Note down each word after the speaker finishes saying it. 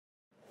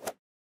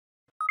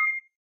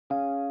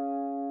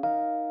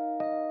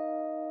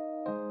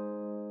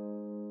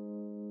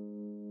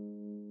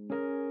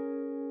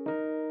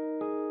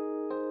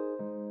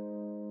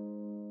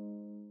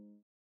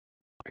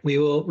We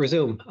will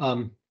resume.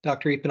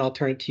 Dr. Eapen, I'll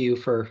turn it to you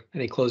for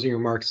any closing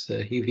remarks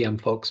the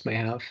UVM folks may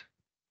have.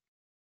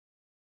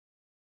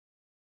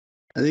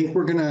 I think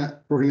we're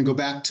gonna go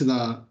back to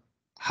the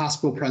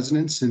hospital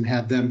presidents and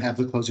have them have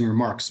the closing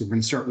remarks. So we're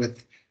going to start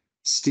with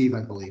Steve,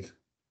 I believe.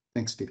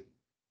 Thanks, Steve.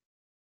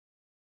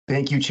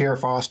 Thank you, Chair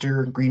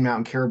Foster, Green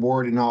Mountain Care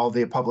Board, and all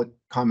the public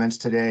comments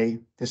today.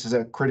 This is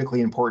a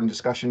critically important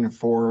discussion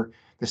for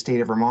the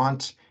state of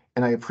Vermont,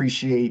 and I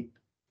appreciate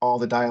all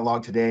the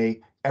dialogue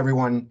today,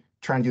 everyone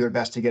trying to do their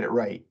best to get it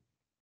right.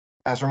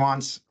 As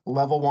Vermont's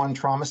Level 1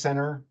 Trauma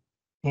Center,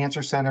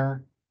 Cancer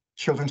Center,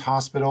 Children's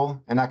Hospital,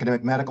 and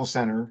Academic Medical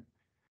Center,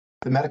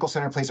 the medical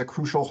center plays a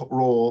crucial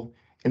role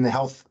in the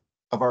health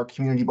of our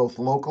community, both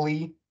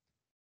locally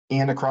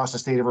and across the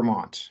state of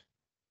Vermont.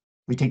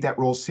 We take that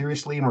role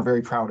seriously, and we're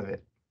very proud of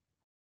it.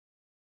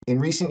 In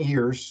recent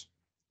years,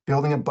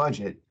 building a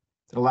budget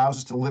that allows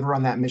us to deliver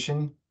on that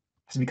mission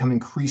has become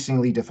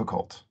increasingly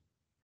difficult.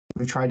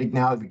 We've tried to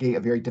navigate a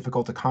very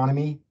difficult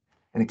economy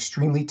and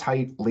extremely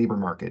tight labor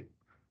market.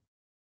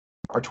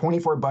 Our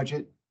 24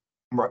 budget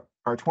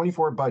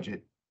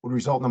would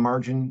result in a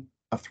margin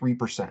of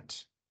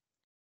 3%,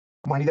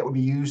 money that would be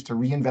used to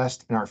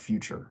reinvest in our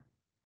future,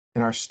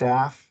 in our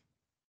staff,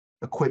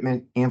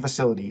 equipment, and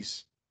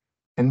facilities,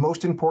 and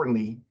most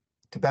importantly,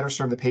 to better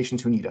serve the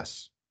patients who need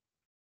us.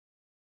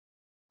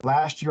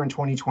 Last year in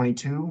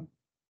 2022,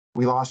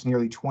 we lost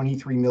nearly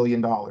 $23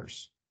 million.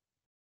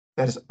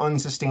 That is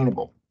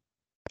unsustainable.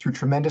 Through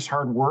tremendous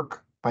hard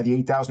work by the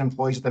 8,000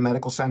 employees at the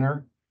medical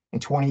center, in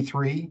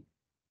 23,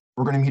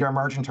 we're going to meet our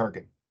margin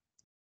target.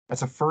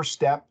 That's a first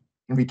step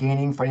in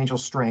regaining financial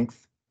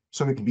strength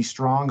so we can be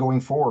strong going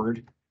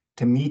forward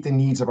to meet the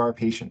needs of our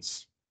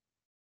patients.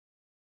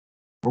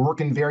 We're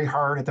working very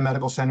hard at the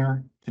medical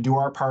center to do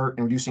our part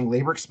in reducing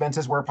labor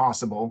expenses where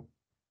possible,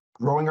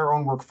 growing our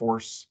own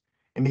workforce,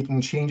 and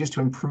making changes to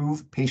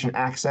improve patient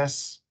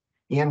access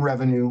and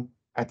revenue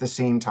at the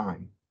same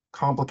time.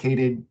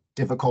 Complicated,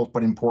 difficult,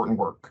 but important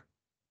work.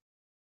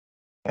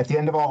 At the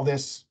end of all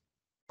this,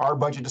 our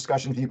budget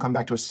discussions with you come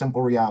back to a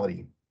simple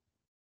reality.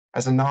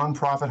 As a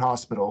nonprofit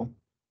hospital,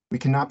 we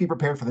cannot be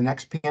prepared for the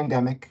next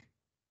pandemic,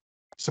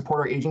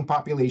 support our aging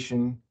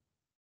population,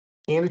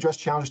 and address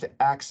challenges to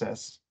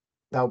access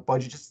without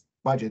budgets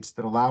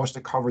that allow us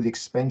to cover the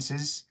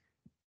expenses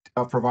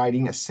of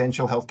providing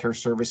essential healthcare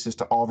services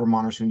to all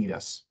Vermonters who need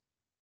us.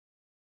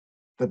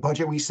 The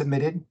budget we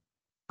submitted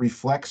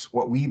reflects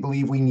what we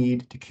believe we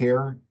need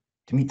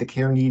to meet the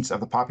care needs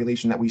of the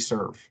population that we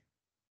serve.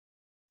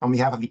 On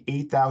behalf of the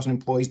 8,000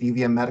 employees of the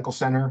UVM Medical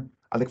Center,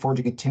 I look forward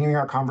to continuing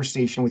our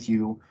conversation with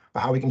you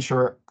about how we can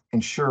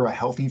ensure a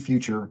healthy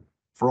future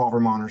for all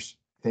Vermonters.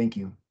 Thank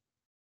you.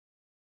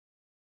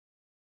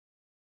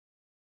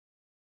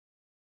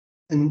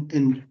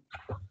 And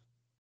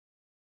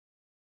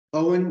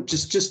Owen,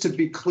 just to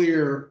be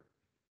clear,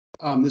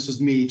 this was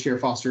me, Chair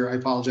Foster, I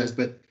apologize,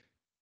 but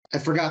I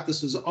forgot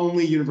this was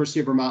only University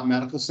of Vermont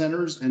Medical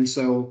Centers. And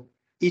so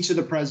each of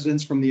the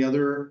presidents from the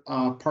other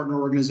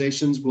partner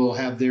organizations will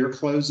have their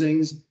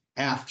closings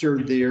after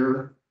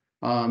their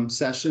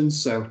sessions.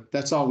 So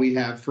that's all we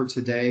have for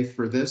today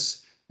for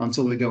this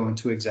until we go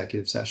into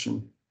executive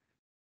session.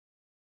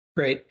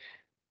 Great.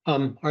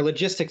 Our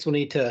logistics will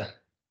need to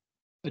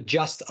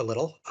adjust a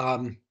little.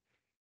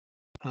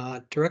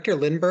 Director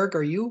Lindberg,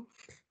 are you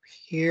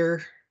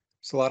here?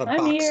 There's a lot of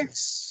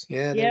boxes.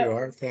 Here. Yeah, there you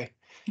are. Okay.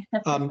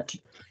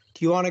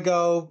 Do you want to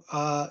go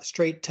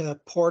straight to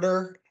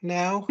Porter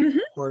now? Mm-hmm.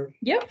 Or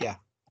yep. Yeah.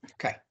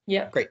 Okay.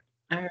 Yep. Great.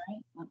 All right.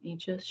 Let me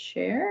just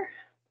share.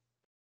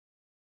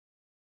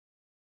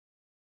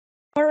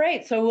 All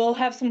right, so we'll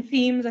have some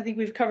themes. I think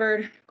we've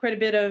covered quite a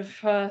bit of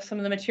some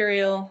of the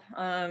material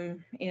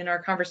in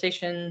our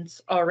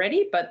conversations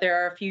already, but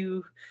there are a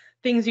few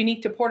things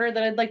unique to Porter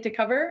that I'd like to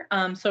cover.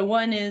 So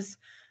one is,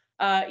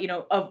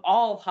 of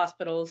all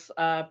hospitals,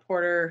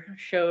 Porter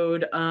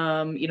showed,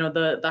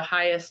 the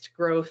highest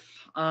growth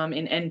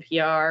in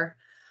NPR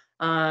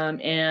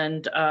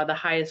and the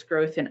highest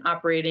growth in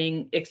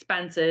operating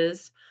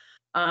expenses.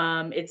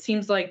 It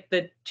seems like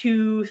the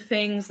two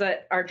things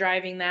that are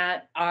driving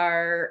that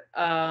are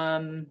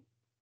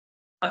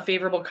a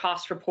favorable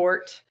cost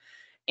report,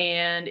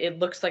 and it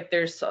looks like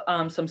there's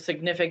some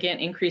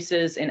significant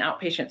increases in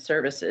outpatient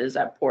services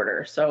at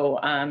Porter. So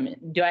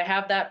do I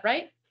have that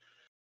right?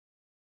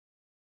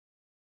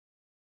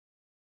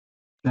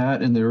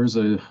 That, and there is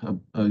a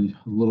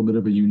little bit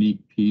of a unique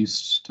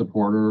piece to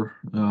Porter,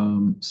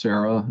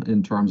 Sarah,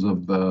 in terms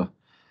of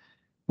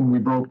when we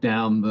broke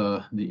down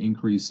the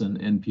increase in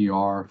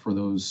NPR for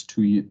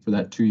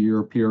that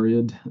 2-year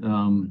period.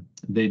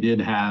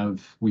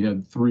 We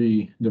had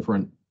 3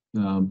 different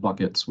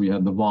buckets. We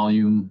had the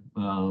volume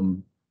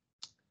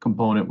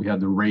component, we had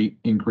the rate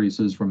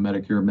increases from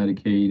Medicare,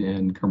 Medicaid,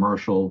 and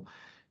commercial.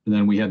 And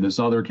then we had this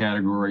other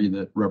category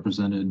that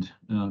represented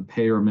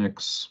payer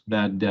mix,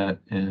 bad debt,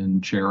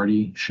 and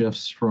charity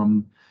shifts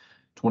from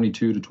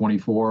 22 to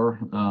 24.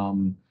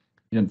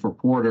 And for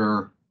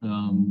Porter,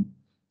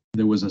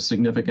 There was a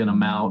significant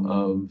amount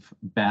of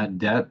bad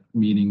debt,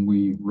 meaning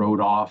we wrote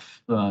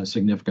off a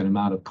significant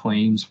amount of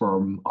claims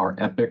from our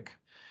Epic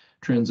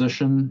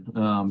transition.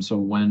 So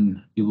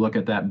when you look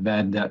at that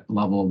bad debt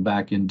level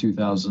back in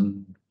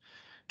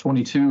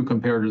 2022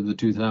 compared to the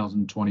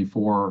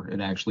 2024,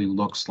 it actually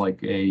looks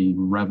like a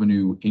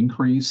revenue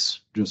increase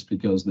just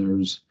because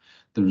there's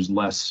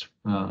less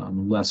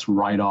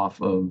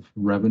write-off of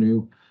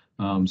revenue.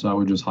 So I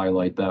would just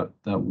highlight that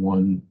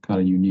one kind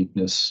of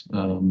uniqueness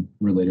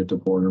related to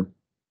Porter.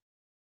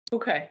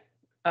 Okay,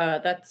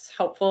 that's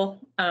helpful.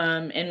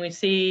 And we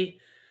see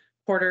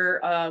Porter,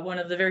 one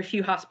of the very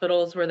few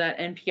hospitals where that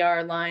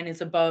NPR line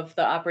is above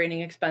the operating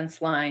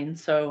expense line.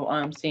 So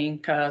I'm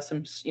seeing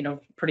some,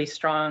 pretty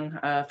strong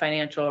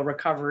financial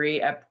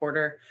recovery at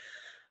Porter.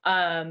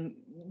 Do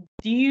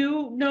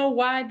you know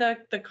why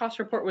the cost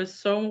report was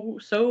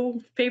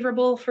so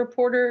favorable for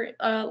Porter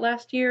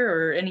last year,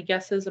 or any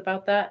guesses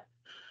about that?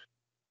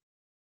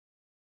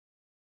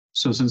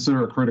 So since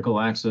they're a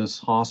critical access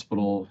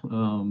hospital,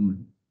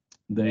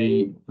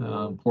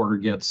 Porter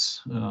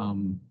gets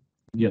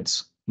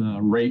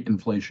rate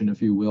inflation,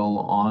 if you will,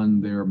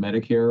 on their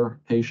Medicare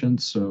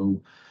patients.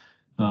 So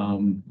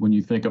when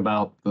you think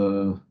about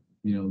the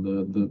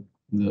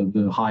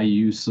high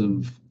use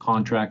of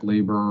contract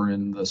labor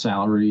and the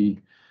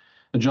salary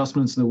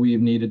adjustments that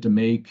we've needed to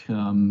make,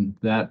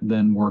 that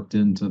then worked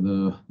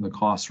into the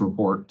cost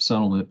report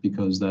settlement,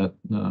 because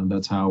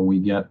that's how we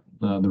get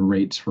the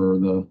rates for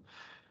the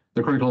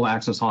critical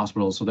access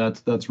hospitals. So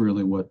that's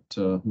really what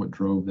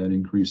drove that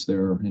increase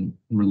there and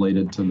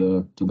related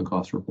to the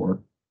cost report.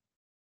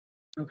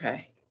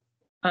 Okay.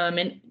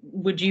 And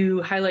would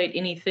you highlight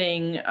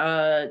anything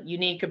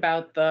unique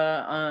about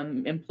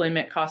the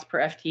employment cost per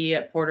FTE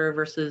at Porter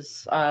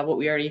versus what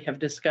we already have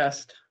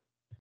discussed?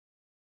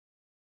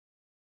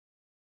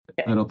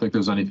 Okay. I don't think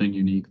there's anything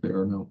unique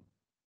there, no.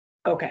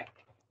 Okay.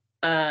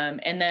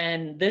 And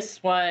then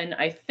this one,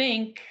 I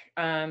think,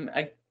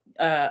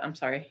 I'm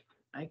sorry,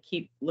 I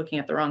keep looking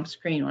at the wrong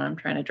screen when I'm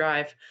trying to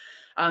drive.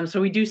 So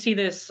we do see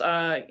this,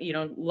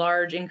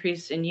 large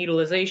increase in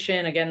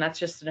utilization. Again, that's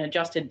just an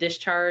adjusted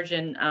discharge.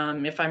 And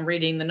if I'm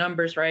reading the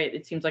numbers right,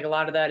 it seems like a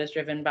lot of that is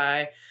driven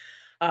by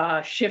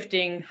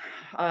shifting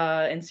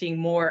and seeing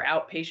more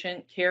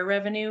outpatient care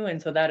revenue. And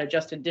so that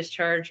adjusted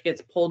discharge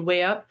gets pulled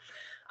way up.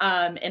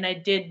 And I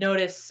did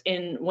notice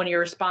in one of your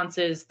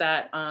responses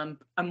that I'm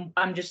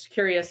just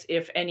curious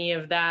if any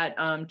of that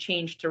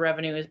change to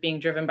revenue is being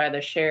driven by the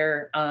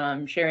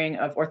sharing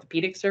of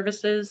orthopedic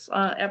services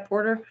at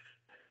Porter.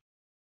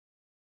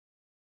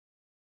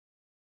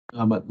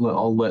 But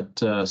I'll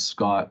let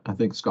Scott, I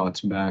think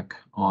Scott's back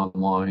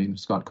online,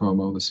 Scott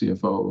Como, the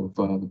CFO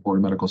of the Porter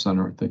Medical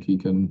Center. I think he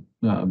can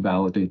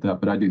validate that,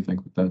 but I do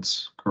think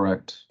that's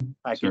correct.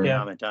 I can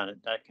comment on it.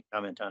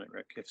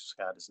 Rick, if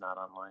Scott is not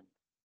online.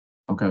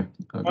 Okay.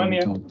 I'm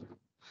here.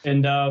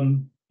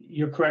 And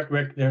you're correct,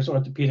 Rick. There's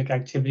orthopedic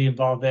activity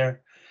involved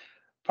there.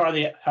 Part of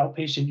the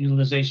outpatient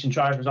utilization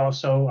drivers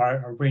also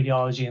are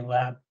radiology and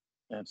lab.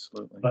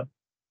 Absolutely. But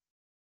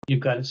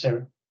you've got it,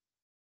 Sarah.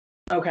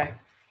 Okay.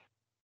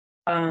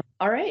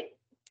 All right.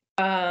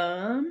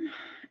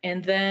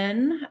 And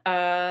then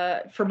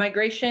for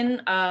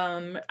migration,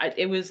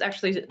 it was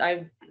actually,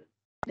 I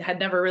had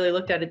never really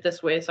looked at it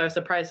this way, so I was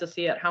surprised to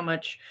see how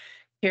much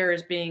care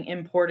is being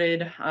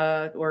imported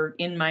or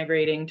in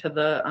migrating to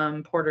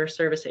the Porter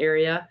service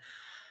area.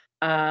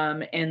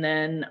 And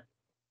then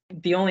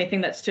the only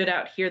thing that stood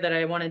out here that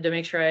I wanted to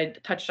make sure I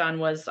touched on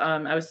was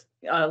I was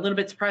a little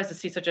bit surprised to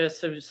see such a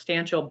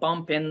substantial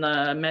bump in the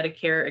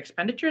Medicare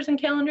expenditures in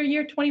calendar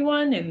year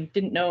 21, and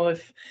didn't know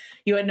if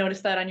you had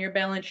noticed that on your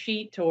balance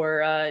sheet,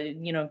 or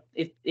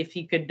if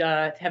you could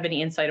have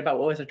any insight about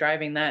what was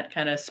driving that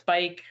kind of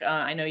spike.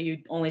 I know you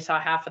only saw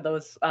half of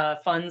those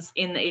funds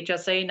in the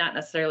HSA, not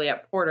necessarily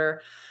at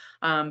Porter,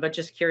 but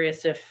just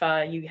curious if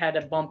you had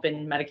a bump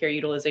in Medicare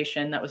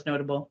utilization that was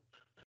notable.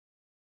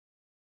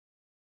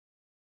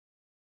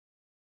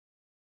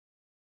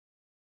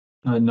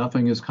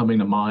 Nothing is coming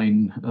to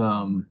mind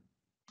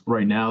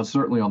right now.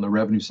 Certainly on the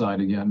revenue side,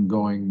 again,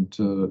 going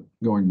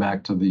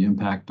back to the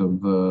impact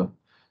of the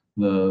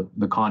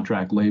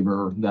contract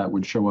labor that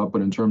would show up,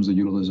 but in terms of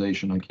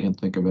utilization, I can't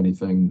think of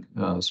anything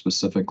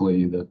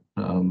specifically that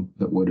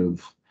would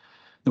have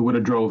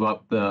drove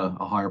up a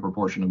higher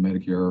proportion of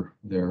Medicare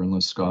there,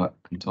 unless Scott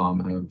and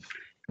Tom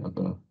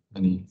have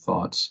any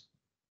thoughts.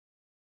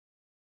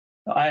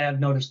 I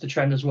have noticed the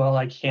trend as well.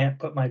 I can't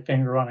put my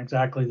finger on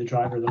exactly the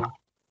driver though.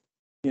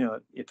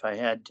 If I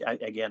had,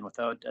 again,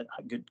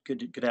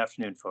 good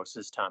afternoon, folks.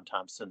 This is Tom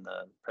Thompson,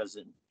 the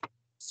president,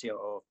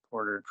 COO of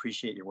Porter.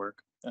 Appreciate your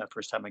work.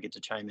 First time I get to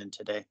chime in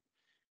today.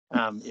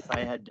 If I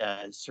had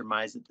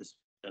surmised at this,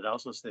 I'd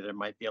also say there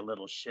might be a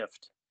little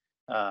shift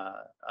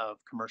of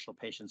commercial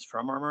patients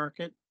from our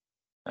market.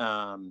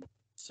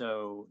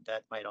 So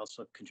that might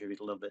also contribute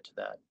a little bit to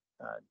that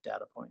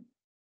data point.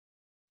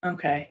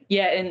 Okay.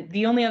 Yeah. And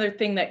the only other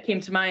thing that came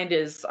to mind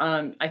is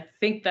I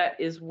think that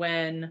is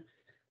when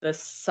the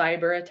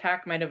cyber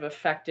attack might have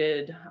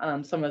affected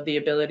some of the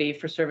ability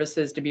for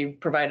services to be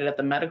provided at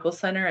the medical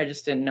center. I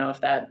just didn't know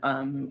if that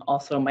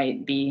also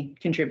might be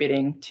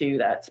contributing to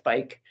that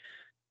spike.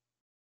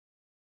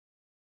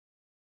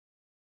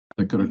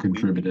 That could have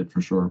contributed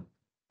for sure.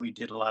 We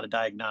did a lot of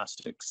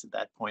diagnostics at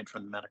that point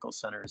from the medical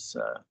center's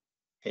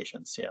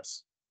patients,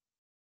 yes.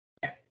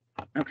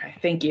 Okay,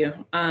 thank you.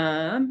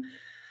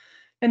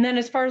 And then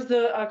as far as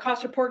the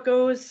cost report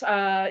goes,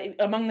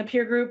 among the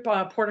peer group,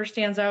 Porter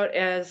stands out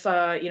as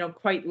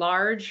quite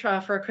large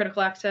for a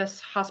critical access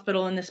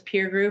hospital in this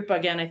peer group.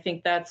 Again, I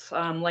think that's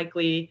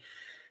likely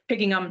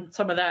picking up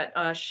some of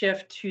that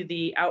shift to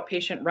the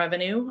outpatient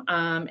revenue.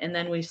 And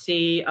then we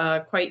see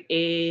quite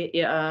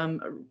a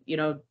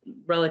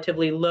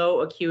relatively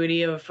low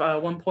acuity of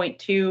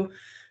 1.2.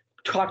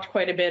 Talked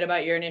quite a bit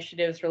about your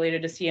initiatives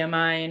related to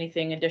CMI.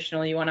 Anything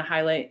additional you want to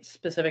highlight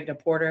specific to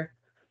Porter?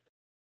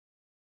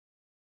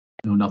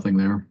 No, nothing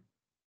there.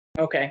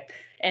 Okay.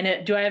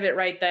 And do I have it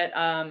right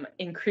that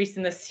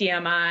increasing the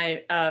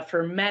CMI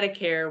for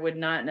Medicare would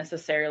not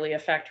necessarily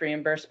affect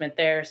reimbursement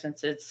there,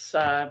 since it's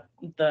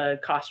the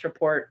cost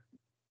report?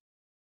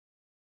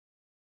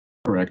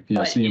 Correct. Yeah,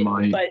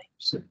 CMI.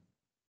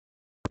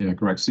 Yeah,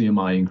 correct.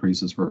 CMI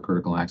increases for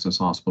critical access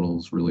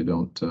hospitals really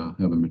don't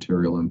have a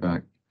material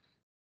impact.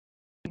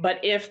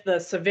 But if the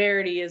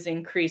severity is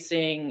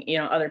increasing,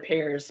 other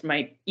payers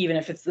might, even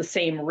if it's the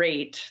same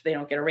rate, they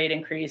don't get a rate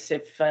increase.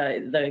 If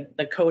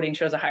the coding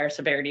shows a higher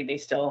severity, they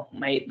still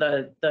might,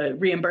 the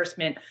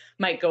reimbursement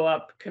might go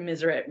up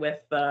commensurate with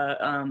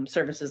the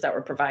services that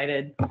were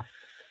provided.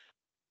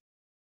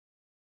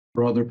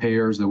 For other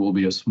payers, there will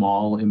be a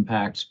small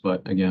impact,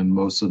 but again,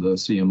 most of the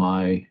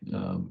CMI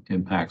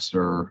impacts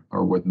are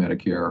with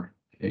Medicare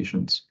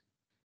patients.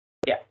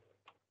 Yeah.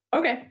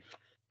 Okay.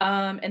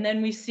 And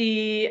then we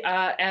see,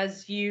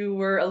 as you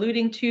were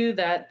alluding to,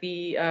 that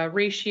the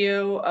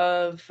ratio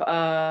of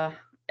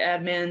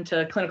admin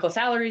to clinical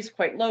salaries is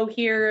quite low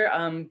here,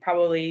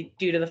 probably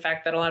due to the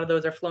fact that a lot of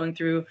those are flowing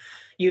through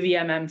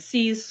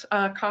UVMMC's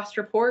cost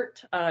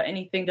report.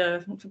 Anything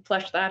to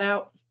flesh that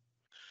out?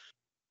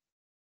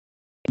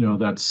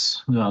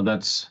 That's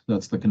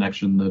the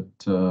connection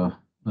that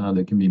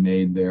that can be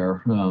made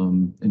there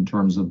in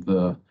terms of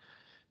the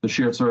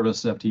shared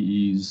service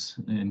FTEs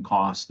and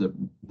costs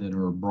that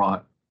are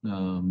brought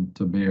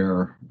to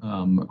bear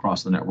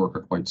across the network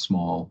are quite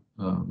small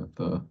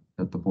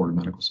at the Porter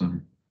Medical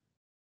Center.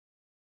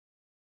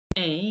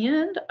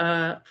 And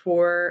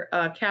for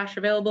cash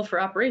available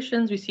for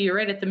operations, we see you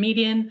right at the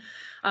median.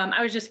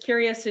 I was just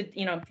curious,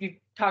 you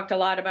talked a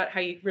lot about how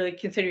you really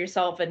consider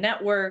yourself a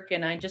network,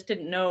 and I just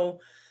didn't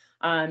know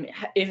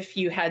if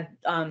you had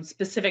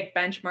specific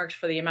benchmarks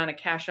for the amount of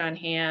cash on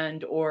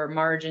hand or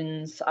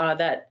margins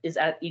that is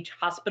at each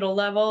hospital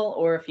level,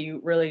 or if you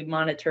really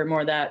monitor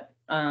more that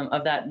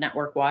of that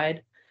network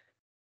wide.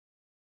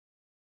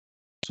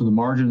 So the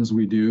margins,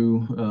 we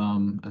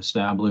do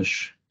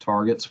establish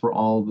targets for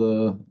all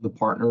the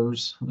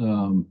partners.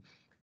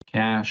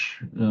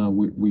 Cash,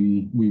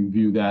 we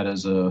view that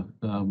as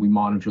we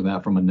monitor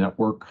that from a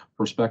network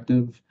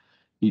perspective.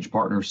 Each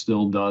partner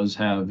still does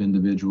have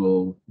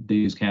individual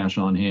days cash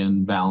on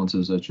hand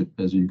balances,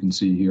 as you can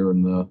see here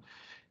in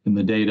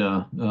the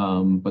data,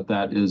 but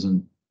that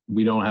isn't.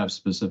 We don't have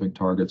specific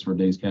targets for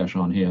days cash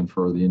on hand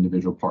for the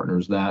individual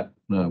partners. That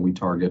we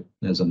target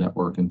as a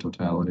network in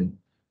totality.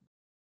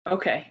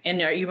 Okay,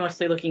 and are you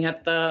mostly looking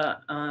at the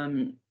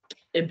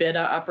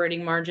EBITDA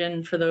operating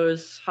margin for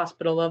those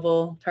hospital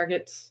level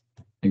targets?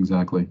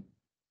 Exactly.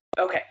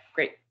 Okay,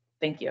 great,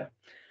 thank you.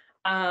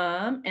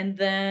 And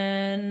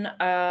then,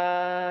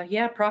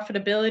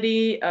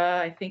 profitability,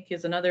 I think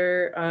is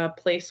another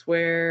place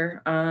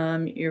where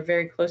you're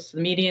very close to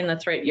the median.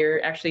 That's right.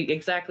 You're actually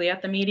exactly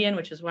at the median,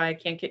 which is why I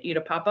can't get you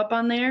to pop up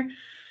on there.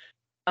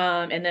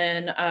 And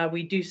then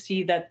we do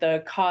see that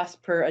the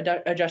cost per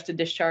adjusted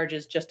discharge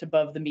is just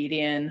above the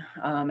median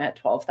at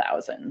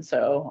 12,000.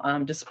 So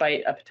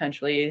despite a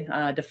potentially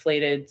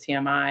deflated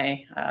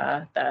CMI,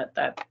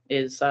 that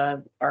is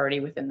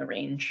already within the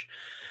range.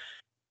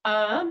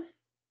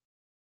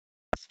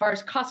 As far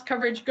as cost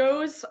coverage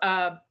goes,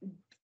 I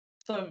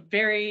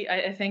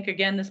think,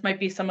 again, this might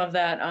be some of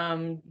that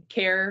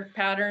care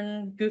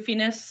pattern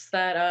goofiness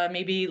that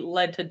maybe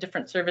led to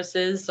different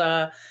services.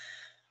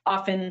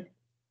 Often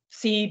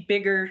see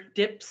bigger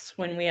dips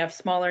when we have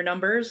smaller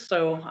numbers.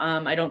 So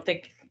I don't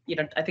think,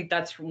 I think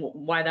that's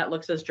why that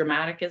looks as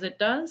dramatic as it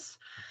does.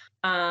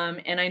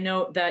 And I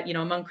know that,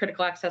 among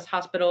critical access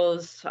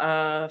hospitals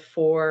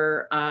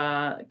for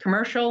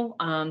commercial,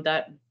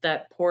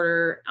 that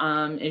Porter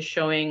is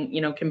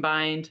showing,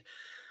 combined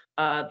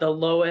the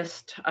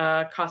lowest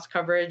cost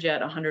coverage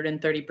at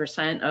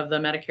 130% of the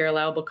Medicare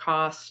allowable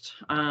cost,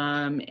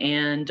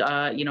 and,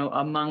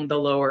 among the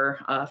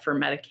lower for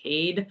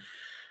Medicaid.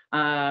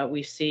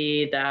 We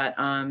see that,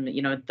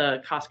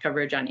 the cost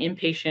coverage on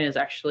inpatient is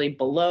actually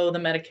below the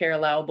Medicare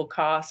allowable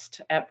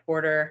cost at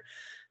Porter.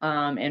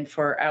 And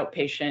for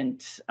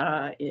outpatient,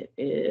 it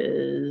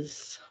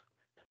is,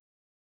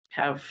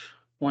 have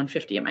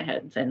 150 in my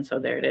head, and so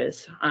there it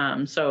is.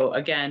 So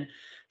again,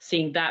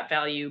 seeing that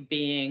value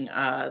being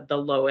the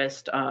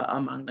lowest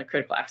among the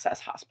critical access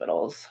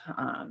hospitals.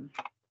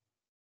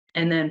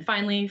 And then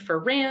finally for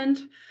RAND,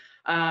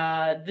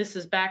 this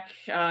is back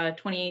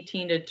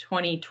 2018 to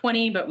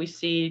 2020, but we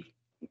see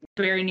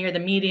very near the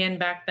median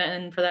back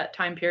then for that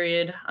time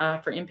period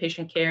for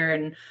inpatient care,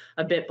 and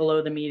a bit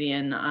below the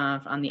median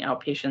on the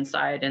outpatient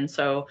side. And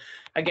so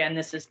again,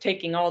 this is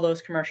taking all those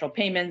commercial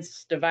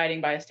payments, dividing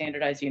by a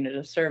standardized unit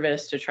of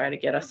service to try to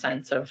get a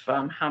sense of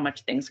how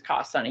much things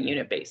cost on a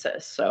unit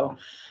basis. So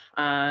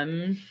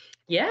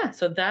yeah,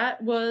 so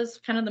that was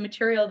kind of the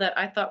material that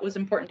I thought was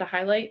important to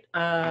highlight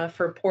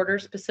for Porter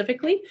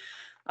specifically.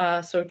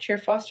 So Chair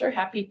Foster,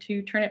 happy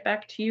to turn it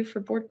back to you for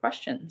board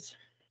questions.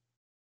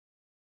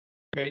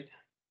 Great.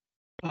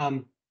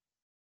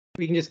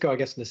 We can just go, I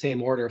guess, in the same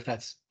order if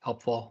that's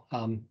helpful. I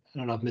don't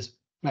know if Ms.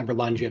 Member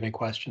Lund, you have any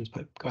questions,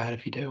 but go ahead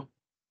if you do.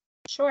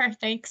 Sure,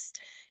 thanks.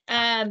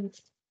 So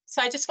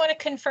I just want to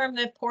confirm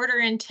that Porter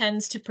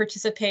intends to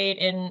participate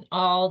in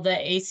all the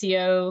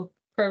ACO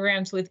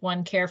programs with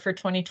OneCare for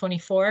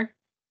 2024.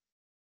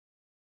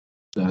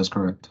 That is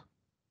correct.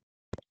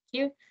 Thank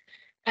you.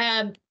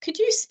 Could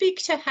you speak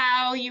to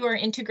how you are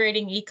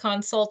integrating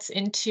e-consults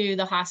into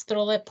the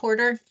hospital at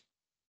Porter?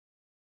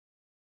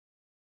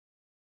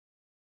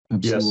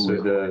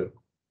 Absolutely.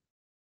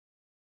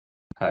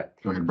 Hi.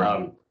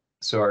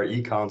 So our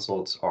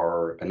e-consults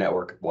are a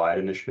network-wide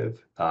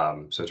initiative.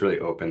 So it's really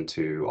open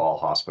to all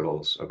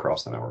hospitals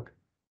across the network.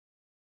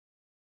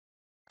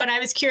 But I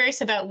was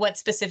curious about what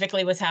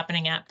specifically was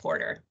happening at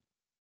Porter.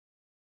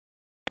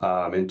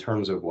 In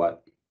terms of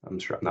what? I'm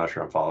not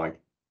sure I'm following.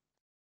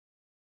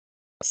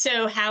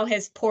 So how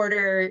has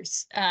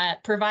Porter's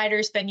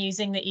providers been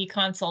using the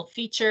e-consult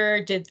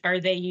feature? Are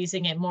they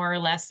using it more or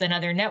less than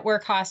other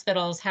network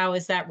hospitals? How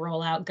is that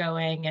rollout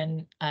going?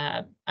 And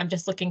I'm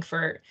just looking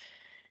for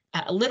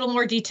a little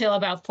more detail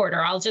about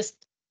Porter. I'll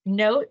just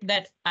note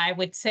that I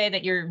would say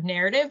that your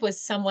narrative was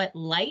somewhat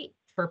light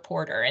for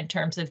Porter in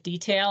terms of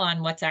detail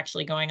on what's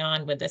actually going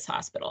on with this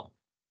hospital.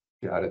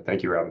 Got it.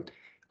 Thank you, Robin.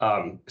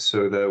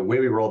 So the way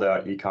we rolled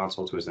out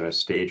e-consults was in a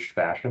staged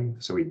fashion.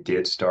 So we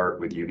did start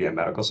with UVM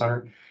Medical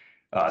Center.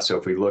 So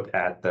if we look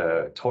at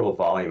the total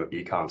volume of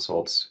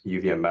e-consults,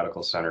 UVM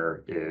Medical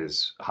Center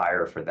is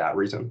higher for that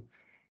reason.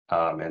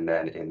 And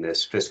then in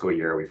this fiscal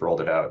year, we've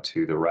rolled it out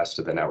to the rest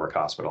of the network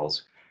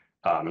hospitals.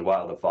 And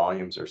while the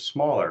volumes are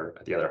smaller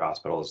at the other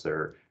hospitals,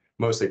 they're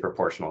mostly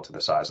proportional to the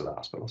size of the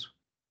hospitals.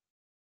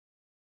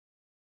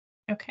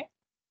 Okay.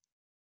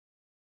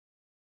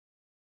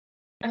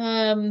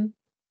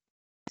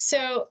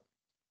 So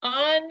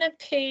on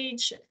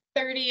page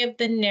 30 of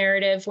the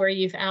narrative where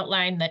you've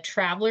outlined the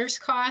travelers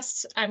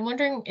costs, I'm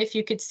wondering if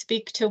you could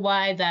speak to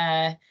why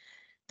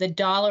the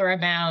dollar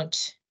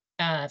amount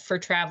for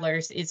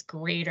travelers is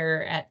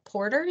greater at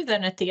Porter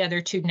than at the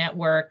other two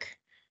network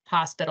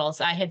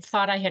hospitals. I had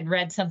thought I had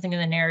read something in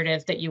the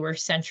narrative that you were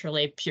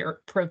centrally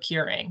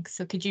procuring.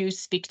 So could you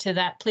speak to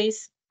that,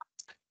 please?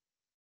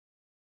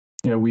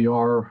 Yeah, we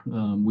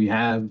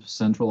have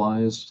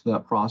centralized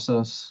that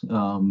process,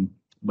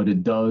 but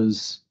it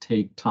does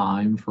take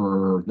time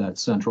for that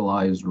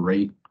centralized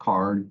rate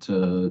card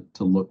to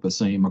look the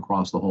same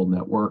across the whole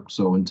network.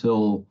 So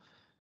until,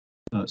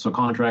 so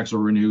contracts are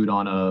renewed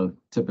on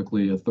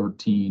typically a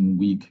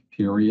 13-week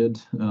period.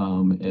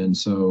 And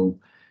so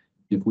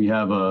if we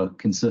have a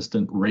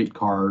consistent rate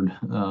card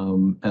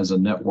as a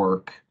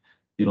network,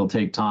 it'll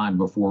take time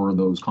before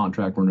those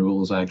contract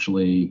renewals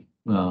actually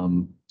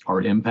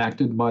are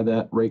impacted by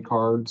that rate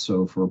card.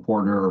 So for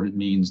Porter, it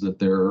means that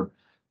they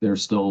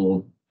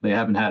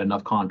haven't had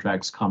enough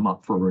contracts come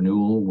up for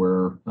renewal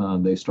where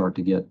they start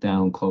to get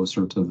down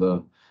closer to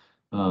the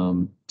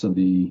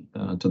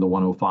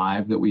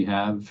 105 that we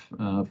have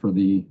for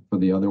the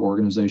other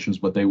organizations,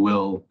 but they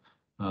will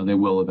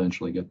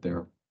eventually get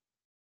there.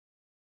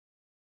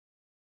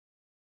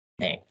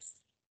 Thanks.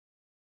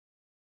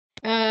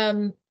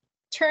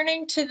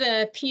 Turning to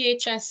the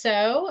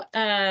PHSO,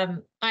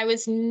 I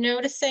was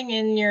noticing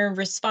in your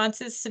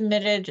responses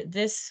submitted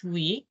this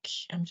week,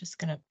 I'm just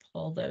going to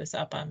pull those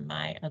up on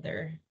my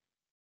other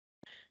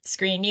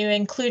screen. You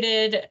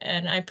included,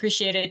 and I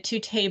appreciate it, 2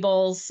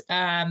 tables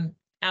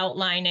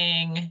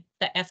outlining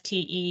the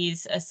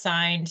FTEs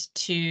assigned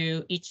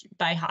to each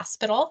by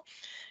hospital.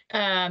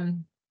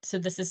 So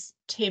this is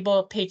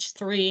page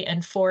 3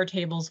 and 4,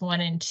 tables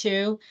 1 and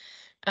 2.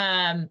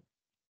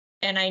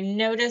 And I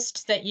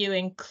noticed that you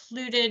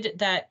included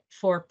that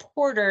for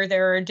Porter,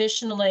 there are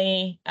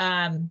additionally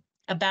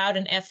about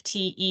an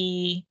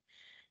FTE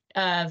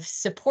of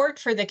support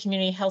for the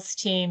community health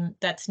team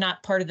that's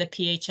not part of the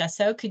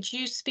PHSO. Could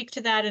you speak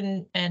to that?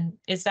 And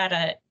is that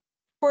a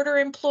Porter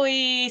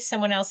employee,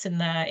 someone else in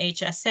the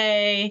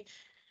HSA?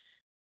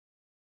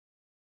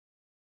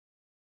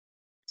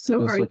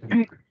 So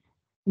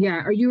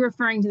are you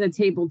referring to the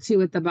table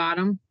 2 at the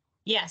bottom?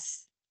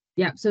 Yes.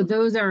 Yeah, so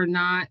those are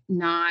not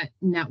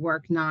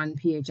network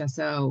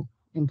non-PHSO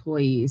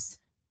employees.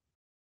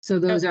 So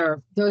those are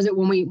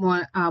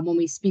when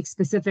we speak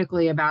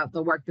specifically about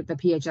the work that the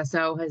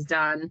PHSO has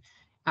done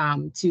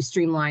to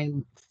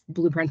streamline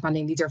blueprint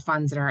funding. These are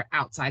funds that are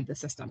outside the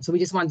system. So we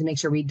just wanted to make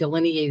sure we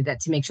delineated that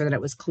to make sure that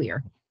it was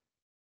clear.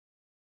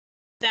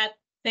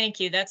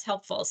 Thank you. That's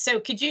helpful. So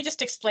could you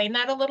just explain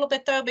that a little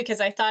bit though? Because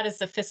I thought as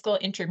the fiscal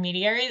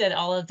intermediary that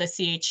all of the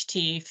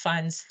CHT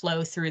funds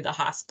flow through the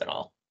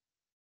hospital.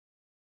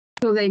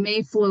 So they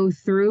may flow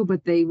through,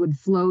 but they would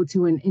flow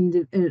to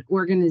an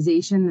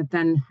organization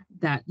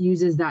that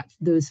uses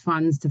those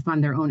funds to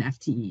fund their own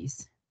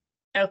FTEs.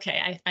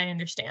 Okay, I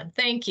understand.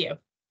 Thank you.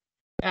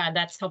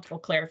 That's helpful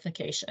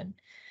clarification.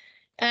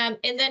 And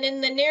then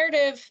in the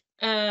narrative,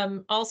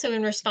 also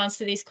in response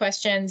to these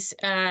questions,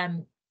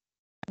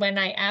 when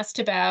I asked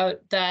about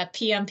the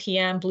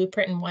PMPM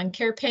Blueprint and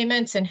OneCare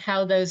payments and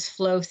how those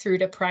flow through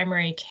to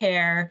primary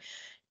care,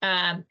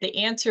 the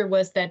answer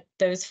was that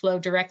those flow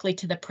directly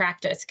to the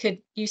practice. Could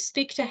you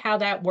speak to how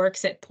that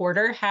works at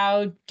Porter?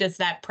 How does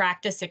that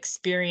practice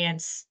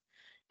experience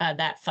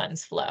that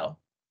funds flow?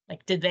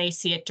 Like, did they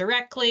see it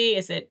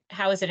directly?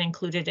 How is it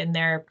included in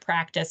their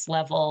practice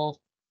level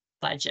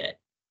budget?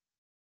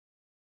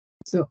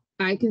 So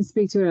I can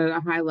speak to it at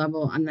a high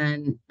level, and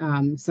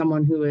then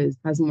someone who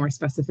has more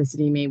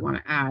specificity may want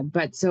to add.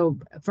 But so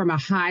from a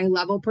high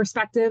level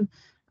perspective,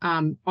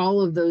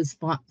 all of those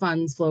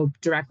funds flow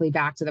directly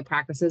back to the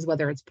practices,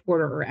 whether it's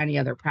Porter or any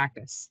other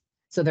practice.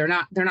 So they're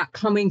not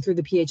coming through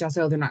the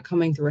PHSO, they're not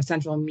coming through a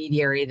central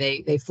intermediary,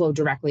 they flow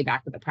directly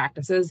back to the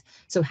practices.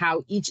 So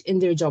how each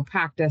individual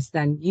practice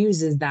then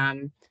uses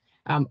them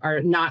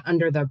are not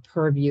under the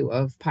purview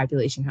of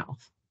population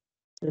health.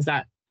 Does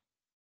that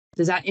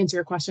answer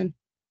your question?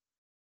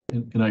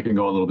 And I can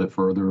go a little bit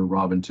further,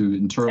 Robin, too,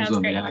 in terms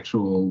of the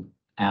actual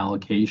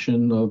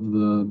allocation of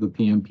the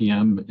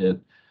PMPM.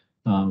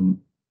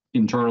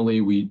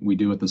 Internally, we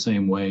do it the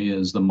same way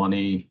as the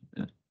money.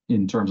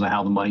 In terms of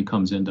how the money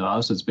comes into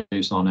us, it's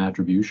based on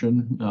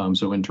attribution.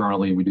 So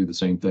internally, we do the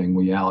same thing.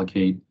 We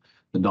allocate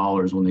the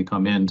dollars when they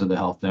come into the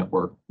health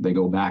network. They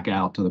go back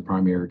out to the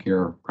primary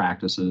care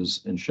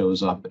practices and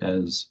shows up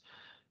as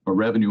a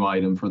revenue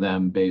item for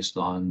them based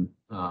on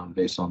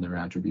their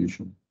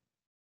attribution.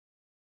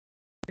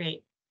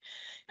 Great.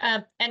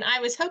 And I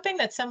was hoping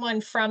that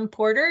someone from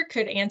Porter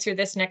could answer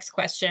this next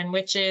question,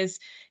 which is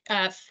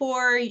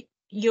for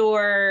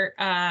your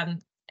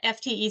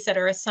FTEs that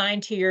are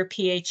assigned to your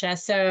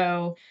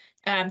PHSO,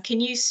 can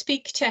you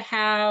speak to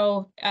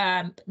how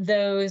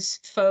those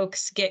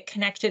folks get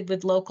connected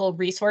with local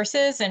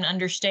resources and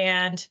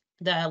understand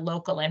the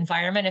local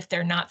environment if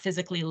they're not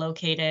physically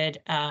located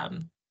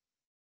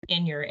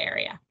in your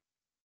area?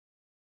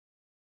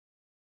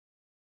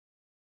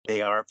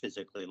 They are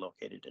physically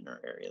located in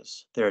our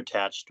areas. They're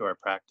attached to our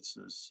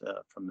practices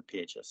from the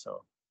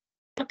PHSO.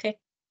 Okay,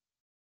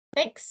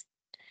 thanks.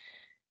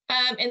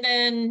 And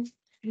then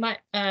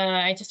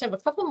I just have a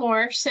couple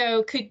more.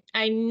 So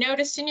I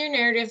noticed in your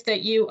narrative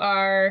that you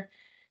are,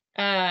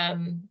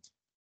 and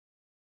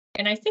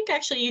I think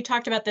actually you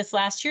talked about this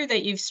last year,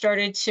 that you've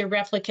started to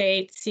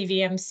replicate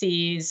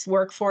CVMC's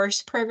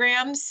workforce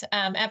programs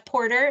at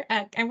Porter.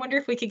 I wonder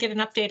if we could get an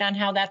update on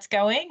how that's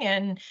going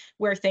and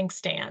where things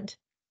stand.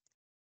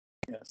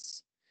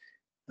 Yes,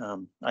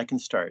 I can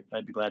start.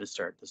 I'd be glad to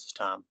start. This is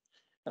Tom.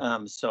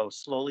 So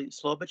slow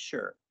but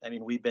sure. I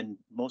mean, we've been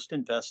most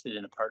invested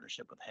in a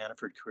partnership with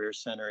Hannaford Career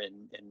Center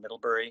in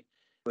Middlebury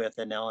with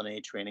an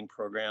LNA training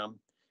program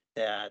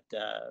that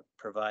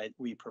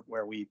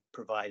where we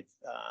provide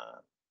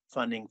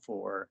funding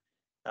for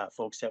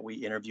folks that we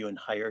interview and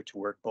hire to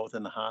work both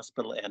in the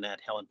hospital and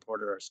at Helen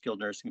Porter, our skilled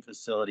nursing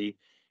facility.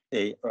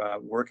 They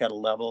work at a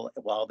level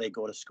while they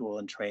go to school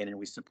and train, and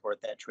we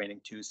support that training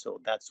too. So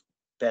that's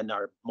been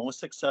our most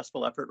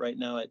successful effort right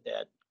now at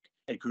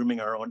grooming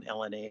our own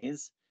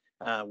LNAs.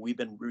 We've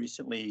been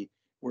recently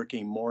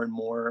working more and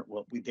more.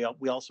 Well,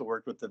 we also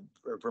worked with the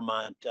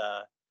Vermont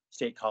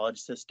State College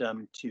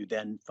system to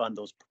then fund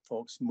those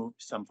folks,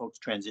 some folks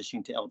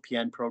transitioning to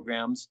LPN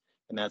programs.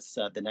 And that's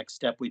the next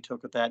step we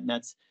took with that. And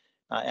that's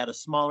at a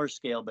smaller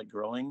scale, but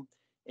growing.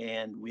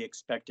 And we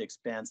expect to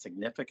expand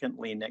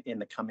significantly in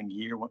the coming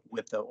year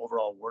with the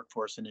overall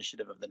workforce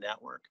initiative of the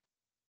network.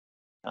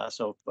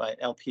 So by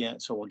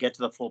LPN, so we'll get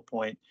to the full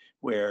point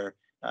where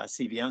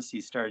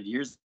CVMC started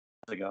years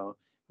ago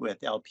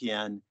with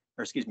LNA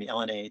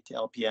to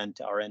LPN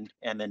to RN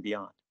and then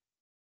beyond.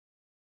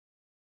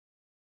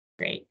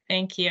 Great,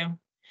 thank you.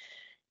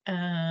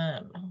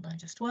 Hold on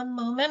just one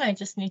moment. I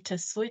just need to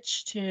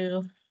switch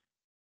to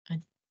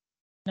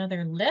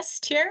another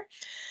list here.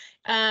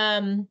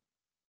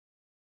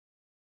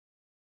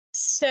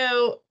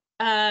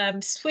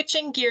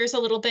 Switching gears a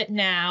little bit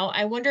now,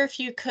 I wonder if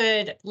you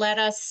could let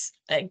us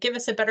give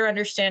us a better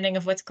understanding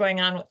of what's going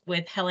on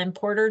with Helen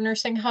Porter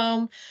Nursing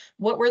Home.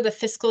 What were the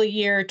fiscal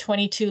year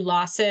 22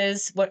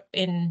 losses? What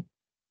in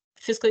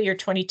fiscal year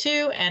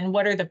 22, and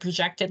what are the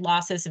projected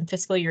losses in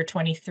fiscal year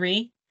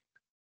 23?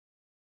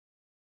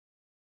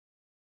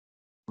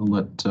 I'll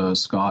let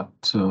Scott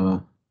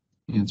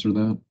answer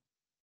that.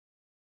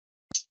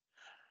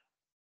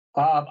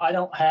 I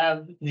don't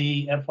have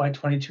the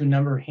FY22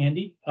 number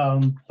handy,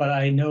 but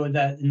I know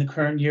that in the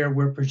current year,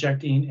 we're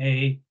projecting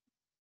a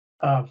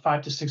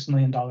 $5 to $6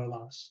 million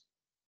loss.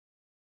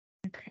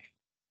 Okay.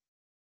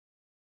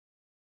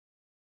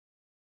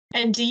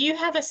 And do you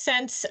have a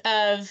sense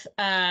of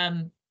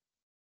are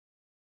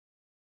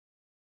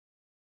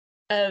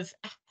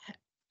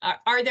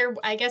there,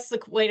 I guess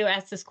the way to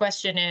ask this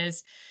question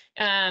is,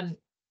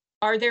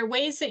 are there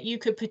ways that you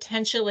could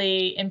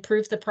potentially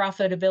improve the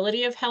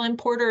profitability of Helen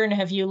Porter? And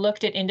have you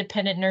looked at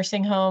independent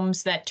nursing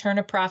homes that turn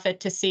a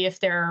profit to see if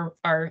there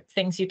are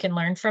things you can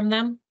learn from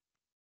them?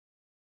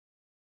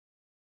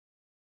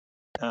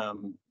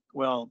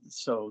 Well,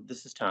 so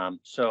this is Tom.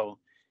 So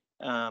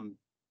I'm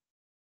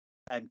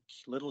a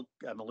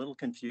little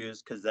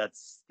confused because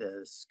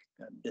this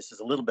is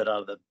a little bit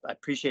out of the, I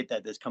appreciate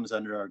that this comes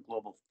under our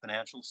global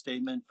financial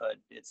statement, but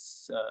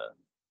it's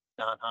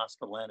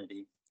non-hospital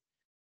entity.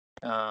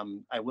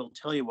 I will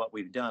tell you what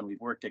we've done.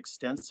 We've worked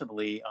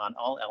extensively on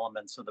all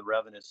elements of the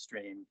revenue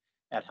stream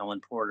at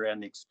Helen Porter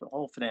and the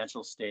whole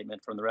financial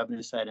statement from the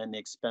revenue side and the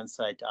expense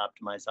side to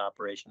optimize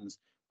operations.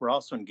 We're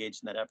also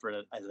engaged in that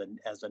effort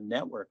as a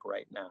network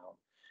right now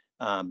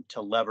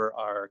to lever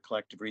our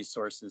collective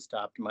resources to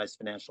optimize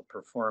financial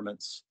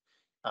performance,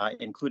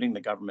 including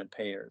the government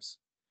payers.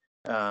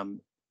 A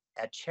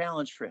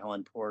challenge for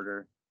Helen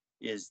Porter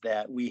is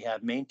that we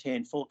have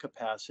maintained full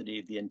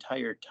capacity the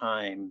entire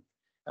time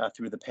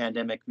through the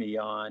pandemic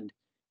beyond,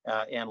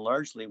 and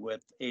largely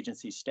with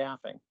agency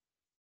staffing.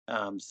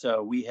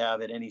 So we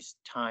have at any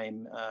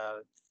time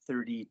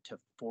 30 to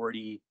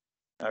 40,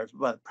 or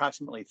well,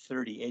 approximately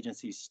 30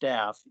 agency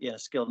staff in a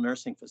skilled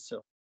nursing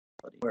facility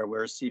where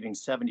we're receiving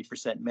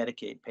 70%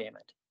 Medicaid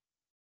payment.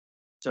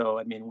 So,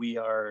 I mean,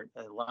 a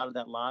lot of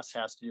that loss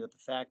has to do with the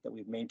fact that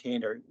we've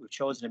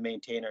chosen to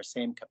maintain our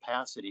same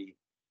capacity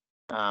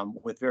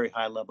with very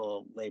high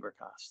level labor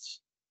costs.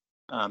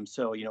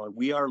 So,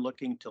 we are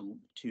looking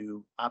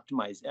to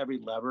optimize every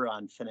lever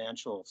on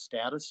financial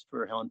status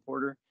for Helen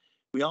Porter.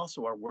 We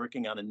also are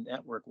working on a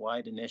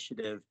network-wide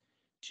initiative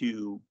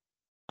to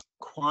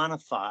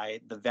quantify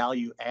the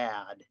value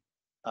add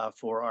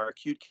for our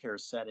acute care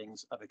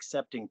settings of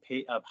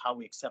how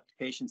we accept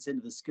patients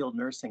into the skilled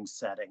nursing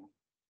setting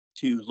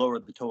to lower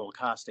the total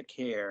cost of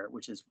care,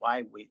 which is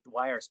why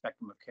our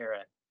spectrum of care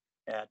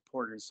at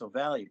Porter is so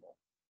valuable.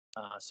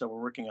 So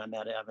we're working on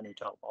that avenue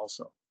to help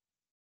also.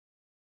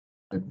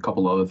 A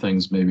couple other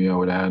things maybe I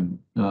would add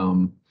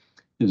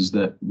is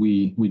that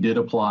we did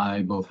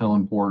apply, both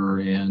Helen Porter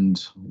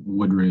and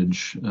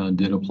Woodridge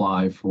did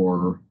apply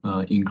for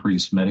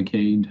increased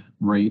Medicaid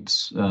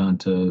rates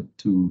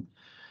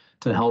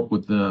to help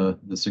with the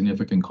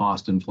significant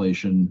cost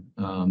inflation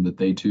that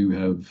they too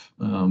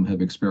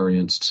have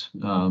experienced.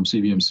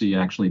 CVMC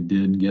actually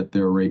did get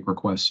their rate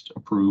request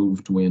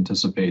approved. We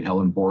anticipate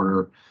Helen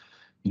Porter,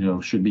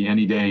 should be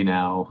any day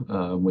now,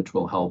 which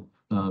will help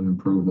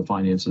improve the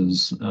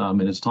finances.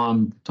 And as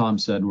Tom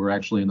said, we're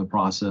actually in the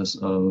process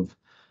of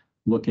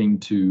looking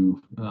to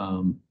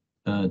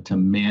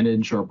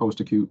manage our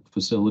post-acute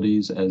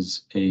facilities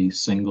as a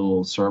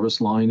single service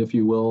line, if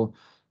you will,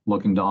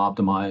 looking to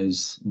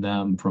optimize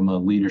them from a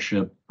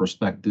leadership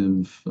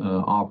perspective,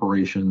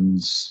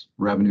 operations,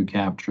 revenue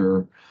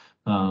capture.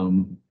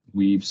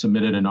 We've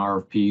submitted an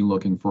RFP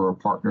looking for a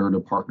partner to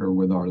partner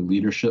with our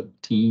leadership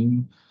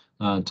team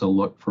to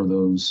look for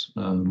those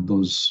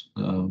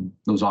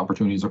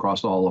opportunities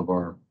across all of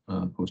our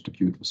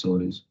post-acute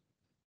facilities.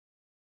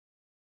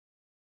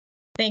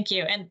 Thank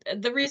you. And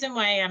the reason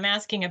why I'm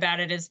asking about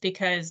it is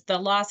because the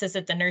losses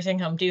at the nursing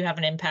home do have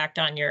an impact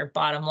on your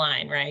bottom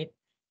line, right?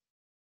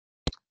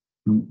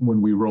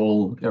 When we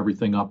roll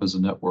everything up as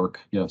a network,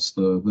 yes,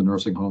 the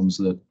nursing homes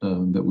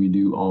that we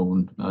do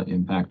own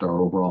impact our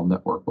overall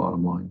network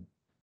bottom line.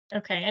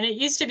 Okay. And it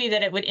used to be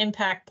that it would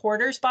impact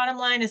Porter's bottom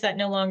line. Is that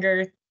no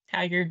longer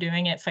how you're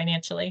doing it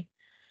financially?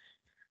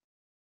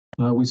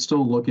 We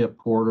still look at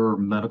Porter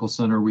Medical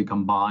Center. We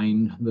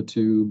combine the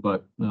two,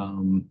 but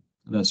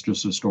that's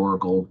just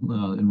historical.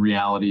 In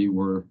reality,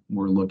 we're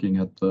looking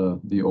at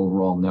the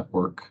overall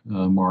network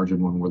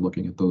margin when we're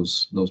looking at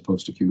those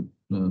post-acute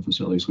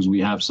facilities, because we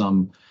have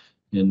some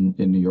in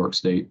New York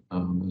State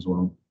as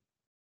well.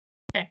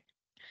 Okay.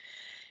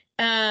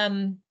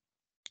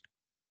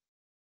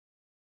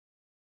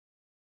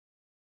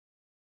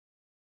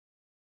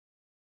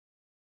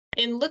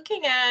 In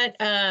looking at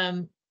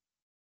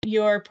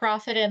your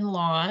profit and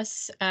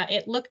loss,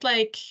 it looked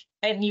like,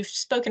 and you've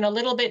spoken a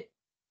little bit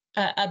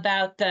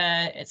about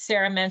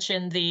Sarah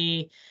mentioned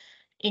the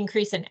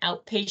increase in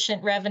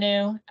outpatient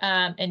revenue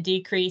and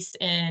decrease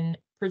in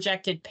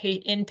projected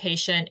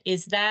inpatient.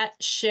 Is that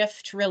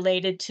shift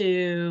related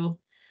to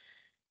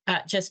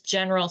just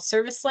general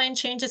service line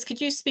changes? Could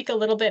you speak a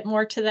little bit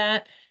more to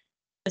that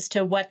as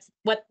to what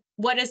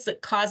is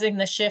causing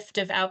the shift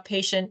of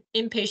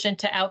inpatient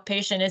to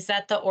outpatient? Is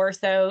that the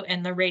ortho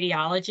and the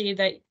radiology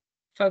that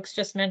folks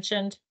just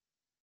mentioned?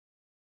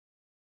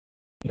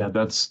 Yeah,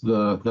 that's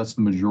the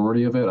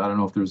majority of it. I don't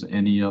know if there's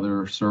any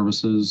other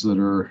services that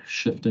are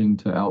shifting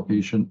to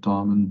outpatient,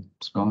 Tom and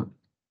Scott.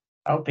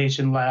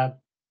 Outpatient lab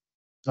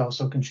is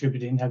also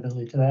contributing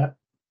heavily to that.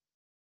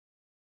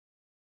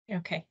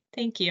 Okay,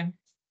 thank you.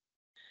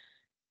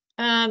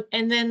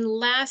 And then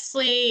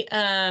lastly,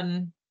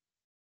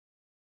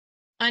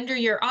 under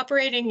your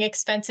operating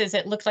expenses,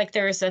 it looked like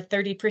there was a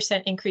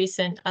 30% increase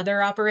in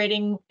other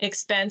operating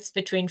expense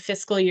between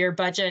fiscal year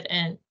budget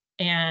and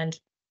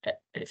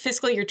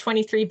fiscal year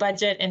 23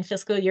 budget and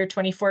fiscal year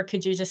 24.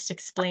 Could you just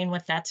explain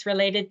what that's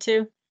related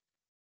to?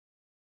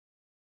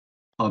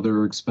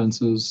 Other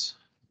expenses.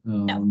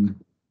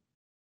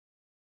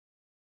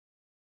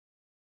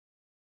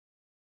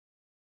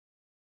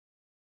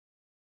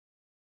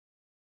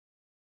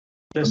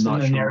 This in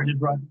the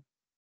narrative, Robin?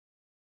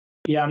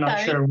 Yeah, I'm not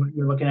sure what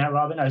you're looking at,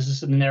 Robin. Is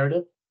this in the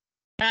narrative?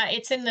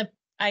 It's in the,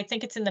 I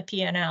think it's in the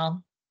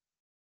P&L.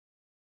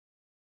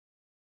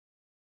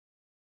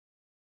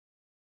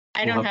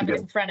 I don't have it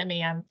in front of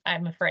me, I'm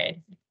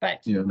afraid, but.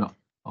 Yeah, no,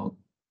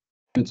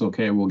 it's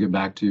okay. We'll get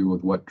back to you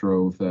with what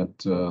drove that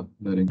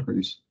that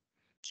increase.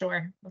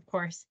 Sure, of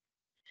course.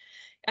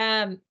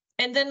 And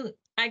then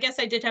I guess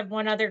I did have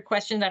one other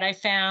question that I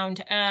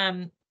found.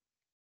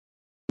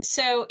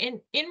 So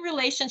in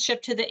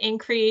relationship to the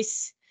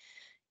increase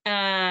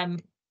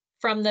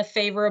from the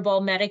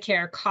favorable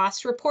Medicare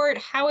cost report,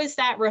 how is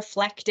that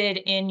reflected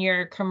in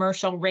your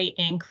commercial rate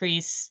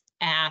increase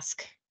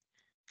ask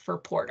for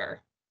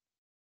Porter?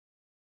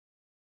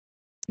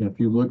 If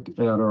you looked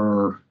at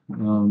our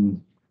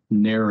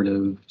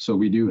narrative, so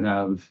we do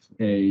have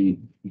a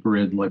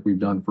grid like we've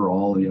done for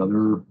all the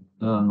other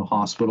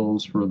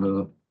hospitals for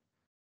the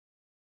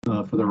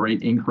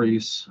rate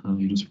increase.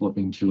 I'm just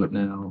flipping to it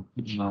now.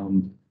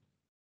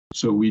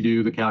 So we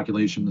do the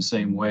calculation the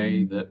same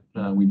way that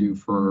we do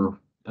for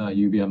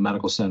UVM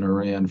Medical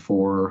Center and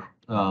for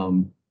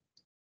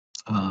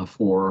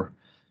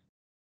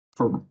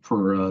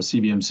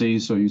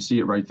CBMC. So you see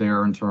it right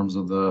there in terms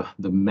of the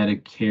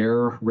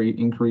Medicare rate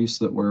increase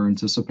that we're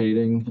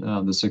anticipating.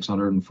 The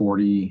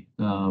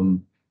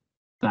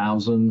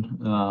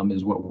 640,000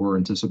 is what we're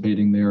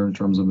anticipating there in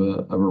terms of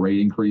a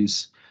rate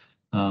increase.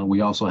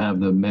 We also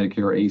have the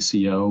Medicare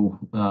ACO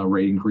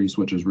rate increase,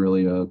 which is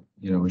really a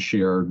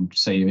shared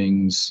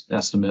savings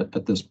estimate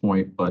at this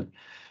point. But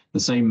the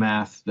same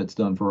math that's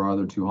done for our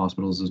other two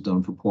hospitals is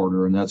done for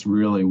Porter, and that's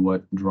really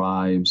what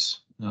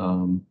drives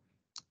the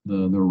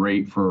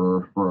rate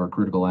for our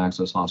critical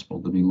access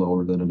hospital to be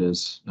lower than it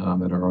is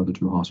at our other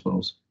two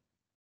hospitals.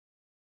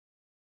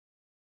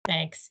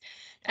 Thanks.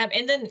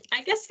 And then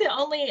I guess the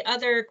only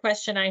other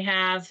question I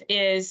have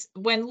is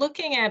when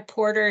looking at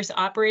Porter's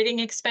operating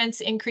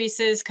expense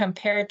increases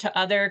compared to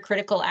other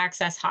critical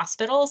access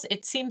hospitals,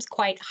 it seems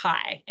quite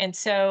high. And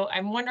so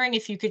I'm wondering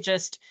if you could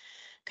just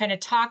kind of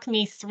talk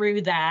me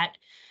through that.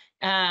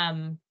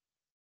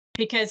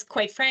 Because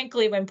quite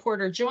frankly, when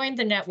Porter joined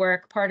the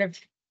network, part of,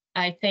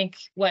 I think,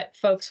 what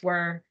folks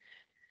were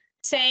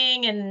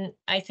saying and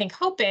I think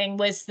hoping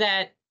was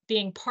that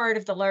being part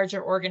of the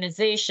larger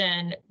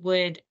organization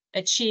would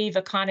achieve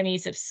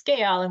economies of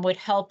scale and would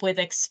help with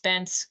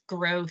expense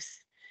growth,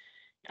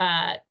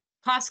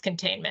 cost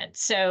containment.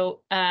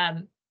 So,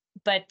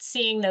 but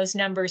seeing those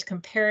numbers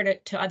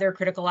compared to other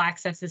critical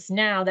accesses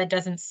now, that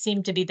doesn't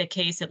seem to be the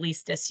case, at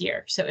least this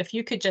year. So if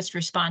you could just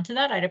respond to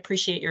that, I'd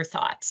appreciate your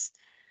thoughts.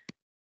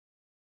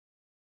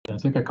 I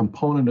think a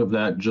component of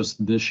that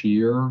just this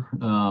year,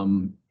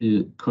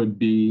 it could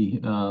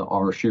be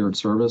our shared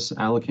service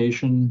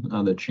allocation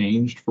that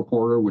changed for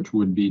Porter, which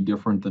would be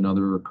different than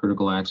other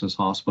critical access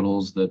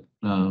hospitals that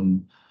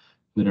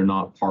that are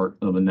not part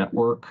of a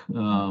network.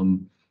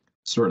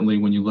 Certainly,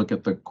 when you look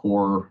at the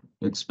core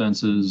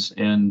expenses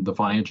and the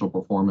financial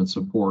performance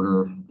of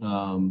Porter,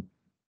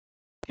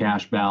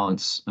 cash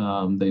balance,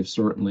 they've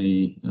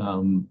certainly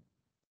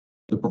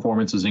the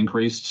performance has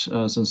increased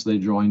since they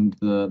joined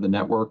the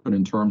network, but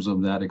in terms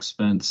of that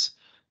expense,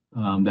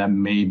 that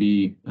may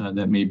be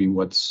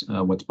what's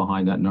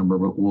behind that number.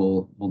 But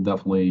we'll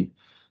definitely,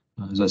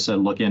 as I said,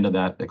 look into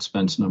that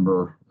expense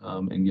number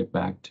and get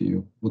back to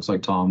you. Looks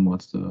like Tom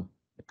wants to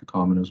make a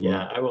comment as well.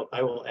 Yeah,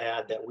 I will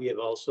add that we have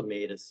also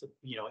made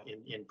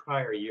in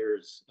prior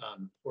years,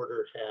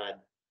 Porter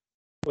had,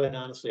 quite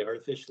honestly,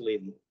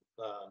 artificially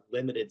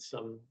limited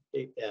some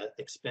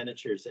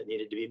expenditures that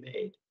needed to be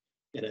made.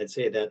 And I'd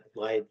say that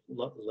lied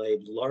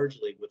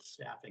largely with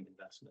staffing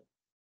investment.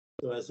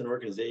 So as an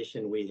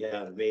organization, we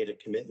have made a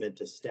commitment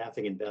to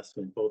staffing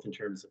investment, both in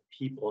terms of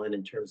people and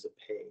in terms of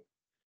pay.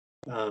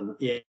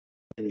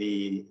 In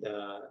the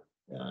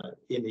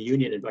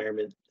union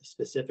environment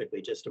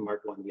specifically, just to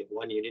mark one, we have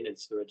one union,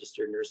 it's the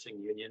Registered Nursing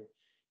Union,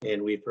 and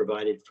we've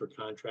provided for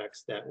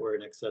contracts that were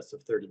in excess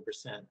of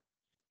 30%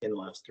 in the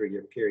last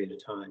 3-year period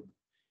of time,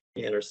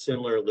 and are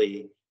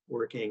similarly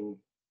working.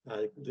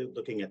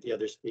 Looking at the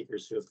other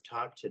speakers who have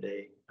talked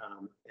today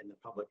in the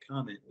public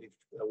comment,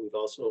 we've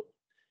also,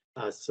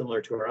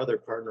 similar to our other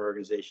partner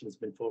organizations,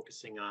 been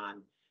focusing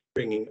on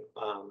bringing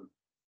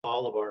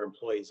all of our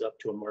employees up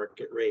to a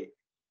market rate.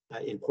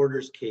 In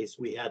Porter's case,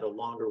 we had a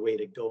longer way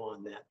to go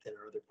on that than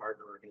our other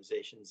partner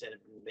organizations, and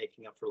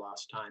making up for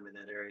lost time in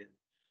that area.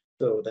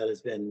 So that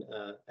has been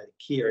a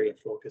key area of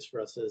focus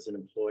for us as an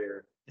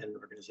employer and an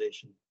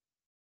organization.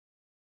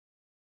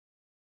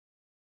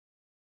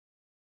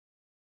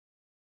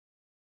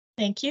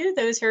 Thank you.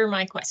 Those are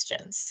my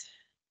questions.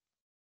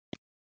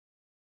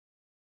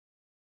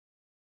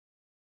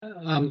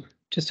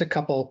 Just a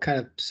couple kind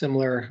of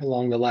similar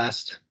along the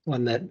last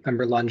one that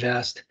Member Lunge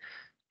asked.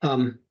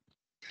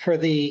 For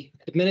the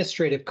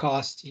administrative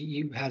costs,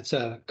 you had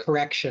a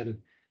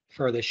correction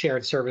for the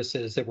shared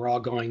services that were all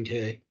going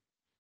to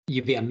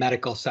UVM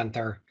Medical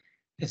Center.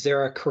 Is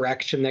there a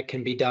correction that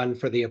can be done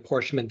for the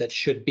apportionment that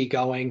should be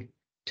going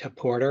to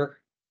Porter?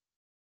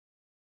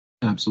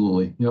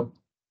 Absolutely. Yep.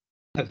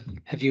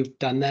 Have you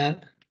done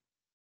that?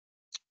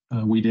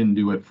 We didn't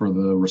do it for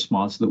the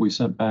response that we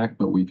sent back,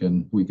 but we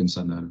can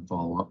send that and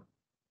follow up.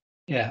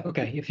 Yeah,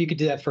 okay. If you could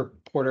do that for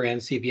Porter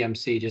and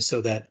CVMC, just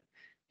so that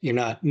you're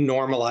not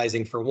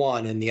normalizing for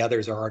one and the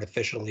others are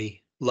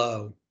artificially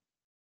low,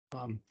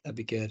 that'd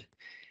be good.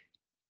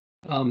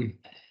 I don't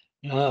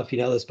know if you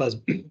know this, but I was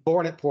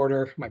born at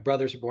Porter. My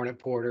brothers are born at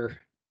Porter,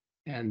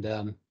 and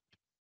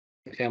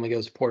my family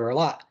goes to Porter a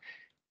lot.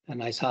 A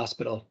nice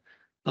hospital.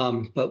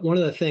 But one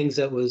of the things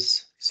that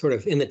was sort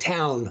of in the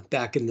town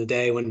back in the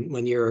day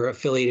when you're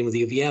affiliating with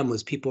UVM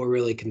was people were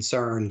really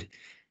concerned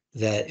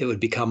that it would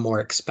become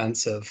more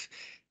expensive.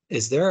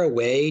 Is there a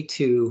way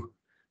to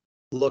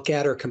look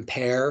at or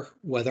compare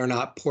whether or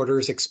not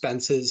Porter's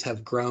expenses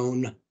have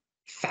grown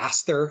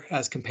faster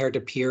as compared to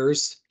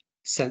peers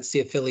since the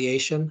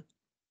affiliation?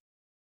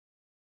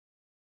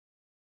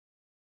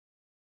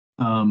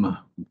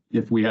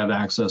 If we have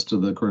access to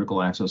the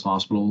critical access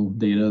hospital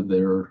data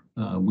there,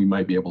 we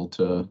might be able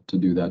to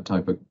do that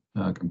type of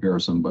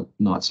comparison, but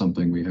not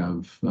something we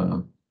have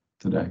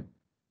today.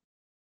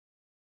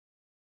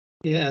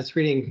 Yeah, I was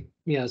reading,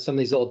 some of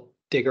these old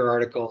Digger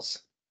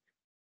articles,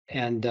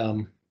 and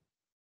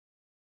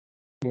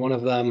one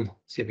of them, let's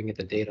see if I can get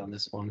the date on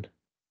this one.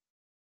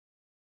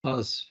 I'll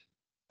just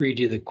read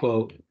you the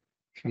quote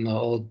from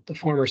the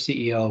former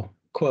CEO,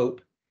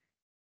 quote,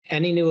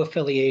 "Any new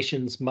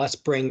affiliations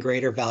must bring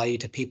greater value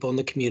to people in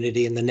the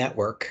community and the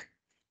network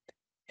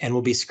and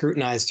will be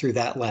scrutinized through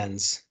that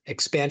lens.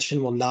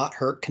 Expansion will not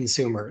hurt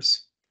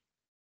consumers.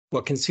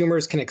 What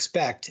consumers can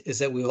expect is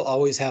that we will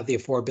always have the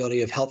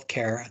affordability of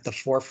healthcare at the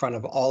forefront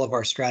of all of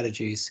our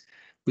strategies.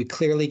 We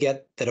clearly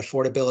get that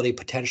affordability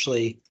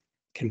potentially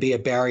can be a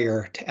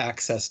barrier to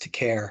access to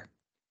care."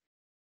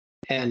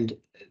 And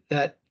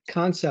that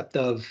concept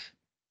of,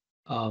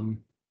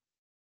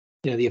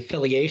 the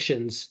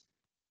affiliations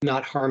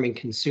not harming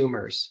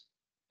consumers.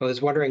 I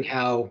was wondering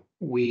how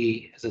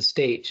we as a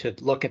state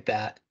should look at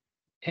that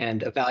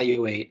and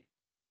evaluate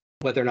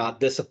whether or not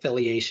this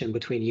affiliation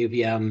between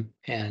UVM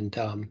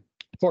and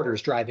Porter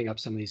is driving up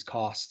some of these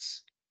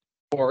costs,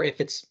 or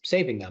if it's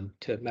saving them,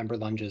 to Member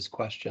Lunge's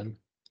question.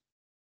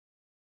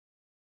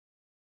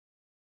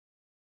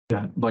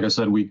 Yeah, like I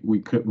said,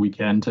 we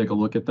can take a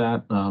look at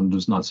that.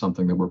 Just not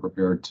something that we're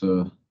prepared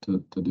to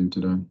do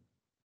today.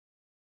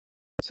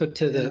 So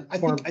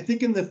I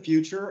think in the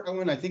future,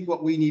 Owen, I think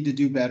what we need to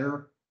do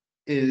better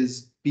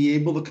is be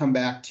able to come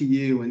back to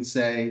you and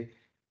say,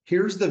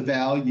 here's the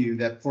value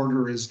that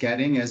Porter is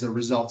getting as a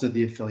result of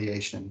the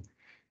affiliation.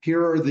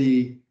 Here are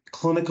the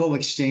clinical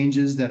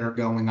exchanges that are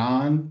going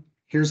on.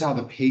 Here's how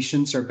the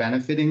patients are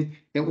benefiting.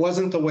 It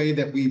wasn't the way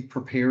that we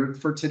prepared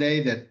for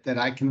today that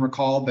I can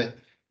recall, but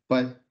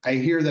I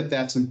hear that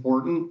that's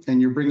important,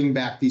 and you're bringing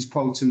back these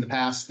quotes in the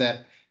past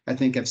that I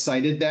think have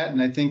cited that,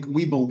 and I think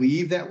we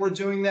believe that we're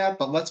doing that,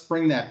 but let's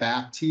bring that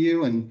back to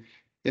you. And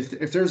if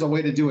there's a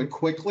way to do it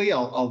quickly,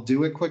 I'll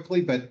do it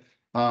quickly, but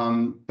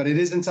it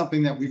isn't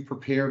something that we've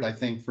prepared, I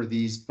think, for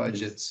these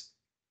budgets.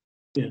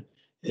 Yeah,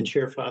 and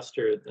Chair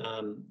Foster,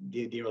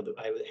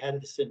 I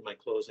had this in my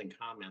closing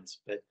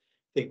comments, but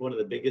I think one of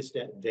the biggest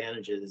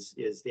advantages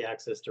is the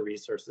access to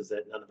resources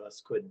that none of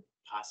us could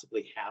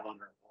possibly have on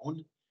our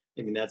own.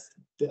 I mean, that's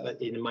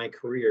in my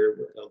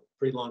career, a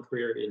pretty long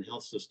career in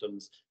health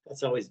systems,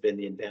 that's always been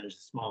the advantage a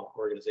small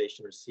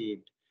organization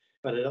received.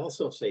 But I'd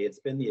also say it's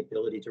been the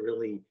ability to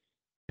really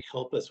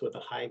help us with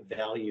a high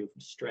value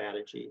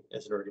strategy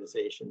as an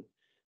organization.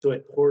 So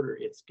at Porter,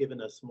 it's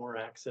given us more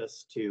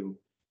access to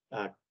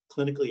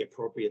clinically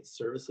appropriate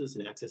services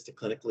and access to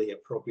clinically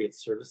appropriate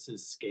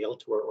services scale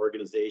to our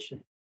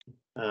organization.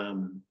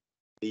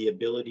 The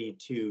ability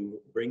to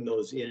bring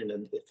those in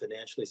a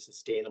financially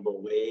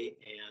sustainable way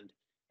and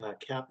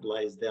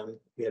capitalize them.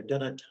 We have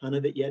done a ton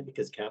of it yet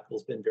because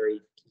capital's been very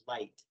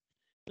light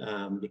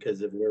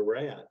because of where we're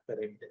at. But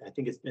I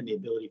think it's been the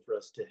ability for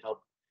us to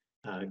help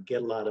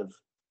get a lot of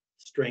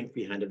strength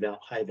behind a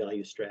high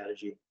value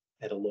strategy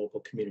at a local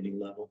community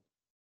level.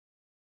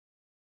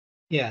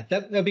 Yeah,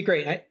 that'd be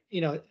great.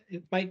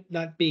 It might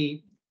not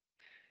be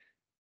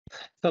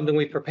something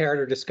we prepared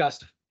or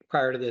discussed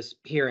prior to this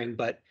hearing,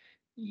 but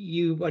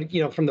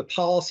from the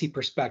policy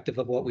perspective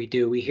of what we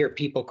do, we hear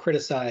people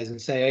criticize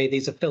and say, hey,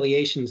 these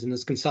affiliations and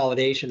this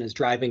consolidation is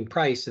driving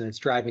price and it's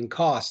driving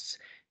costs.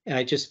 And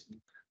I just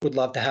would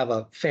love to have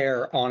a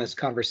fair, honest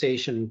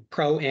conversation,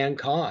 pro and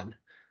con,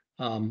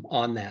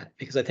 on that,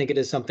 because I think it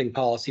is something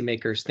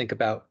policymakers think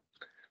about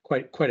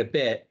quite a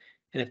bit.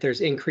 And if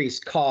there's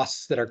increased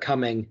costs that are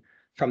coming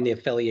from the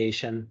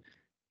affiliation,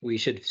 we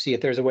should see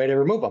if there's a way to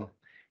remove them.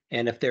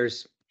 And if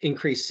there's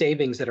increased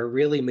savings that are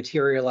really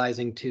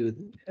materializing to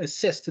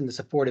assist in this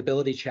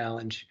affordability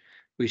challenge,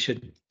 we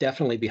should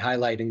definitely be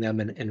highlighting them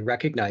and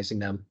recognizing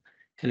them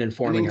and And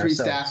informing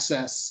increased ourselves.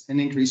 access and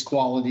increased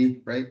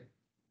quality, right?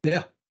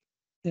 Yeah,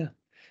 yeah.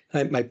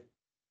 My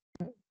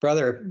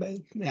brother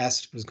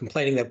was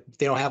complaining that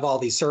they don't have all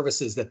these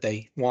services that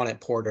they want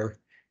at Porter.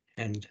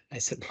 And I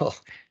said, well,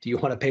 do you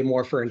want to pay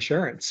more for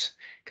insurance?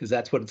 Because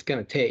that's what it's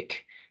going to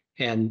take.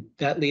 And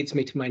that leads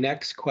me to my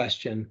next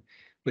question,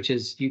 which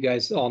is, you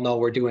guys all know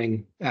we're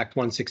doing Act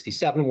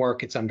 167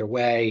 work. It's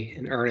underway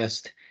in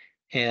earnest.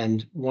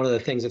 And one of the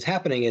things that's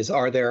happening is,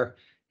 are there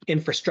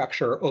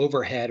infrastructure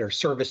overhead or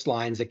service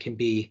lines that can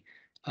be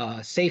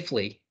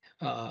safely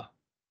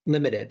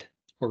limited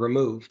or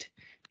removed?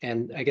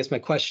 And I guess my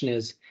question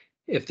is,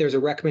 if there's a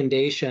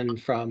recommendation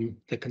from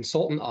the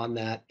consultant on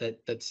that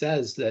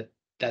says that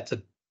that's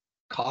a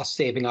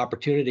cost-saving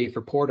opportunity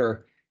for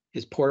Porter,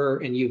 is Porter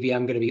and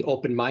UVM going to be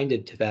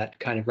open-minded to that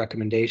kind of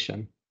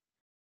recommendation?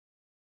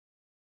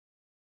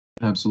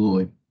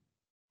 Absolutely.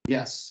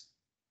 Yes.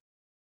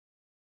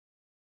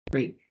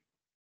 Great.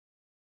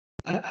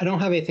 I don't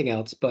have anything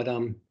else, but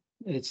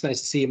it's nice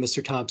to see you,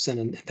 Mr. Thompson,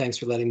 and thanks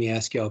for letting me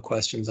ask you all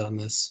questions on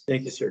this.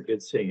 Thank you, sir.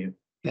 Good seeing you.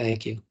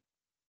 Thank you.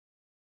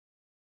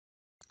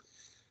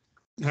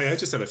 Hi, I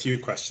just have a few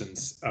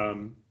questions.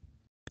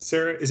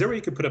 Sarah, is there a way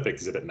you could put up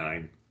Exhibit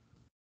 9?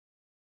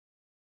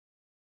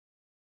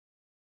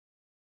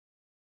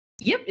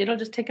 Yep, it'll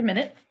just take a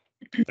minute.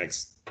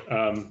 Thanks.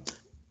 I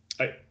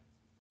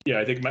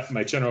think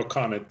my general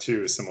comment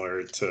too is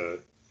similar to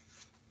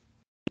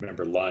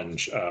Member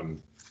Lunge.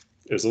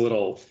 It was a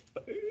little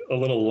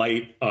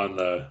light on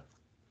the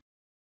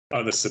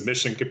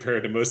submission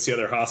compared to most of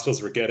the other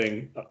hospitals. We're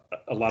getting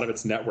a lot of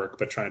its network,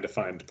 but trying to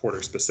find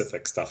Porter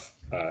specific stuff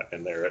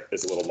in there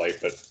is a little light,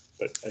 but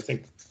I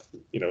think,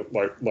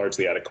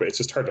 largely adequate. It's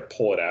just hard to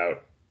pull it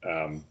out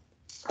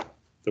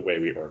the way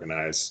we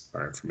organize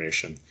our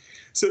information.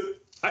 So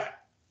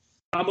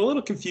I'm a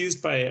little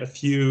confused by a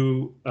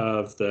few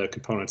of the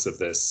components of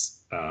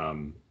this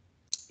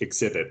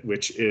exhibit,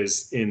 which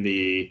is in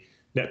the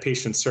net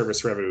patient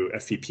service revenue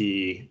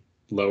FPP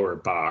lower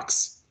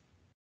box.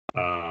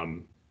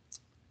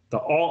 The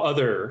all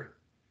other,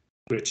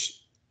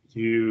 which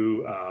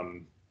you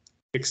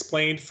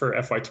explained for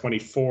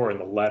FY24 in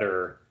the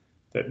letter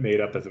that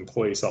made up of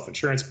employee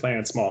self-insurance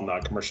plan, small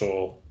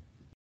non-commercial,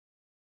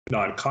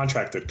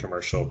 non-contracted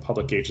commercial,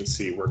 public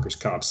agency, workers'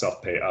 comp,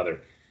 self-pay,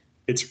 other.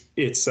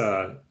 It's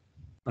on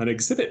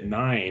Exhibit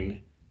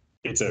 9,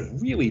 it's a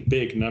really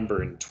big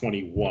number in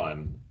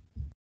 21.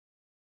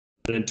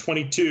 Then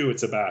 22,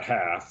 it's about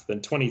half.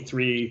 Then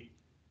 23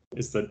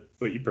 is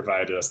what you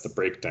provided us, the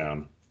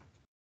breakdown.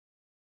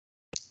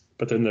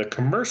 But then the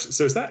commercial,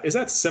 so is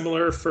that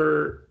similar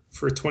for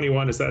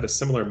 21? Is that a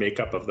similar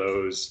makeup of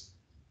those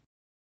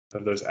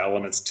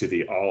elements to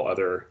the all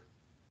other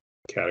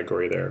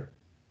category there?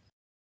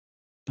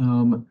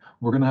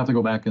 We're going to have to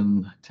go back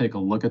and take a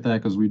look at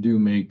that, because we do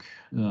make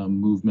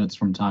movements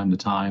from time to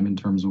time in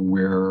terms of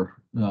where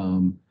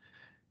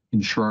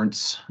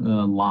insurance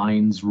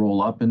lines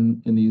roll up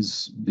in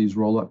these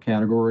roll-up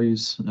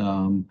categories.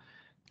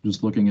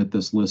 Just looking at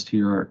this list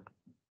here,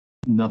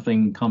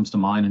 nothing comes to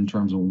mind in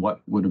terms of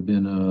what would have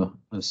been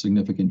a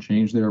significant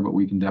change there, but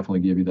we can definitely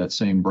give you that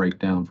same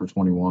breakdown for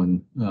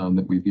 21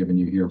 that we've given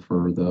you here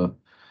for the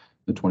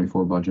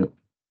 24 budget.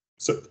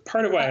 So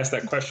part of why I asked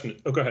that question,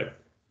 oh, go ahead.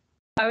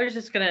 I was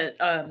just gonna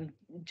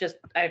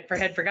I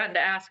had forgotten to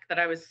ask that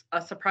I was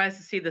surprised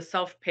to see the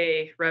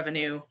self-pay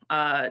revenue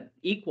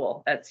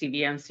equal at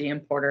CVMC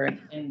and Porter,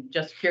 and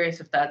just curious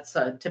if that's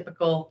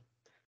typical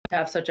to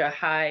have such a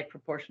high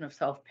proportion of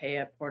self-pay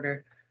at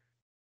Porter.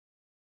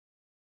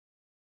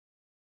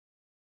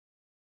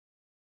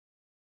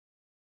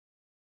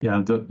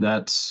 Yeah,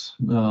 that's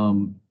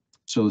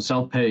so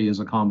self-pay is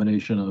a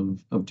combination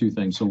of two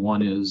things. So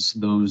one is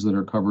those that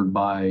are covered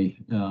by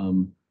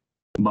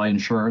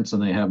insurance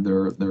and they have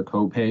their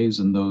co-pays,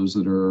 and those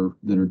that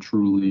are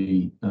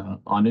truly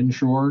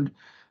uninsured.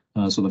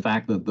 So the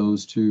fact that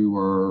those two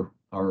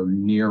are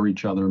near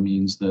each other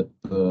means that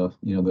the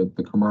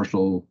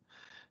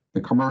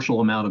commercial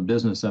amount of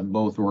business at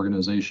both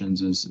organizations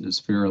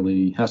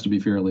has to be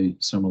fairly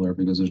similar,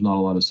 because there's not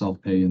a lot of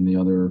self-pay in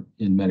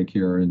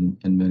Medicare and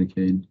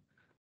Medicaid.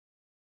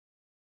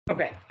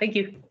 Okay, thank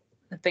you.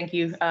 Thank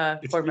you,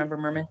 Board Member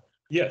Merman.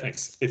 Yeah,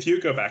 thanks. If you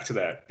go back to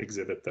that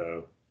exhibit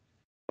though,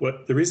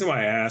 the reason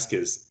why I ask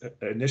is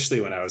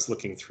initially when I was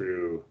looking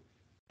through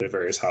the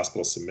various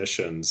hospital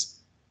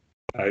submissions,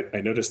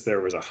 I noticed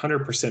there was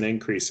 100%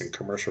 increase in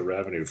commercial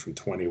revenue from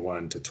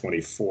 21 to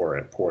 24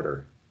 at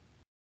Porter,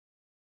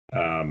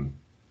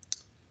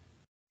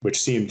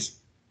 which seemed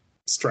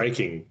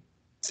striking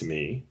to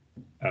me.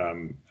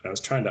 I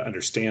was trying to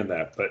understand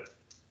that,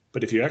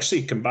 but if you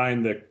actually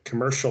combine the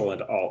commercial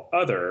and all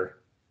other,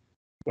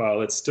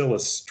 while it's still a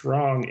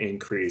strong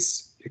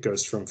increase, it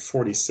goes from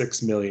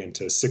 46 million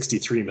to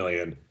 63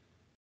 million.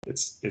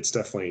 It's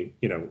definitely,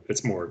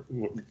 it's more,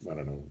 I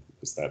don't know,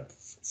 is that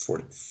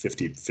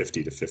 50 to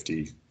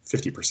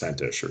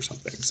 50% ish or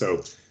something.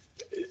 So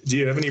do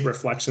you have any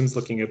reflections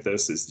looking at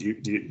this? Do you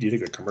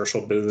think the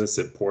commercial business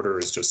at Porter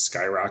is just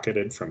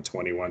skyrocketed from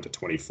 21 to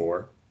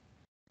 24?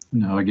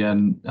 No,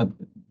 again,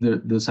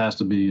 this has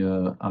to be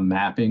a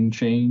mapping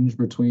change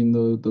between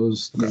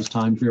those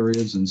time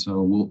periods, and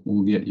so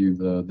we'll get you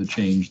the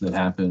change that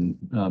happened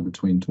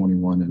between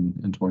 21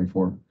 and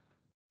 24.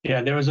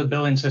 Yeah, there was a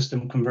billing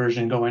system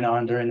conversion going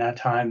on during that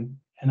time,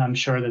 and I'm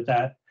sure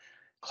that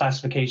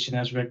classification,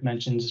 as Rick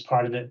mentioned, is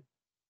part of it.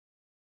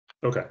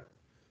 Okay,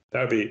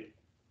 that would be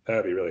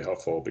really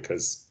helpful,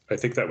 because I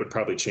think that would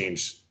probably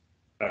change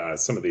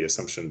some of the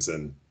assumptions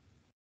in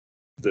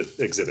the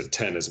exhibit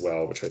 10 as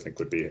well, which I think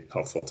would be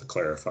helpful to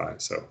clarify.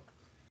 So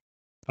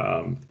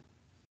the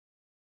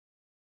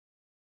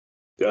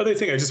other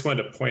thing I just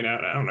wanted to point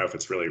out, I don't know if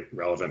it's really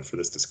relevant for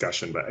this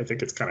discussion, but I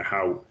think it's kind of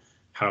how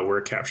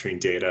we're capturing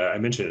data. I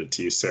mentioned it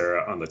to you,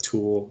 Sarah, on the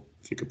tool.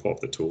 If you could pull up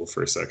the tool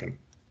for a second.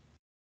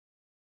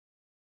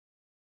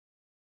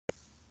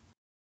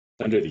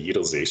 Under the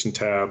utilization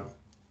tab,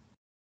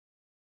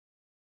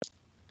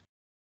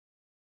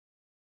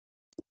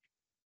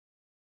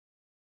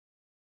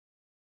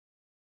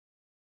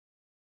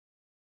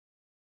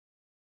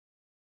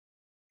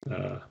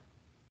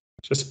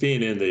 just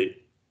being in the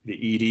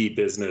ED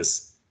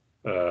business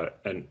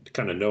and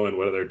kind of knowing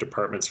what other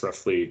departments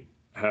roughly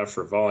have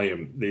for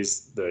volume,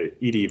 the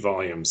ED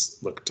volumes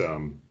looked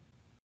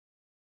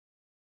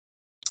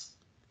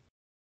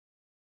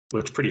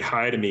pretty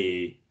high to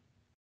me,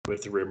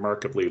 with a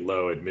remarkably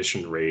low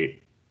admission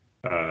rate.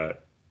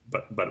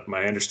 But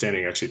my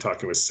understanding, actually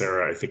talking with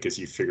Sarah, I think, is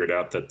you figured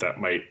out that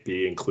might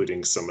be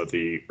including some of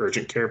the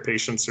urgent care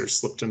patients are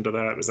slipped into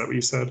that. Is that what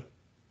you said?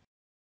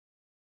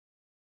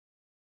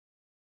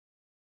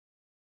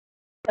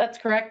 That's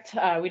correct.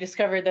 We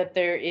discovered that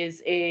there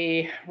is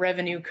a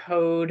revenue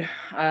code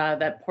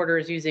that Porter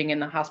is using in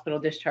the hospital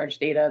discharge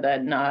data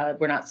that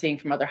we're not seeing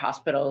from other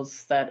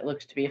hospitals, that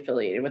looks to be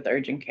affiliated with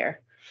urgent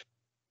care.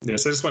 Yeah,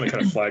 so I just want to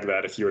kind of flag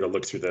that if you were to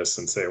look through this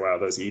and say, wow,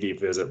 those ED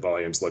visit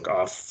volumes look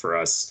off for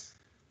us,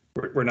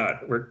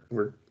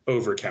 we're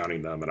over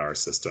counting them in our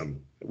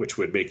system, which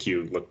would make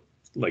you look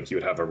like you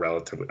would have a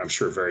relatively, I'm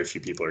sure very few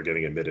people are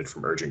getting admitted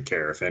from urgent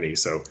care, if any,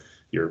 so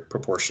your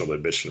proportional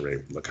admission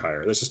rate would look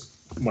higher. That's just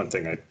one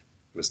thing I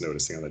was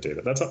noticing on the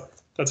data.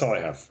 That's all I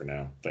have for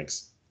now.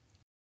 Thanks.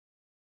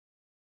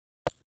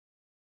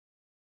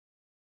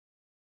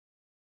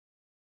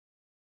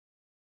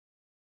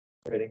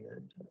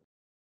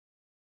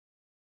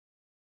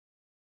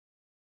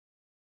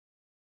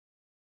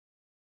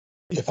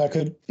 If I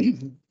could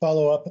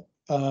follow up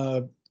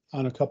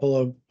on a couple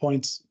of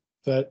points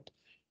that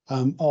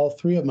all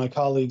three of my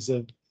colleagues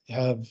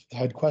have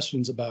had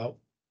questions about.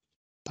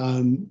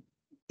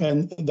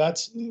 And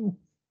that's,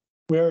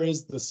 where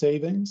is the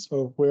savings,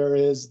 or where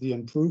is the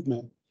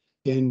improvement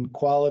in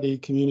quality,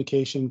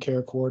 communication,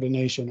 care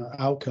coordination, or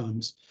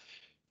outcomes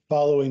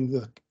following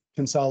the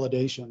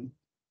consolidation?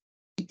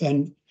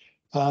 And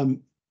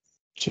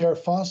Chair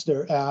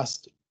Foster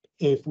asked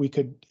if we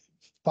could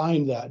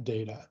find that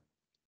data.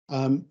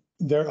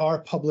 There are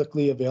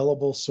publicly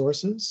available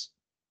sources,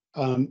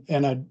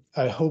 and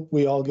I hope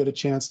we all get a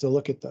chance to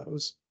look at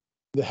those.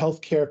 The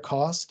Healthcare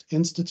Cost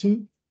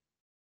Institute,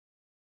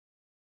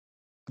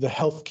 the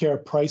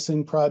Healthcare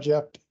Pricing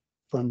Project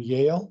from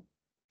Yale,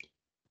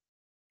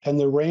 and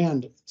the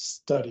RAND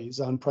studies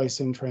on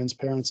pricing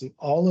transparency.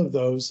 All of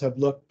those have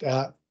looked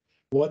at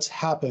what's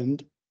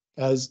happened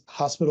as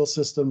hospital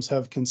systems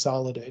have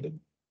consolidated.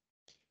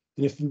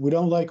 And if we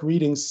don't like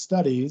reading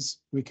studies,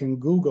 we can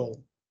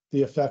Google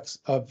the effects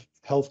of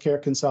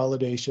healthcare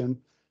consolidation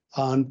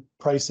on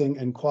pricing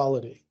and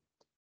quality.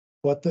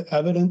 What the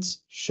evidence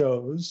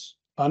shows,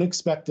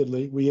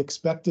 unexpectedly, we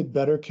expected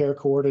better care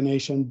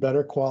coordination,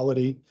 better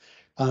quality,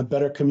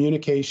 better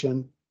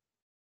communication,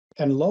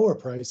 and lower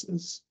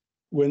prices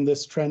when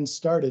this trend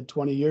started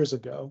 20 years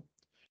ago.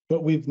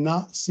 But we've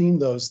not seen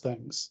those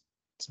things.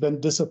 It's been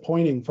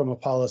disappointing from a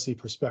policy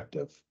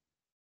perspective.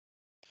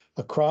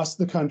 Across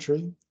the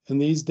country,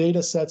 and these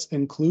data sets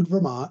include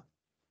Vermont,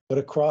 but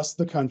across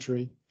the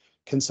country,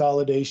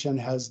 consolidation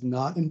has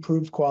not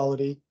improved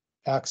quality,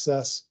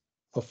 access,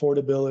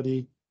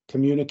 affordability,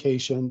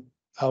 communication,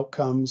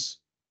 outcomes.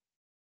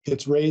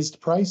 It's raised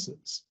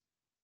prices.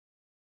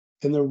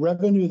 And the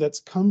revenue that's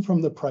come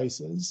from the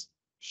prices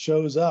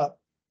shows up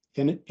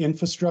in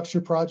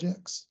infrastructure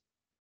projects,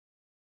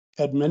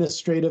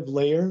 administrative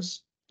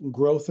layers,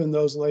 growth in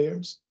those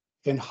layers,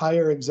 and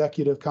higher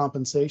executive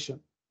compensation.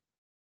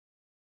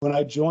 When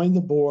I joined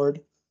the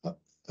board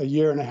a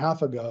year and a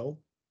half ago,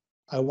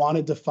 I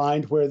wanted to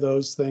find where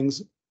those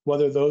things,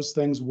 whether those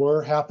things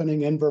were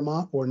happening in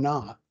Vermont or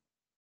not.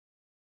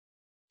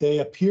 They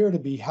appear to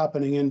be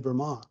happening in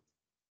Vermont.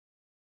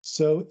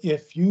 So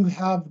if you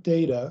have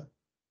data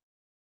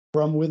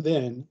from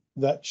within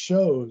that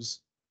shows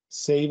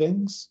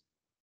savings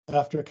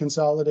after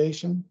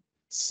consolidation,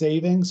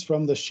 savings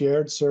from the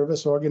shared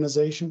service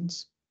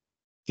organizations,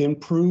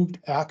 improved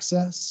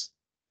access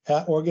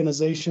at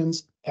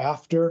organizations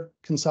after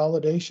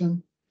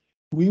consolidation,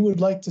 we would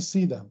like to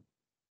see them,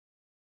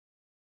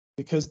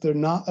 because they're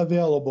not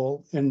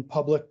available in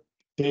public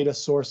data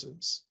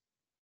sources.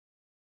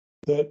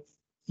 That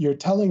you're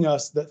telling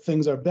us that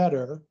things are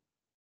better,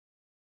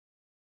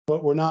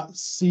 but we're not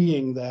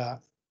seeing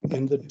that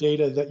in the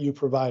data that you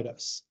provide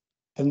us.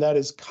 And that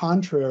is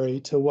contrary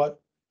to what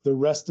the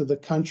rest of the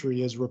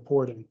country is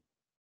reporting.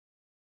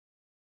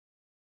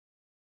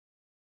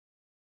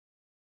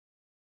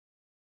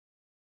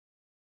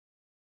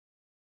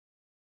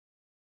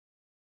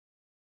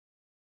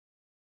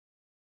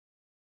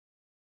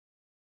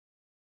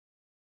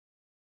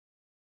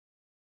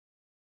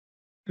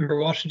 Member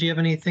Walsh, do you have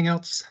anything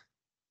else?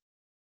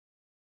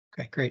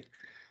 Okay, great.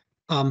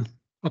 I'll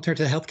turn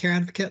to the healthcare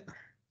advocate.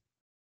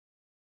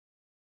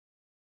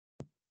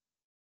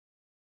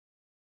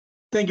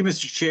 Thank you,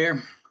 Mr.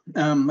 Chair.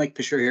 Mike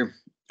Fisher here.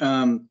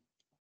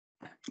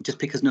 Just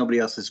because nobody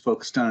else is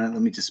focused on it,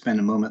 let me just spend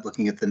a moment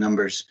looking at the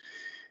numbers,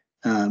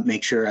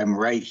 make sure I'm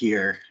right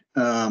here.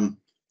 I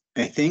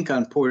think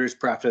on Porter's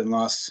profit and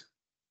loss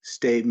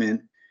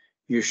statement,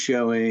 you're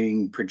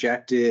showing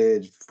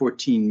projected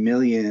 14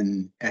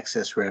 million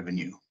excess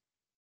revenue.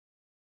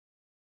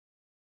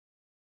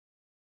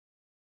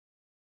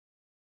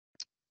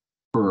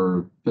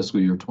 For fiscal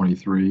year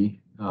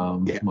 23,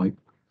 Yeah. Mike.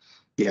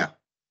 Yeah.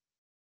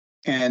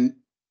 And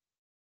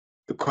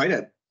quite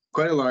a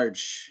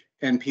large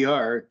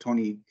NPR,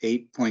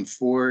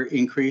 28.4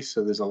 increase.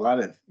 So there's a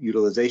lot of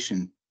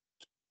utilization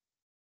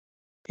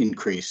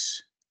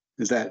increase.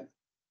 Am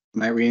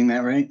I reading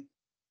that right?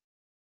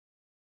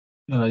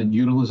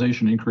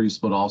 Utilization increase,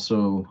 but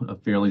also a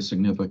fairly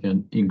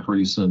significant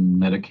increase in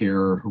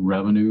Medicare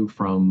revenue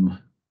from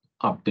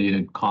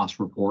updated cost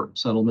report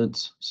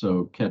settlements.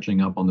 So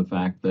catching up on the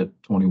fact that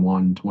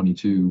 21,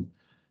 22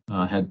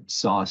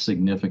 saw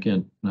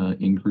significant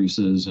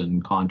increases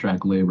in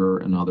contract labor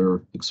and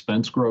other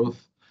expense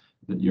growth,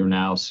 that you're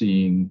now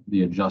seeing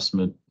the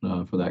adjustment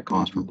for that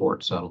cost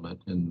report settlement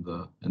in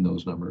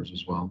those numbers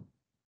as well.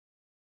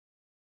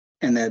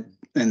 And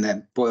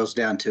that boils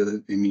down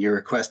to, I mean, your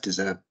request is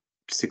a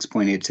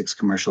 6.86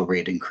 commercial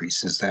rate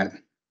increase. Is that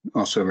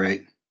also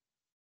right?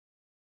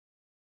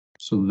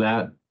 So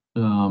that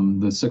the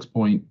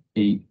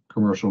 6.8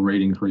 commercial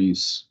rate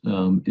increase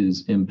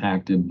is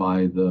impacted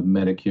by the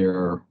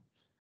Medicare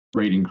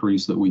rate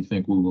increase that we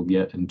think we will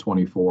get in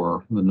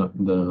 24.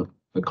 The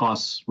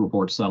cost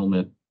report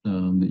settlement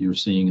that you're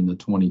seeing in the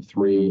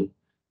 23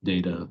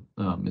 data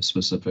is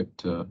specific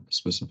to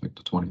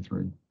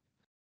 23.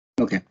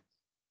 Okay,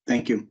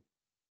 thank you.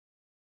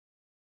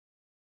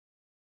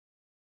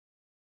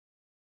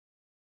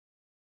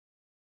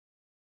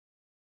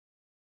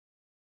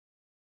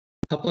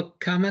 Public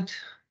comment?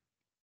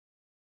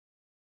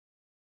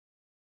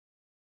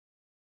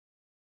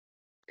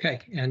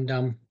 Okay, and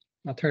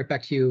I'll turn it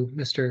back to you,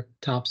 Mr.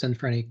 Thompson,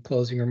 for any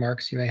closing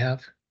remarks you may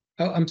have.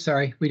 Oh, I'm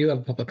sorry, we do have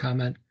a public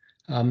comment.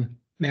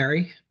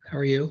 Mary, how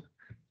are you?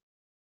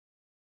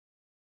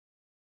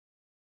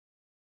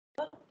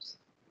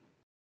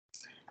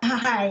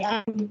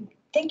 Hi, I'm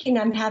thinking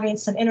I'm having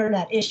some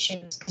internet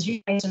issues because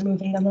you guys are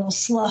moving a little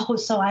slow,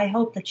 so I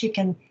hope that you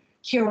can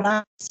hear what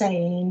I'm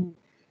saying.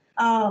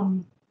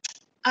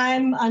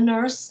 I'm a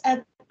nurse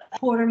at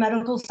Porter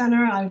Medical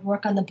Center. I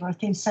work on the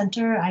birthing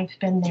center. I've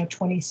been there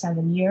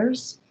 27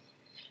 years.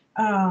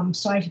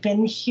 So I've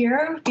been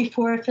here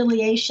before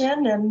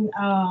affiliation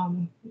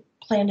and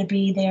plan to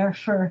be there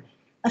for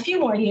a few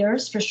more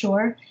years for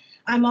sure.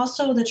 I'm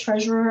also the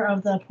treasurer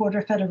of the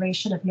Porter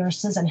Federation of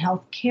Nurses and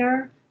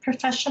Healthcare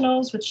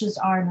Professionals, which is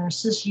our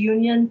nurses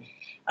union.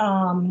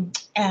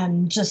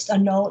 And just a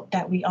note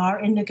that we are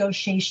in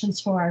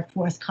negotiations for our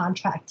fourth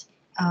contract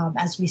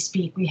as we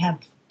speak. We have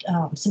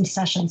some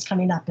sessions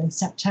coming up in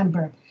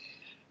September.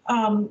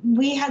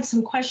 We had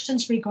some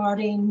questions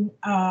regarding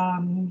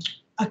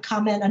a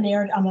comment, a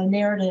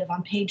narrative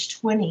on page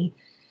 20.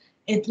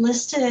 It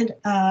listed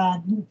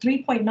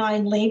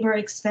 3.9 labor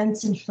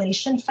expense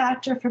inflation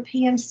factor for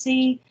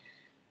PMC.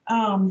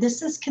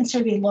 This is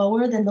considerably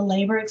lower than the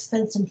labor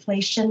expense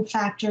inflation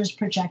factors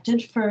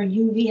projected for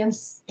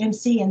UVMC and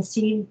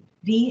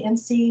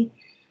CVMC,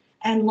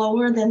 and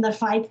lower than the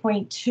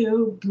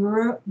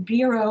 5.2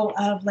 Bureau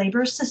of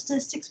Labor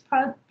Statistics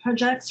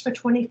projects for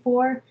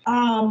 24.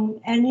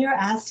 And you're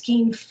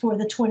asking for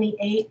the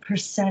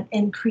 28%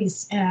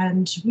 increase,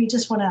 and we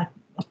just want to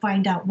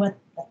find out what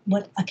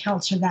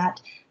accounts for that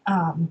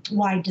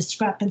wide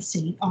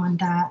discrepancy on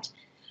that.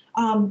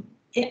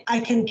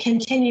 I can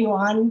continue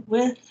on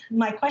with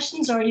my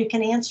questions, or you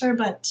can answer,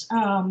 but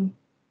I'm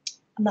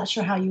not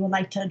sure how you would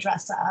like to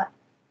address that.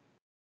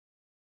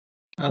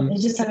 I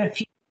just have a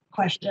few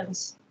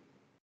questions.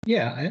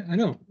 Yeah, I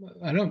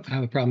don't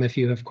have a problem if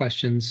you have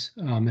questions,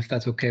 if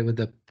that's okay with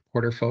the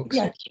Porter folks.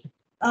 Yeah.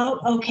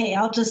 Oh, okay.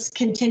 I'll just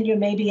continue.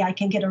 Maybe I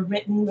can get a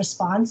written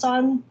response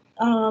on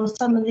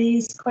some of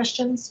these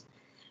questions.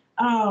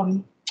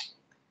 And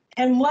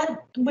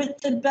what with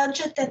the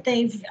budget that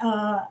they've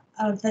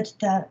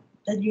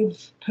that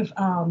you've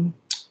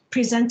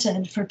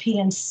presented for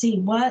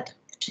PNC, what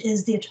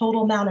is the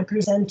total amount of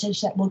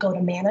percentage that will go to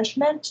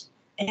management,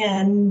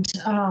 and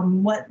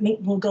what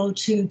will go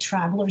to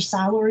traveler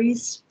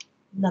salaries?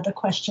 Another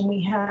question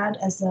we had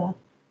as a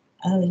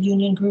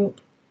union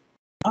group.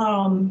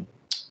 And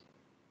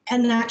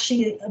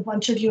actually, a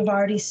bunch of you have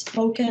already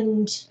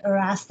spoken or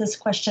asked this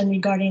question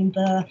regarding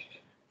the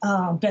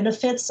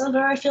benefits of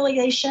our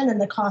affiliation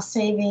and the cost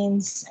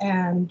savings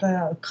and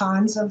the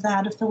cons of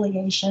that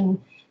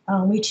affiliation.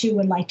 We too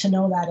would like to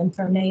know that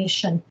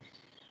information.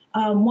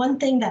 One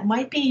thing that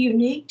might be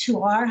unique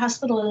to our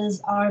hospital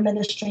is our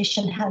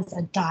administration has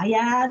a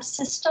dyad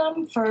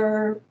system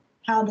for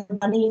how they're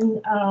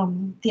running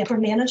the upper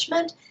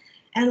management.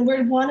 And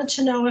we wanted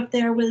to know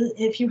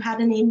if you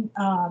had any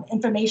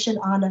information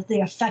on the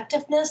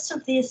effectiveness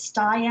of this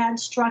dyad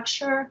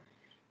structure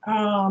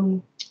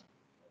and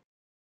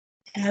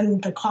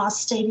the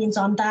cost savings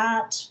on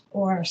that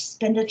or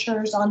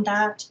expenditures on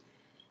that.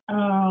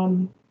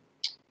 And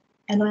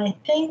I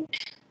think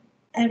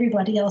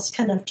everybody else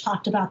kind of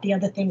talked about the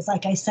other things,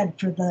 like I said,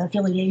 for the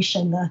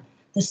affiliation, the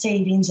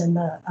savings and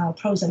the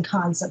pros and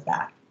cons of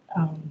that.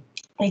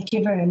 Thank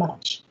you very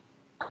much.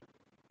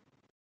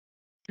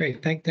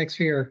 Great, thanks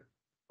for your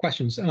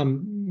questions.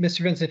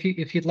 Mr. Vince,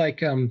 if you'd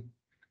like,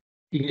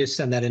 you can just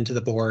send that into the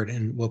board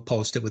and we'll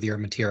post it with your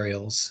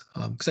materials,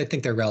 because I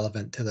think they're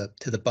relevant to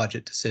the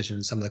budget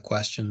decision, some of the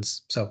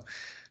questions. So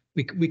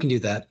we can do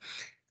that.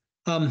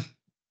 I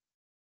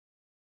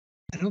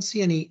don't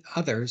see any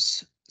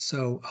others,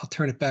 so I'll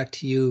turn it back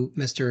to you,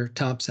 Mr.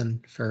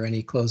 Thompson, for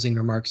any closing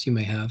remarks you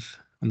may have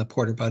on the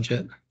Porter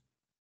budget.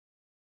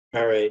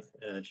 All right,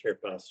 Chair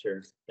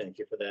Foster, thank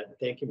you for that.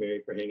 Thank you,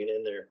 Mary, for hanging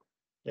in there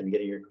and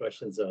getting your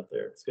questions out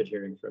there. It's good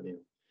hearing from you.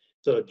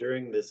 So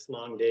during this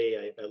long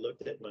day, I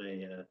looked at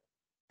my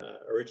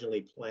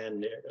originally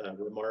planned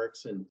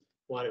remarks and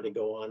wanted to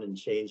go on and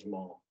change them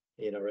all,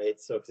 right?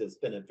 So because it's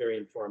been a very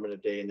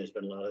informative day and there's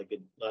been a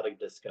lot of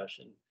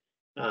discussion.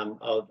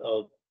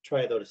 I'll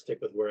try though to stick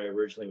with where I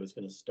originally was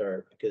going to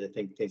start because I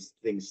think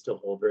things still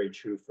hold very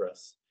true for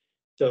us.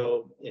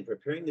 So in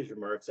preparing these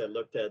remarks, I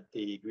looked at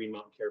the Green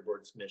Mountain Care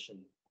Board's mission,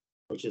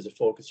 which is a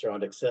focus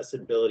around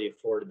accessibility,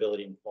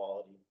 affordability, and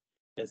quality,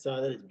 and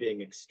saw that as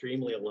being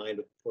extremely aligned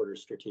with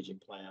Porter's strategic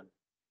plan.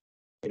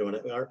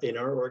 In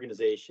our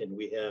organization,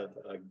 we have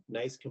a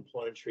nice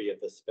componentry of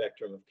the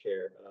spectrum of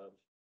care, of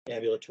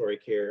ambulatory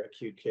care,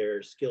 acute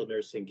care, skilled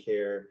nursing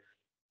care.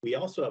 We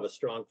also have a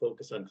strong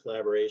focus on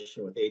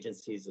collaboration with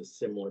agencies of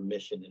similar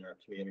mission in our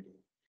community.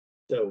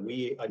 So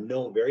we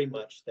know very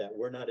much that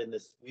we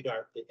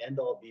aren't the end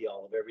all be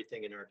all of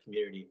everything in our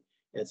community.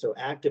 And so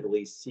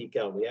actively seek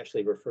out, we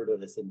actually refer to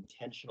it as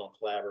intentional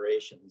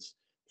collaborations,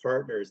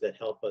 partners that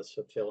help us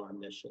fulfill our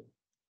mission.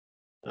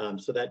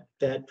 So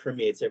that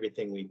permeates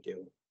everything we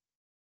do.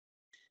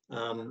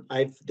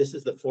 This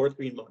is the fourth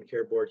Green Mountain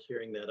Care Board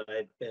hearing that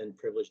I've been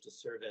privileged to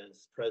serve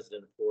as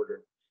president of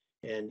Porter.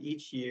 And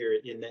each year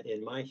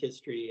in my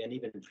history and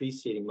even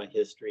preceding my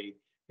history,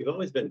 we've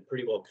always been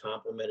pretty well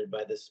complimented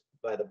by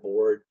the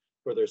board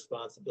for the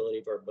responsibility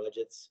of our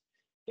budgets.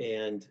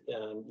 And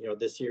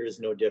this year is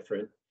no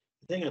different.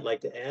 The thing I'd like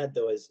to add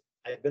though is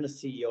I've been a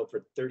CEO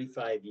for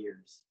 35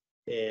 years.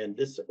 And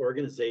this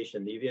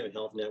organization, the UVM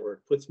Health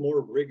Network, puts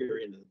more rigor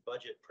into the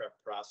budget prep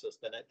process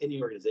than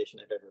any organization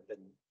I've ever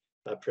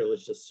been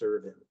privileged to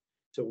serve in.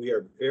 So we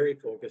are very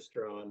focused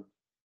on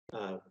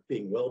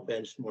being well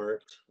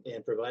benchmarked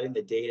and providing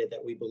the data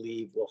that we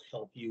believe will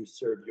help you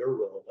serve your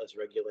role as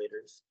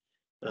regulators.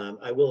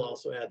 I will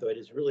also add, though, it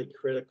is really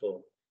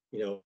critical,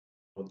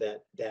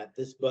 that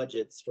this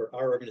budgets for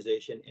our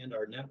organization and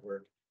our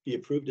network be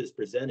approved as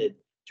presented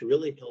to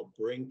really help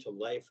bring to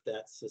life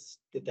that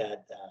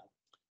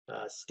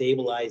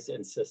stabilize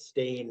and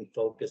sustain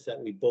focus that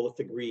we both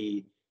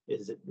agree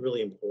is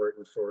really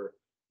important for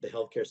the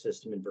healthcare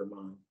system in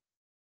Vermont.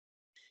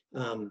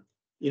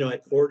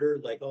 At Porter,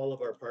 like all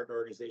of our partner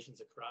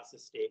organizations across the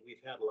state,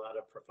 we've had a lot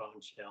of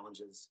profound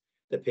challenges.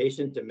 The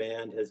patient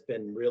demand has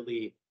been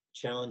really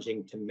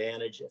challenging to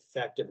manage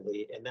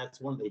effectively, and that's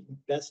one of the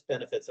best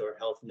benefits of our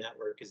health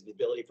network is the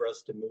ability for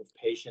us to move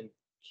patient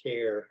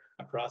care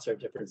across our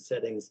different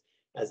settings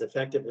as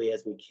effectively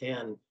as we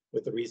can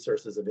with the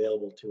resources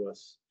available to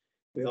us.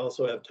 We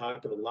also have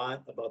talked a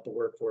lot about the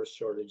workforce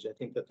shortage. I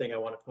think the thing I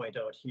want to point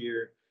out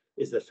here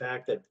is the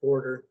fact that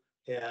Porter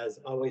has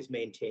always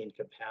maintained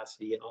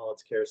capacity in all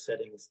its care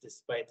settings,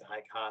 despite the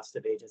high cost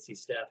of agency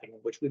staffing,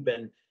 which we've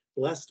been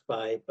blessed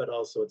by, but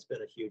also it's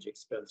been a huge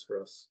expense for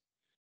us.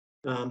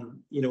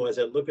 As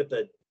I look at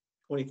the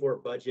 24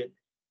 budget,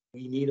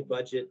 we need a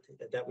budget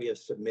that we have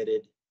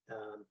submitted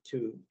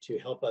to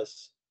help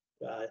us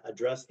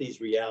address these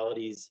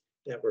realities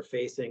that we're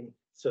facing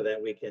so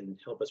that we can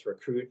help us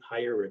recruit,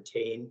 hire,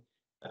 retain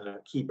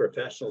key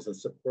professionals and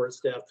support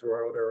staff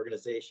throughout our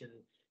organization,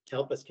 to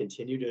help us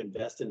continue to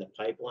invest in the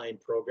pipeline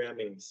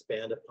programming and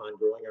expand upon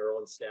growing our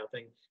own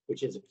staffing,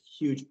 which is a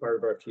huge part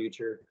of our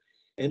future,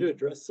 and to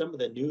address some of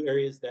the new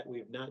areas that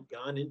we've not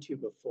gone into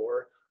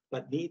before,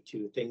 but need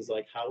to, things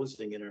like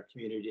housing in our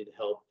community to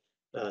help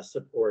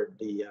support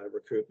the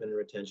recruitment and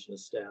retention of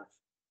staff.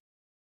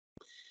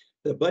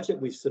 The budget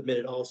we've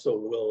submitted also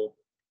will,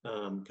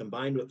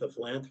 combined with the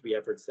philanthropy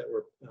efforts that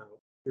we're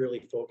really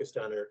focused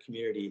on in our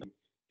community,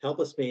 help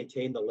us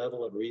maintain the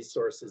level of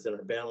resources in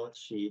our balance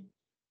sheet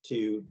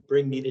to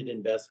bring needed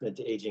investment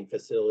to aging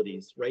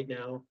facilities. Right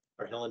now,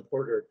 our Helen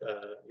Porter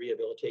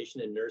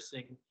rehabilitation and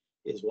nursing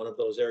is one of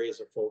those areas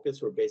of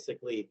focus. We're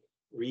basically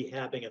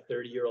rehabbing a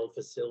 30-year-old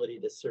facility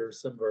to serve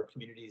some of our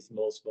community's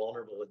most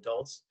vulnerable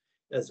adults,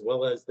 as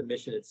well as the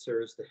mission it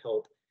serves to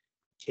help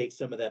take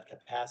some of that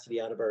capacity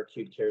out of our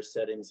acute care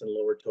settings and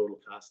lower total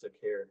cost of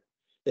care.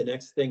 The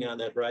next thing on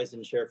that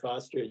horizon, Chair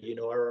Foster, you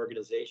know our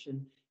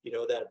organization, you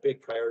know that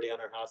big priority on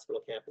our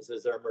hospital campus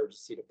is our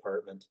emergency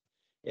department.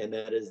 And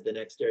that is the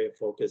next area of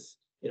focus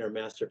in our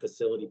master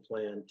facility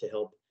plan to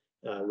help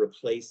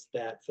replace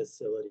that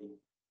facility.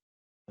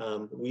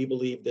 We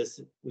believe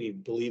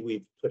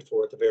we've put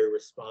forth a very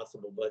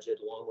responsible budget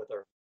along with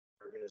our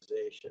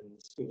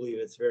organizations. We believe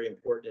it's a very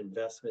important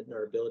investment in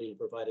our ability to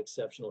provide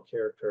exceptional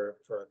care for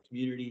our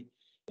community.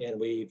 And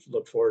we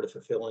look forward to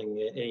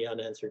fulfilling any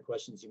unanswered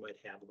questions you might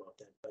have about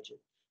that budget.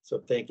 So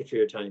thank you for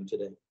your time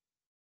today.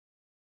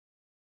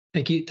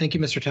 Thank you,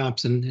 Mr.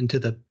 Thompson, and to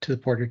the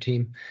Porter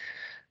team.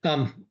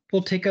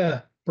 We'll take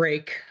a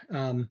break.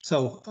 I'll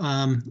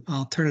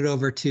turn it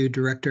over to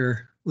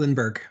Director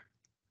Lindberg.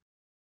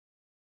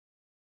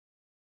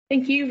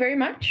 Thank you very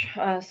much.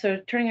 So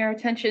turning our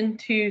attention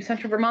to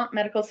Central Vermont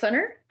Medical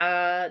Center,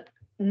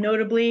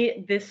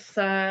 notably this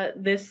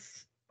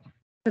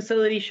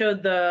facility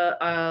showed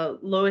the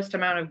lowest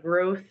amount of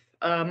growth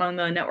among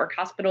the network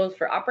hospitals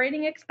for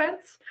operating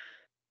expense.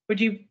 Would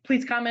you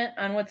please comment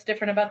on what's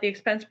different about the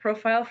expense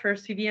profile for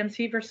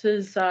CVMC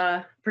versus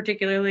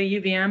particularly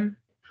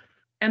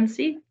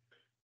UVM-MC?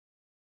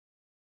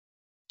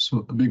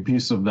 So a big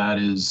piece of that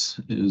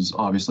is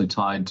obviously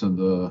tied to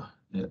the,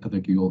 I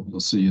think you'll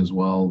see as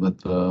well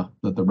that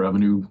the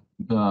revenue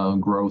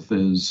growth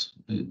is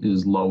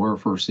lower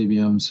for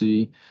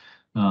CVMC.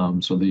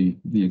 So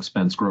the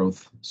expense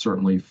growth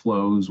certainly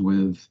flows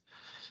with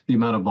the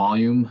amount of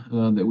volume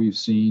that we've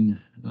seen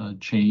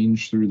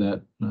change through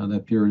that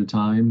period of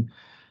time.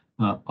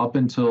 Up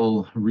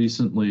until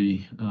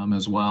recently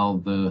as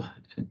well,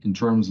 in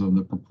terms of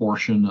the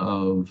proportion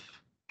of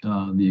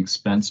the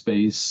expense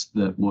base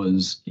that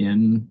was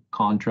in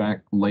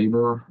contract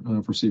labor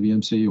for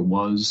CVMC, it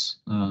was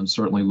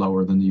certainly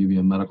lower than the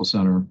UVM Medical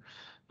Center,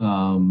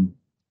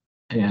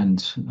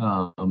 and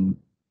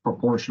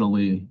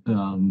proportionally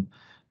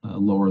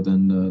lower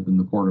than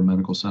the Porter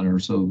Medical Center.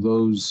 So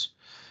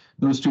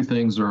those two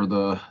things are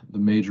the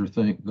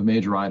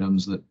major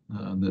items that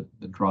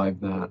drive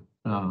that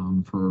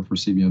for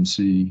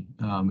CVMC.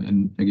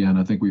 And again,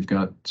 I think we've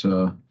got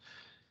the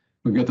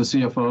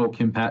CFO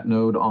Kim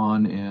Patnode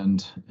on,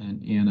 and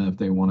Anna if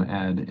they want to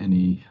add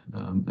any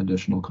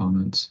additional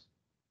comments.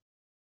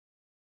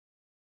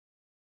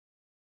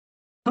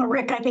 Oh,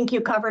 Rick, I think you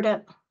covered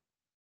it.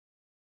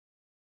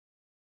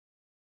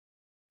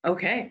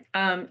 Okay.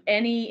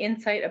 Any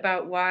insight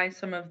about why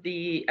some of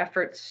the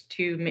efforts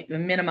to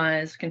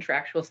minimize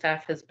contractual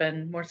staff has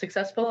been more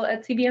successful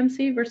at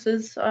CVMC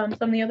versus some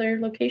of the other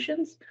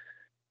locations?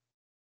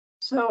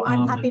 So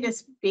I'm happy to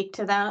speak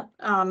to that,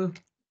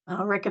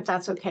 Rick, if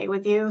that's okay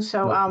with you.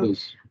 So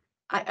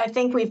I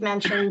think we've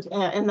mentioned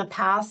in the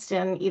past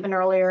and even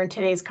earlier in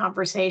today's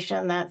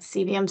conversation that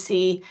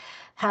CVMC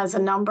has a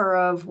number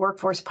of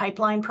workforce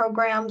pipeline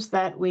programs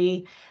that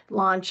we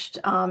launched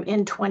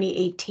in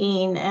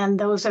 2018, and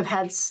those have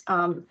had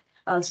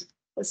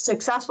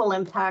successful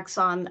impacts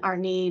on our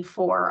need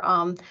for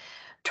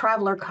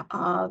traveler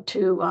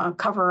to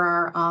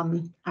cover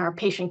our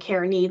patient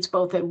care needs,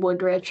 both at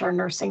Woodridge, our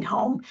nursing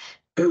home,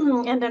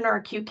 and in our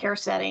acute care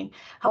setting.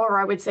 However,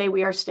 I would say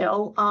we are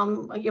still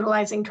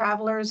utilizing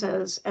travelers,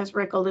 as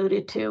Rick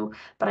alluded to,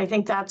 but I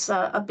think that's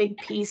a big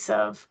piece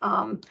of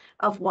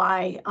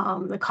why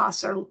the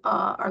costs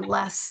are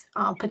less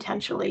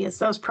potentially, as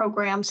those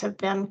programs have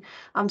been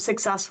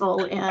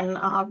successful in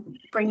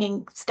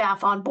bringing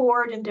staff on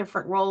board in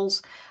different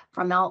roles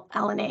from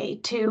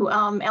LNA to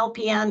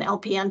LPN,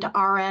 LPN to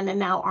RN, and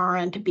now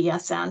RN to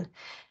BSN.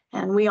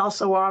 And we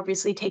also are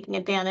obviously taking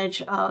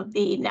advantage of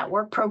the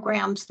network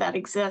programs that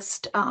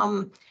exist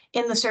in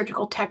the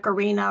surgical tech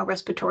arena,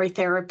 respiratory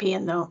therapy,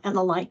 and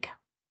the like.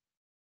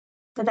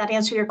 Did that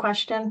answer your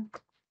question?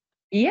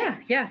 Yeah,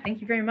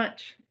 thank you very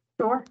much.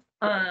 Sure.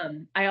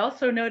 I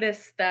also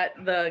noticed that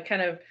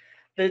the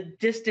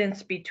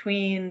distance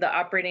between the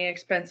operating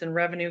expense and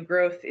revenue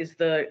growth is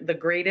the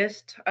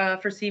greatest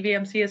for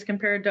CVMC as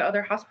compared to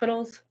other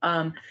hospitals.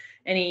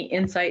 Any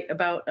insight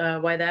about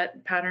why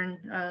that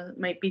pattern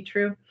might be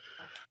true?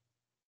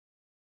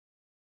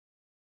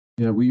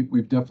 Yeah,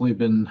 we've definitely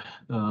been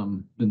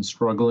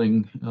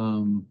struggling,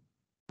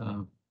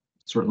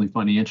 certainly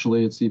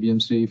financially at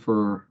CVMC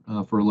for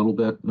a little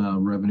bit.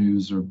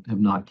 Revenues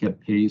have not kept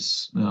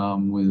pace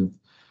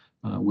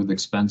with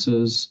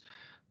expenses.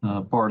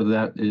 Part of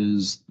that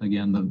is,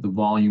 again, the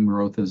volume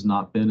growth has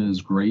not been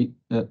as great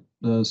at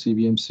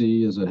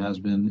CVMC as it has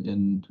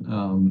been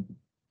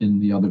in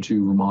the other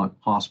two Vermont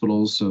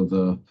hospitals. So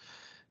the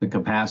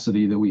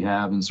capacity that we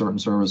have in certain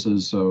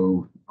services,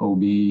 so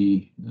OB,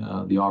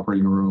 the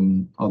operating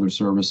room, other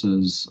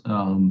services,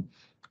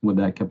 with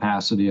that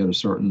capacity at a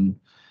certain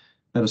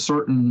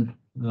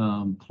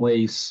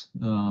place,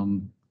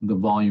 the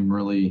volume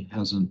really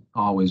hasn't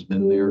always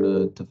been there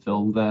to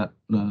fill that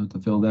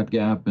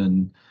gap.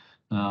 And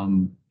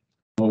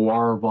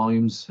OR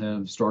volumes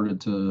have started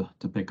to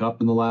pick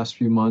up in the last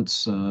few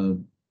months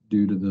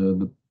due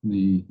to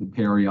the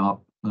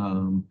peri-op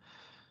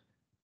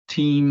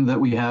team that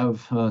we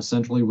have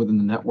centrally within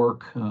the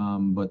network,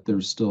 but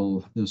there's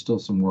still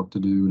some work to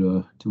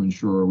do to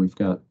ensure we've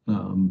got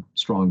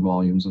strong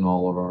volumes in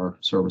all of our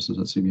services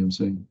at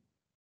CVMC.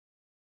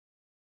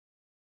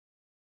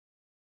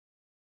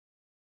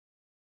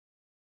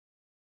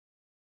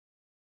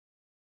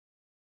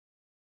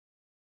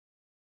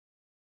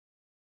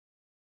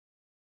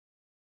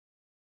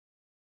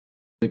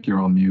 I think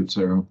you're on mute,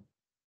 Sarah.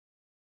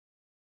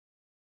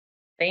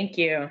 Thank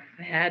you.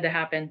 It had to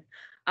happen.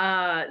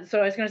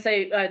 So I was going to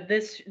say,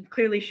 this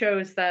clearly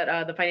shows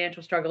that the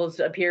financial struggles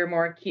appear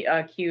more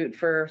acute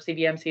for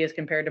CVMC as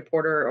compared to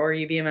Porter or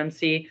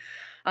UVMMC.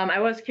 I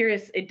was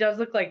curious, it does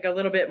look like a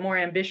little bit more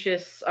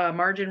ambitious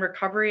margin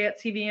recovery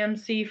at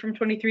CVMC from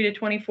 23 to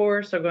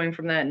 24. So going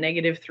from that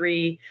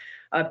 -3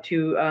 up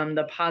to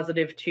the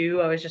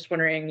 +2. I was just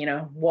wondering,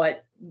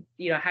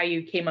 how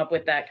you came up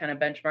with that kind of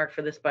benchmark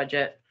for this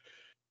budget.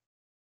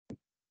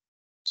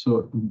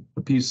 So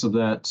a piece of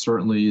that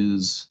certainly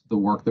is the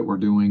work that we're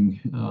doing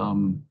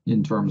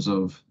in terms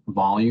of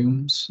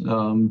volumes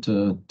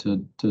to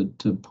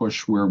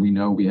push where we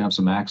know we have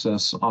some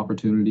access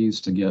opportunities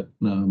to get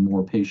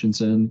more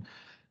patients in.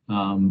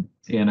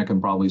 Anna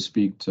can probably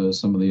speak to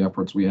some of the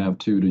efforts we have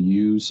to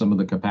use some of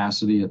the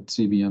capacity at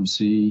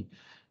CVMC,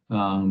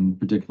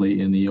 particularly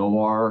in the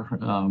OR,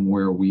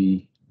 where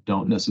we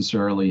don't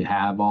necessarily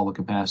have all the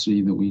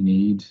capacity that we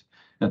need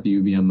at the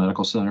UVM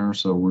Medical Center.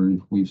 So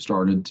we've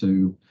started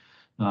to,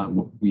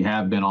 we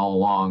have been all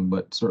along,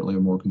 but certainly a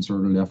more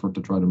concerted effort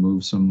to try to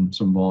move some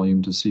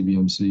volume to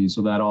CVMC.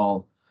 So that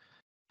all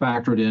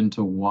factored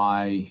into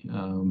why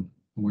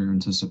we're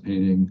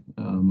anticipating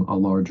a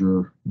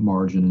larger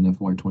margin in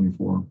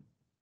FY24.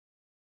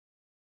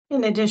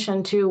 In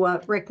addition to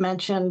what Rick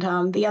mentioned,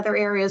 the other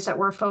areas that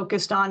we're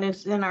focused on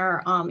is in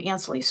our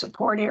ancillary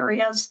support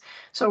areas.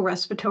 So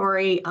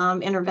respiratory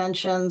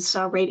interventions,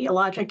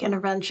 radiologic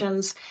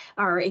interventions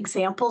are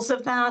examples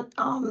of that.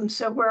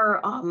 So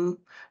we're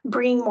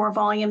bringing more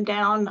volume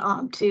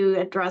down to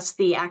address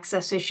the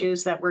access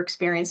issues that we're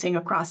experiencing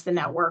across the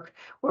network.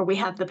 Where we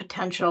have the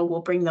potential,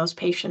 we'll bring those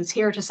patients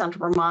here to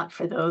Central Vermont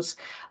for those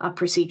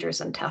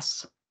procedures and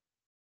tests.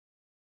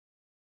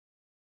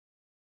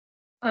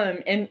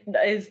 And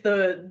is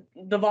the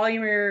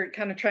volume you're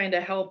kind of trying to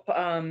help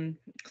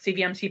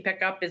CVMC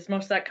pick up, is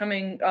most of that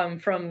coming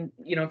from,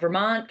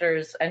 Vermont, or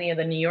is any of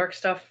the New York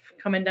stuff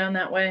coming down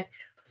that way?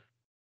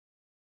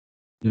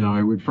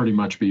 It would pretty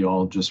much be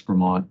all just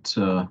Vermont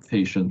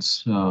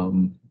patients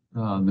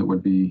that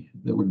would be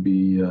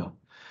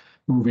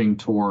moving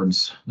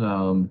towards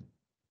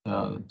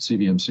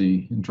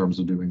CVMC in terms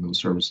of doing those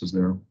services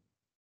there.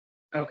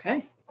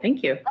 Okay,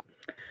 thank you.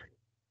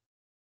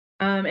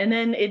 And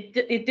then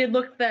it did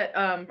look that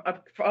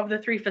of the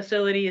three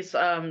facilities,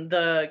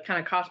 the kind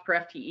of cost per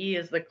FTE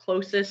is the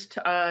closest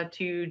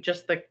to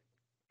just the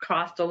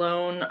cost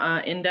alone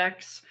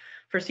index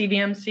for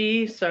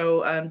CVMC.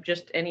 So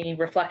just any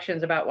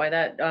reflections about why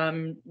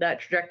that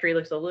trajectory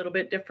looks a little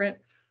bit different?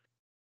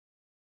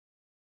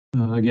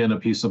 Again, a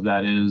piece of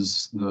that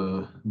is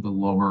the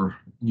lower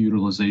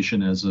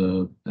utilization as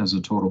a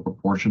total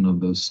proportion of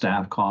the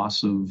staff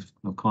costs of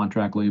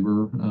contract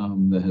labor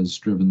that has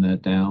driven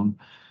that down.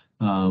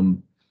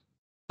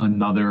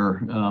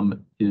 Another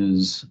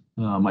is,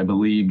 I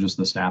believe, just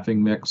the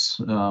staffing mix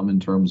in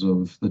terms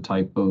of the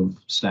type of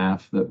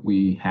staff that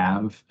we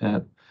have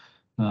at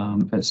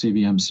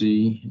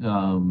CVMC.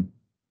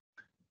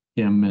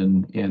 Kim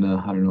and Anna,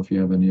 I don't know if you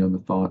have any other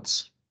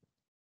thoughts.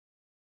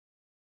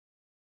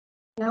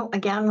 No,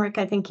 again, Rick,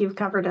 I think you've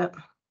covered it.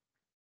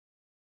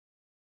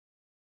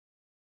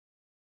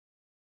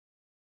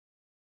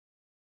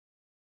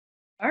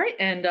 All right,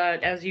 and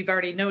as you've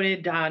already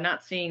noted,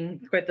 not seeing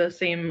quite the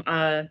same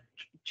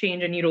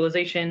change in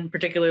utilization,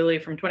 particularly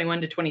from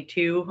 21 to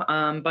 22,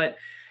 but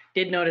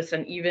did notice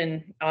an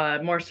even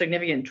more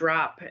significant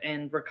drop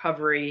in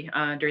recovery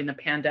during the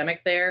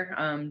pandemic there.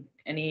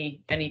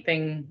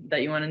 Anything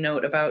that you want to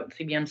note about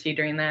CVMC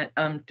during that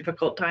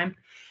difficult time?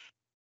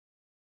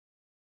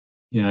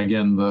 Yeah,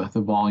 again, the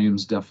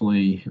volumes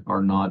definitely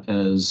are not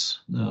as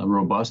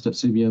robust at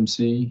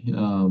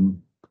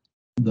CVMC.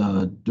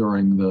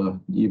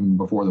 Even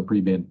before the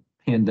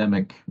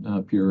pre-pandemic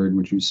period,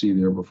 which you see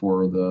there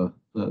before the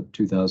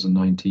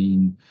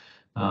 2019,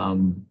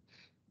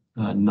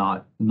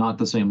 not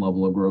the same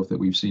level of growth that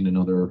we've seen in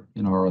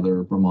our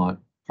other Vermont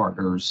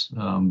partners,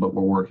 but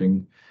we're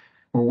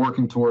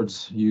working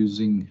towards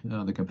using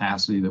the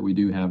capacity that we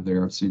do have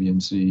there at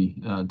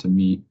CVMC to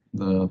meet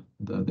the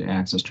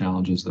access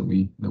challenges that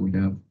we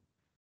have.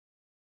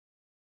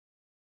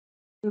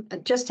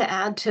 Just to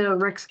add to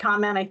Rick's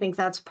comment, I think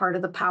that's part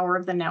of the power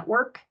of the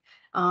network.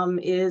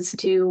 is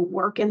to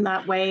work in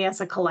that way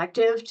as a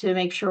collective to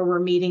make sure we're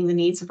meeting the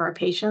needs of our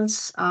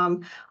patients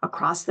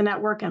across the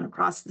network and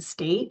across the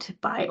state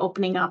by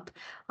opening up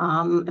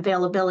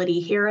availability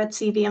here at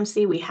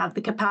CVMC. We have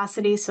the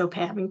capacity, so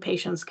having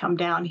patients come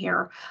down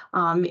here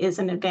is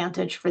an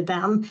advantage for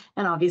them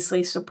and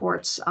obviously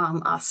supports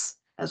us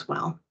as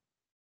well.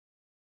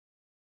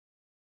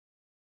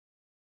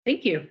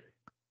 Thank you.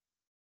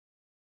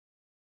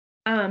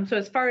 So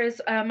as far as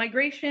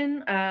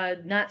migration,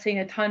 not seeing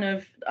a ton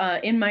of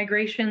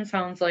in-migration.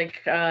 Sounds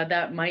like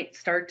that might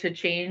start to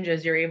change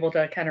as you're able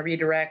to kind of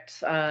redirect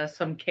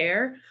some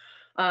care.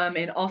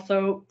 And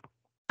also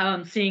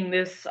seeing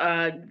this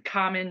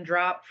common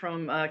drop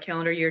from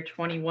calendar year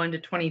 21 to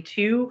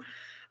 22.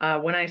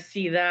 When I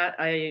see that,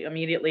 I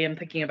immediately am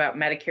thinking about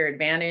Medicare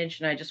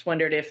Advantage, and I just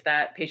wondered if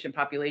that patient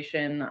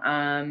population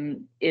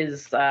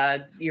is,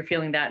 you're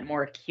feeling that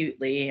more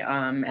acutely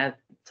at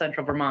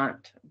Central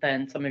Vermont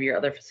than some of your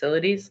other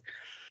facilities.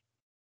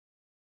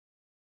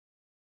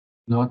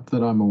 Not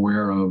that I'm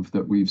aware of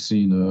that we've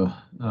seen a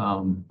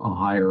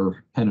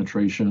higher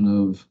penetration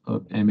of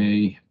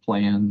MA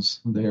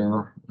plans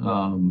there.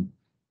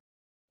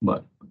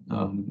 But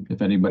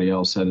if anybody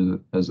else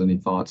has any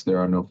thoughts there,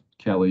 I don't know,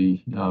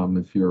 Kelly,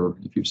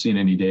 if you've seen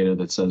any data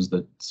that says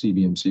that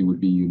CVMC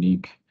would be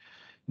unique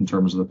in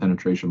terms of the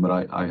penetration, but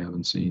I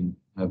haven't seen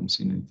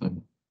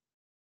anything.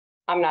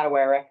 I'm not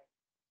aware, Rick.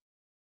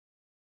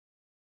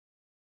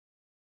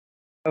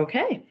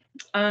 Okay.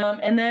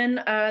 And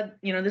then,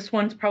 this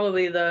one's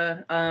probably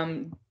the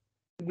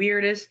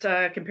weirdest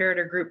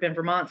comparator group in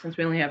Vermont, since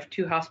we only have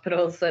 2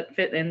 hospitals that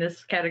fit in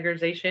this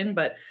categorization,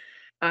 but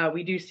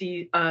we do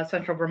see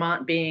Central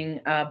Vermont being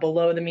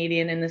below the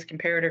median in this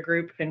comparator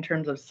group in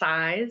terms of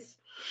size.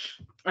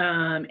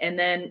 And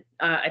then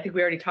I think we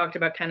already talked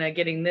about kind of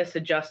getting this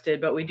adjusted,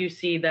 but we do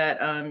see that,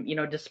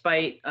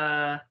 despite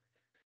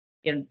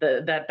that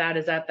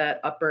is at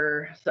that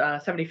upper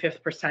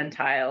 75th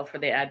percentile for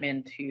the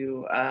admin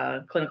to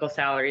clinical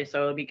salary.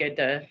 So it'll be good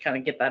to kind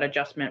of get that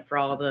adjustment for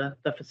all the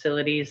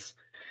facilities.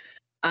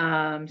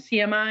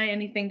 CMI,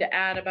 anything to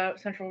add about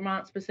Central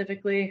Vermont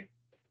specifically?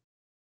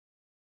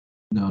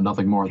 No,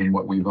 nothing more than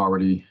what we've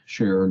already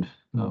shared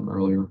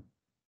earlier.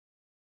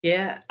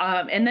 Yeah,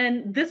 and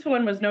then this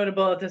one was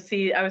notable to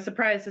see. I was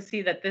surprised to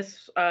see that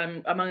this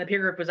among the peer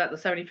group was at the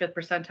 75th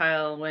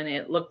percentile when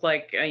it looked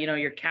like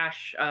your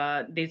cash,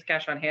 these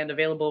cash on hand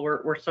available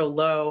were so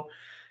low.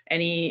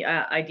 Any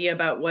idea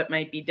about what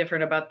might be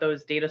different about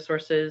those data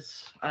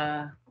sources?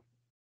 So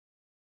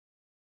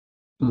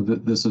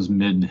this is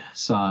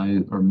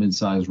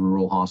mid-size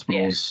rural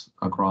hospitals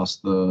across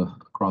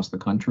the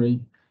country.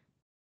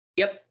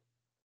 Yep.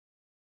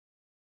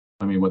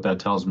 I mean, what that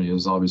tells me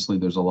is obviously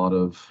there's a lot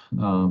of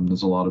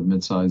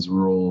mid-sized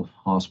rural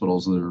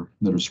hospitals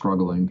that are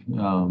struggling.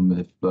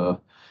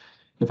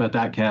 If at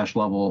that cash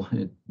level,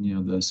 the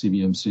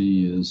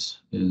CVMC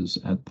is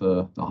at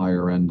the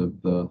higher end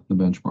of the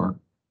benchmark.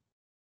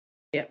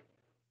 Yeah.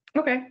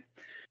 Okay.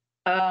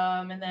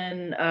 And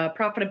then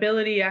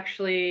profitability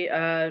actually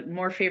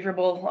more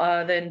favorable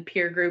than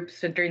peer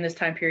groups during this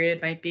time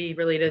period might be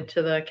related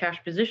to the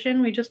cash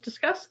position we just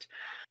discussed.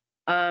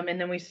 And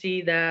then we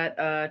see that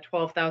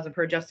 $12,000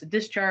 per adjusted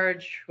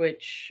discharge,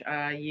 which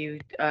you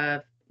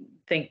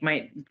think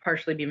might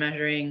partially be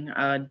measuring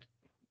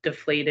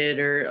deflated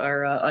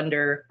or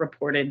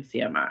underreported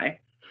CMI.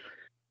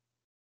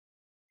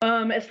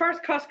 As far as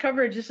cost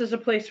coverage, this is a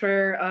place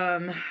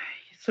where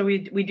so we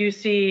do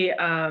see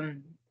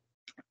some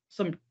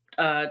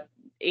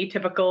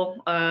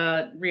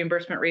atypical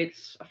reimbursement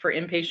rates for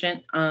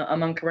inpatient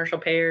among commercial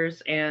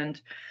payers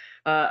and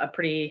a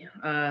pretty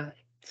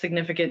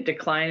significant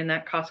decline in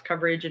that cost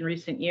coverage in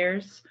recent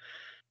years.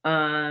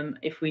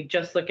 If we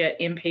just look at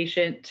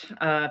inpatient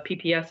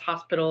PPS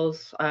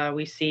hospitals,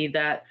 we see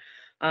that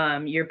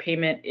your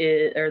payment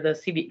is, or the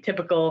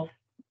typical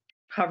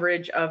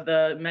coverage of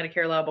the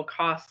Medicare allowable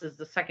cost is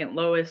the second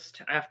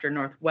lowest after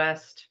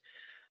Northwest.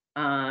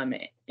 And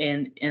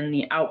in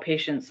the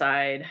outpatient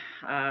side,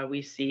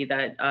 we see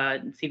that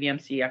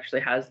CVMC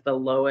actually has the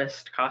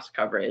lowest cost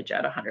coverage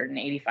at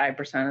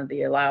 185% of the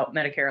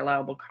Medicare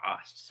allowable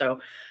cost. So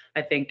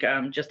I think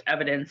just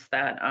evidence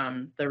that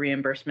the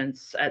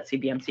reimbursements at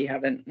CVMC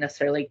haven't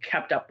necessarily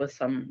kept up with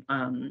some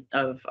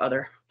of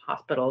other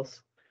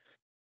hospitals.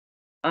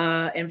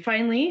 And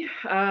finally,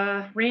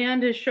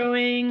 RAND is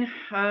showing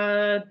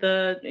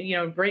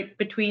the right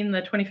between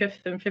the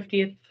 25th and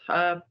 50th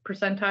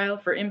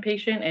percentile for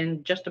inpatient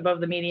and just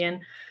above the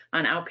median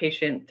on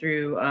outpatient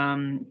through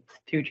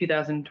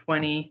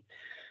 2020.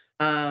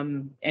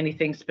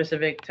 Anything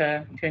specific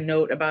to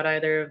note about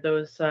either of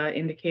those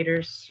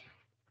indicators?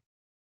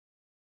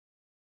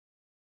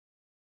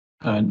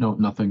 No,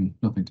 nothing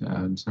to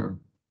add, sir.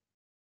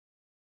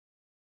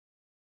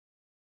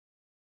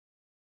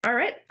 All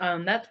right,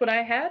 that's what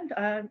I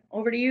had.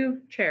 Over to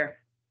you, Chair.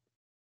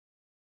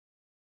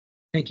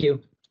 Thank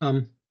you.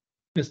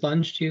 Ms.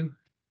 Lunge, do you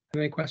have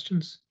any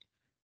questions?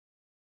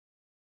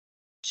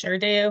 Sure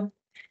do.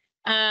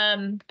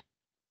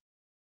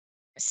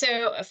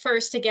 So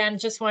first, again,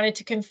 just wanted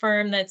to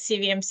confirm that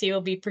CVMC will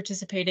be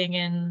participating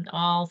in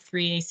all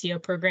 3 ACO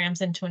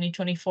programs in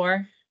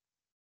 2024.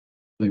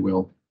 They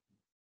will.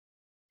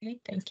 Okay,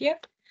 thank you.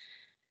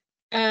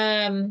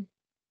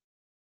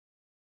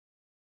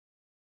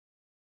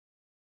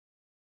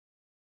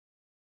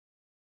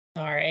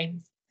 Sorry.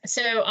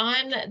 So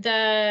on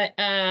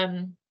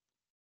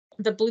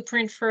the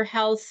Blueprint for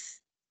Health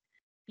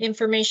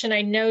information,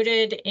 I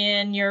noted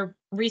in your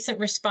recent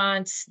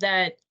response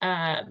that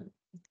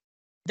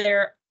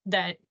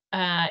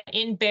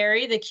in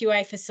Barrie, the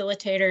QI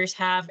facilitators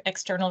have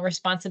external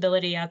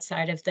responsibility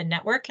outside of the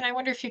network. And I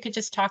wonder if you could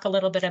just talk a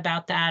little bit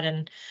about that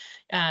and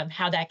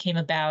how that came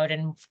about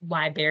and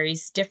why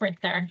Barrie's different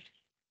there.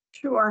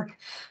 Sure.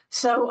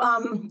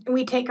 So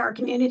we take our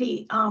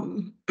community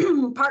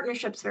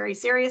partnerships very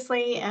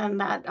seriously, and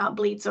that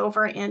bleeds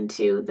over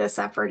into this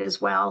effort as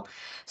well.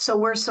 So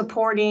we're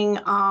supporting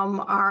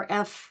our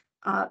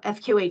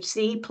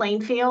FQHC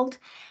Plainfield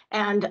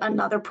and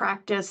another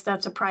practice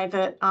that's a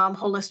private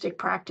holistic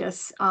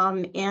practice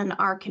in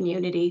our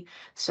community.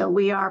 So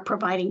we are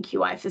providing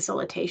QI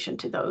facilitation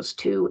to those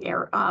two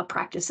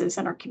practices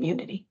in our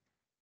community.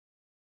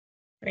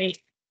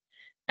 Great.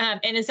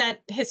 And has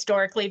that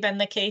historically been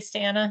the case,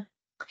 Anna?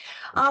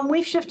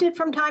 We've shifted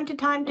from time to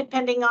time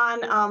depending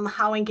on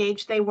how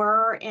engaged they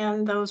were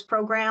in those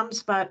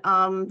programs, but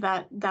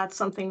that's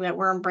something that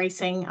we're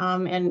embracing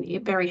and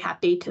very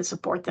happy to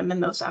support them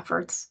in those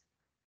efforts.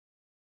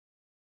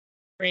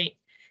 Great.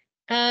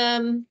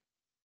 Some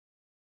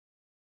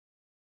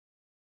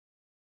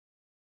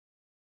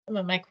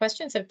of my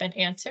questions have been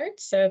answered,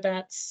 so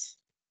that's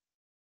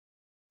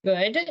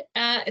good.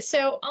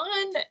 So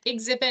on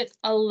Exhibit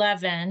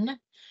 11,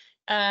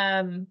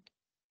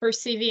 for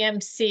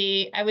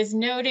CVMC, I was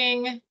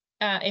noting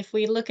if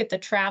we look at the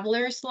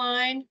travelers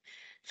line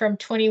from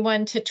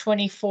 21 to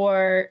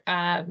 24,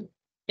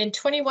 in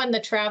 21,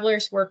 the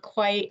travelers were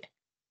quite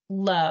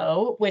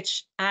low,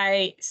 which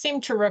I seem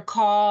to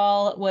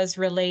recall was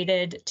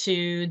related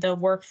to the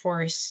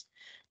workforce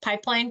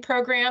pipeline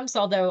programs,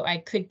 although I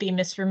could be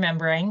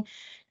misremembering.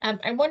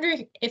 I wonder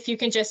if you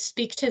can just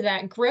speak to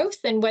that growth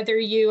and whether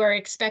you are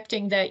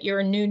expecting that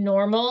your new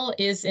normal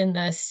is in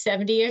the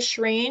 70-ish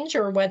range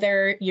or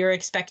whether you're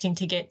expecting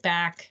to get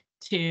back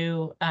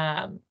to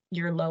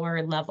your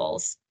lower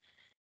levels.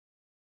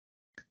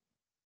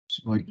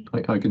 So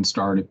I can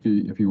start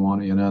if you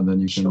want, Anna, then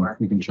you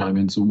can chime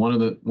in. So one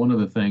of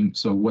the things,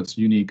 so what's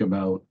unique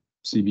about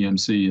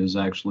CVMC is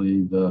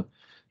actually the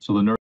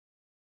nursing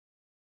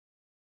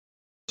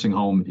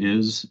home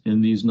is in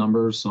these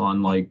numbers. So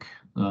unlike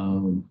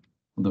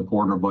the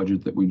Porter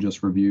budget that we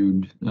just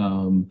reviewed,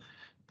 the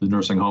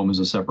nursing home is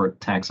a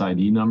separate tax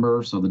ID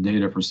number. So the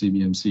data for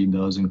CVMC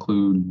does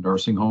include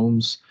nursing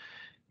homes.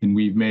 And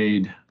we've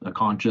made a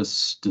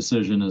conscious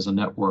decision as a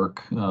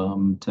network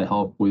to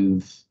help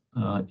with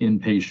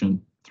inpatient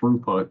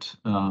throughput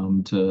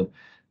to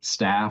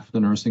staff the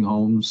nursing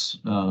homes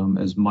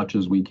as much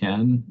as we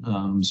can.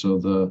 So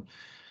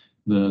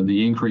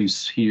the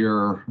increase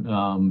here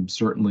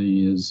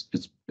certainly is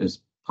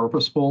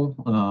purposeful.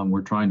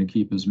 We're trying to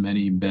keep as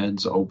many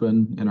beds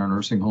open in our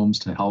nursing homes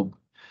to help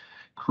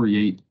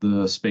create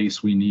the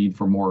space we need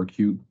for more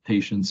acute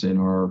patients in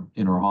our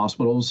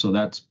hospitals. So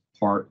that's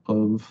part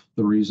of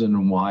the reason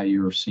and why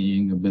you're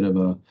seeing a bit of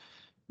an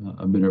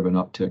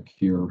uptick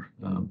here.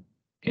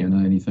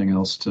 Anna, anything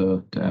else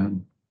to add?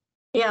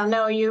 Yeah,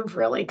 no, you've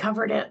really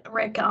covered it,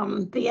 Rick.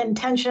 The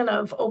intention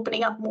of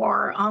opening up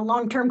more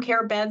long-term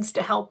care beds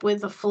to help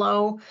with the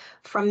flow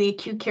from the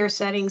acute care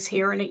settings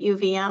here and at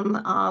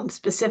UVM,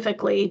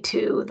 specifically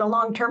to the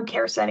long-term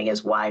care setting,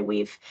 is why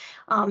we've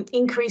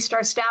increased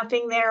our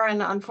staffing there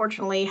and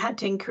unfortunately had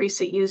to increase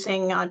it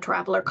using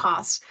traveler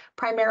costs,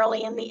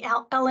 primarily in the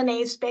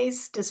LNA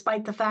space,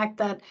 despite the fact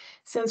that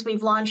since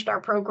we've launched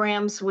our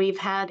programs, we've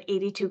had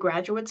 82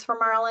 graduates from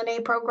our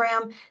LNA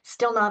program,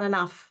 still not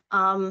enough.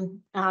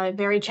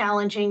 Very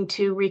challenging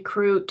to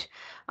recruit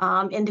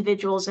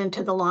individuals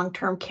into the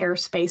long-term care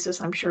spaces.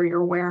 I'm sure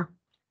you're aware.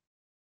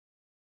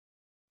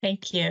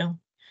 Thank you.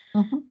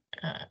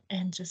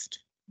 And just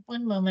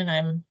one moment,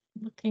 I'm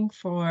looking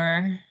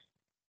for,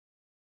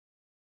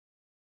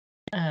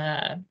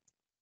 my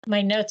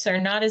notes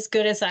are not as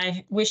good as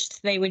I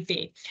wished they would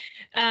be.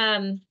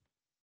 But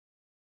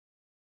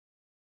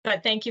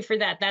thank you for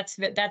that.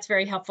 That's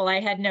very helpful. I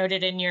had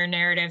noted in your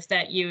narrative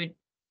that you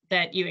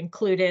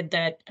included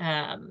that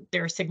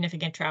there are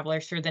significant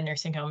travelers through the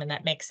nursing home, and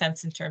that makes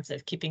sense in terms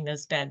of keeping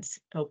those beds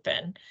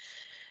open.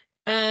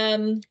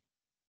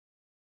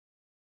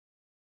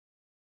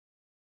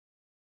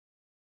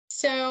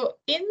 So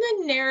in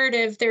the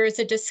narrative, there is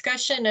a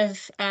discussion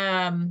of,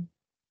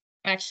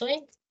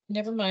 actually,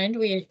 never mind,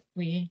 we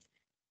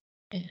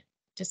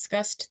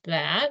discussed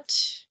that.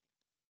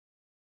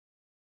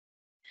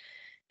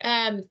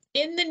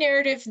 In the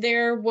narrative,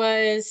 there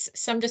was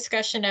some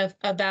discussion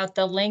about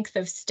the length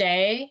of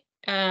stay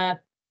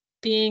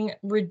being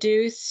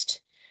reduced.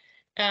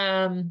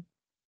 And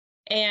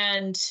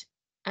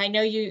I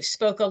know you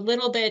spoke a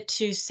little bit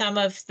to some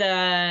of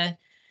the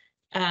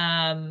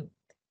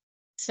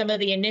some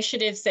of the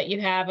initiatives that you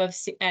have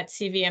at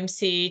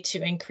CVMC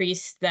to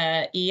increase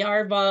the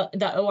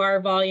OR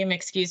volume,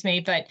 excuse me.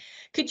 But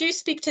could you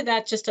speak to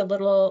that just a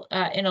little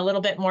in a little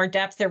bit more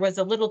depth? There was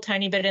a little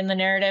tiny bit in the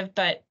narrative,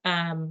 but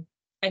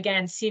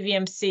again,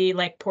 CVMC,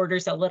 like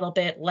Porter's, a little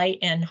bit light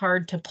and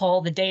hard to pull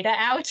the data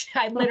out.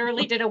 I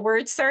literally did a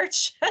word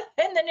search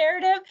in the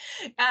narrative.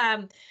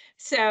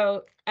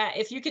 So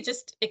if you could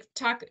just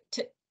talk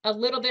a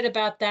little bit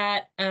about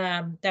that,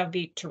 that would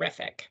be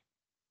terrific.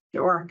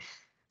 Sure.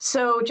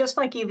 So just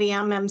like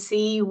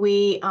EVMMC,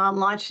 we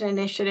launched an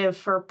initiative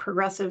for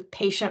progressive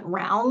patient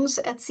rounds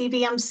at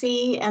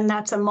CVMC, and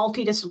that's a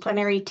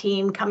multidisciplinary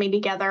team coming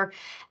together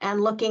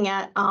and looking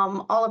at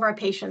all of our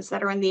patients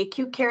that are in the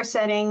acute care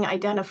setting,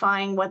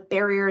 identifying what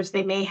barriers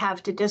they may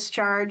have to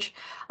discharge.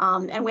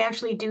 And we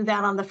actually do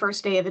that on the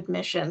first day of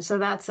admission. So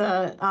that's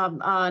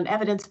an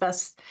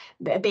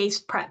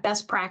evidence-based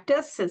best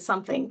practice. It's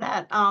something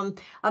that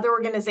other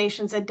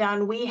organizations had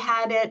done. We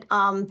had it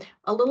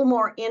a little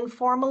more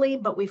informally,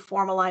 but we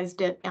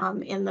formalized it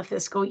in the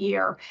fiscal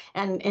year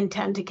and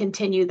intend to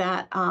continue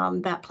that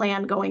that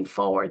plan going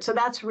forward. So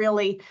that's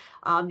really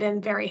been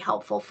very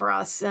helpful for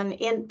us. And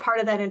in part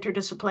of that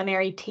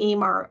interdisciplinary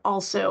team are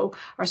also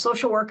our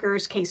social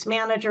workers, case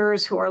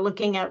managers who are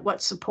looking at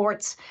what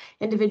supports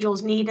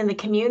individuals need in the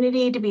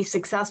community to be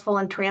successful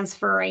in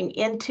transferring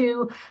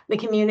into the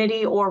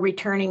community or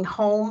returning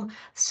home.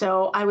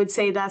 So I would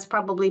say that's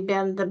probably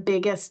been the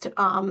biggest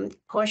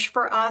push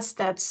for us.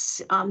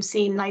 That's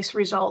seen nice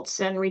results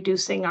in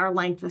reducing our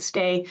length of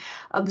stay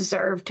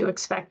observed to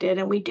expected.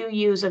 And we do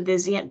use a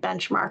Vizient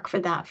benchmark for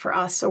that for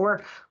us. So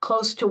we're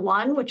close to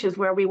 1, which is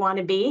where we want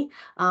to be.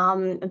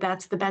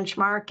 That's the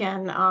benchmark,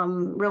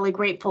 and really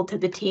grateful to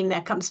the team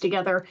that comes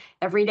together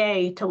every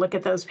day to look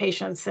at those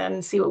patients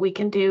and see what we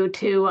can do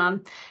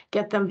to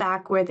get them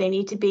back where they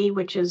need to be,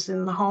 which is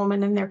in the home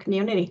and in their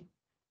community.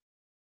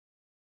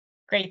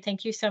 Great,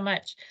 thank you so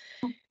much.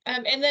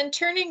 And then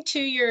turning to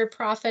your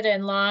profit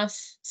and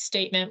loss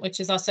statement, which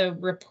is also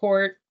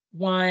report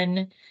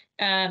 1,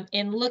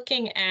 in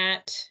looking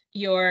at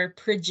your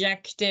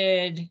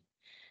projected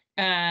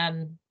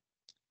NPR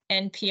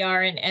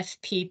and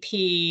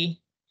FPP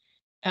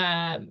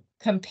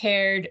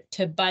compared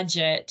to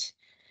budget,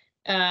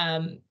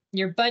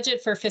 your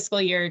budget for fiscal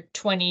year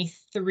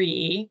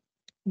 23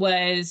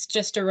 was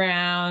just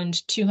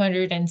around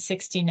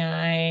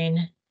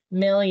 269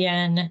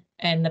 million,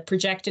 and the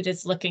projected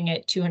is looking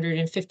at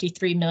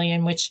 253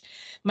 million, which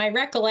my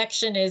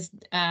recollection is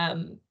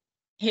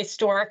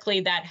historically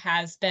that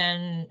has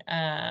been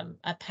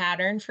a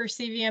pattern for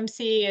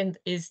CVMC and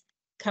is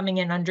coming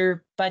in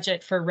under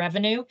budget for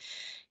revenue.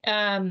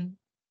 I'm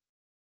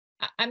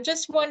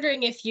just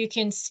wondering if you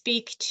can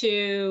speak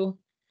to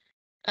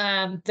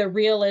the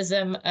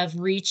realism of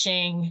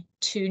reaching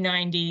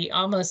 290,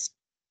 almost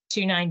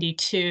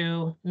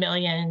 292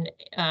 million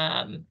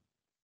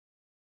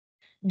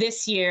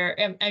this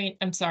year.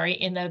 I'm sorry,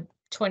 in the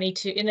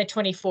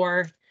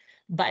 24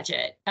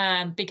 budget,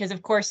 because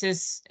of course,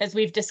 as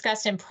we've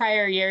discussed in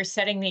prior years,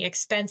 setting the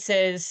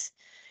expenses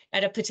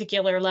at a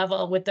particular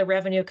level with the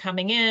revenue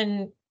coming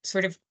in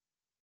sort of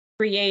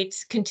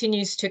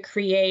continues to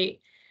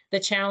create the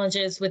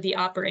challenges with the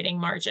operating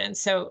margin.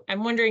 So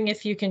I'm wondering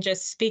if you can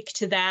just speak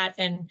to that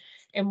and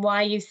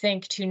why you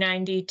think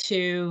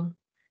 292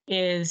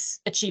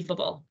 is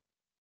achievable.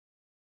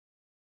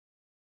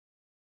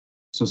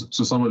 So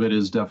some of it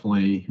is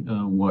definitely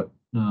what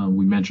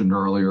we mentioned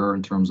earlier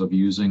in terms of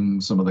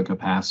using some of the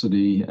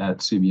capacity at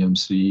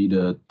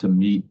CVMC to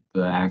meet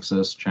the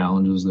access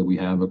challenges that we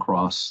have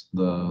across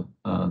the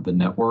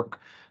network.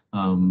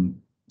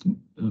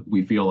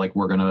 We feel like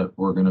we're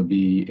gonna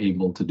be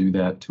able to do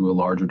that to a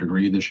larger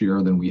degree this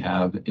year than we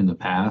have in the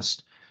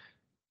past,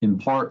 in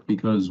part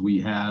because we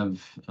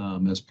have,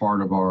 as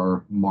part of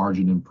our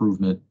margin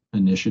improvement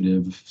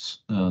initiatives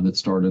that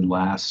started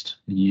last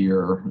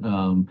year,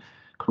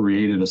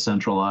 created a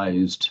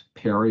centralized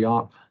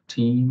peri-op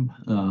team.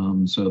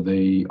 So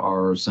they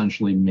are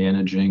essentially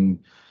managing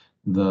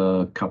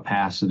the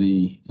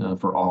capacity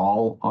for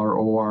all our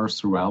ORs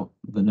throughout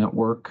the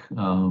network.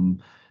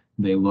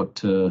 They look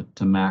to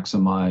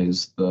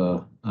maximize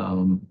the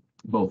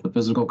both the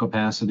physical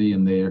capacity,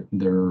 and they're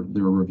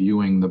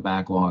reviewing the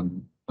backlog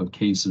of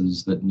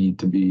cases that need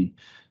to be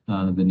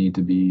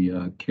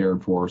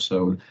cared for.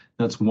 So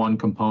that's one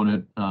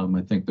component.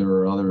 I think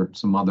there are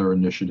some other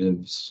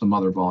initiatives, some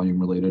other volume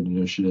related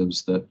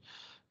initiatives that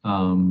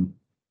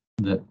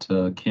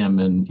Kim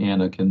and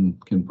Anna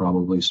can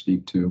probably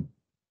speak to.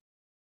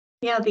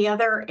 Yeah, the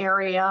other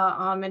area,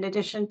 in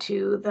addition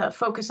to the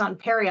focus on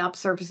peri-op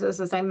services,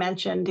 as I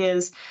mentioned,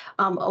 is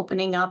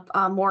opening up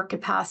more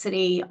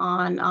capacity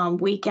on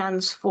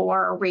weekends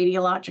for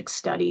radiologic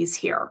studies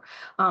here.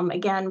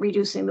 Again,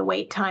 reducing the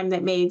wait time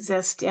that may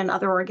exist in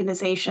other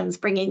organizations,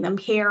 bringing them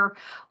here,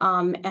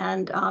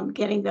 and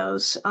getting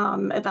those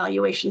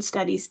evaluation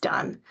studies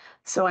done.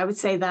 So I would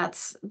say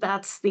that's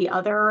the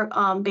other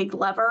big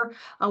lever.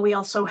 We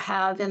also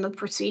have in the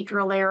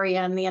procedural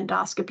area and the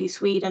endoscopy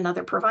suite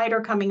another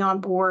provider coming on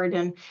board,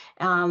 and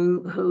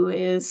who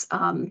is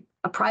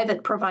a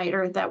private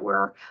provider that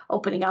we're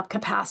opening up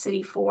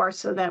capacity for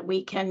so that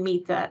we can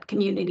meet that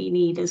community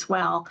need as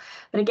well.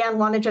 But again,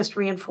 want to just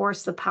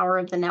reinforce the power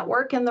of the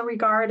network in the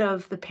regard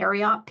of the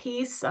peri-op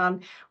piece.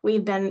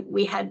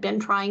 We had been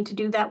trying to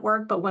do that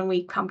work, but when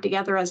we come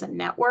together as a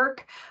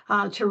network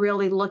to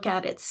really look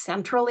at it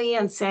centrally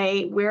and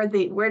say where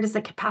does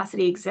the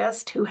capacity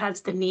exist, who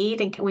has the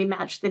need, and can we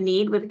match the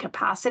need with the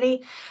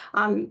capacity?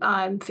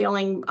 I'm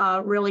feeling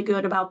really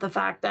good about the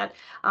fact that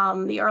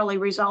the early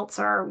results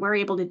are we're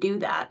able to do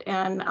that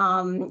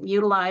and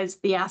utilize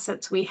the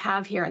assets we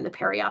have here in the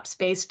peri-op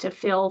space to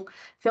fill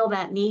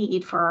that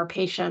need for our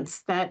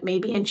patients that may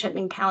be in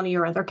Chittenden County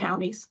or other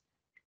counties.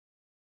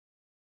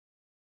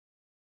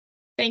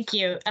 Thank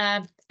you.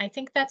 I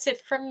think that's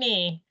it from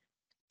me,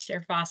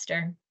 Chair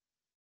Foster.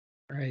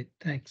 All right,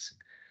 thanks.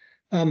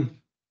 Are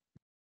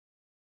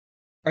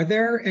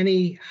there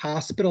any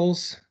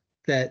hospitals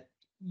that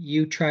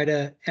you try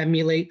to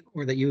emulate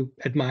or that you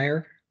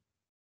admire?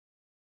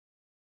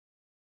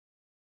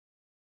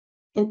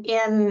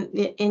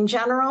 In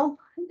general,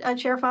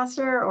 Chair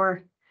Foster,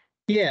 or?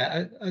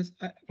 Yeah, when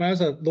I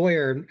was a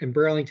lawyer in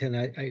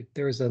Burlington,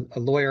 there was a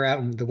lawyer out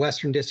in the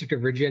Western District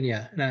of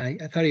Virginia, and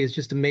I thought he was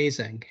just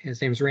amazing.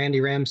 His name's Randy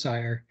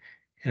Ramsire,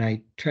 and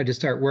I tried to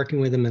start working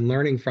with him and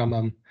learning from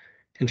him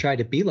and try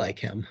to be like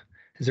him.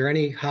 Is there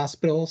any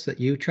hospitals that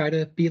you try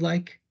to be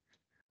like?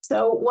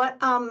 So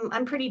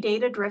I'm pretty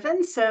data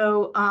driven.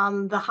 So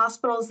the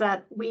hospitals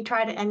that we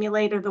try to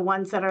emulate are the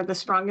ones that are the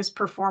strongest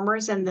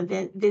performers in the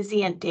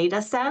Vizient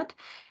data set.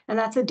 And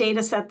that's a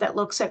data set that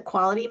looks at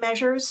quality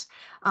measures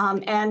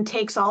and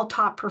takes all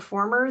top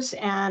performers.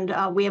 And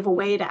we have a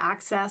way to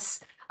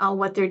access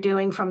what they're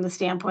doing from the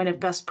standpoint of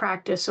best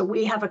practice. So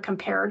we have a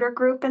comparator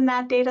group in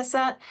that data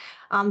set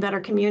that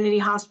are community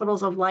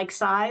hospitals of like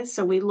size.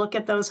 So we look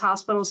at those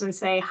hospitals and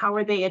say, how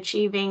are they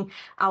achieving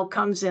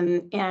outcomes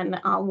in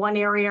one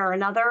area or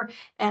another?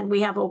 And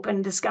we have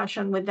open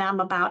discussion with them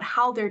about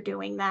how they're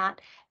doing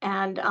that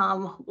and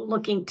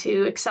looking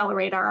to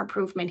accelerate our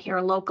improvement here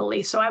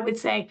locally. So I would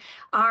say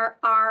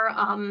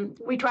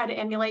we try to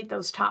emulate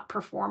those top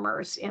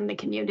performers in the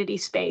community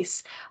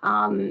space.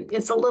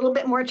 It's a little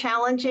bit more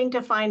challenging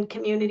to find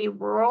community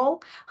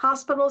rural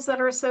hospitals that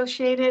are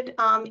associated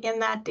in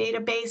that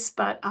database,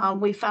 but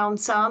we found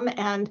some,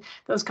 and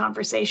those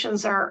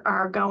conversations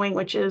are going,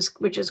 which is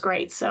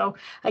great. So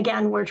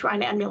again, we're trying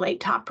to emulate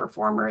top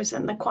performers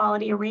in the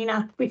quality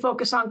arena. If we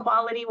focus on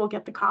quality, we'll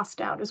get the cost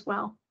out as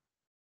well.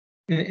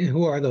 And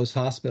who are those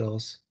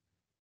hospitals?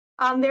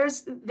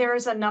 There's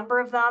a number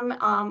of them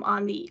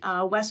on the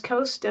West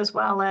Coast as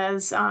well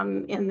as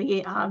in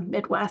the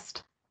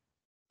Midwest.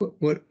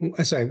 What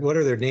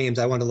are their names?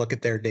 I want to look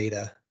at their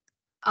data.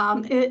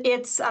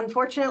 It's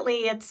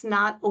unfortunately, it's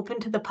not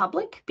open to the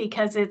public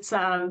because it's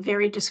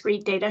very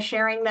discrete data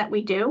sharing that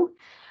we do.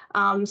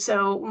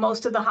 So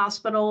most of the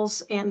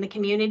hospitals in the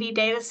community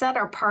data set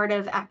are part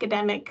of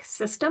academic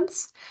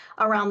systems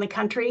around the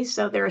country.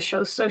 So they're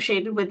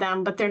associated with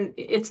them, but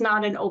it's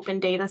not an open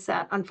data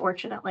set,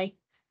 unfortunately.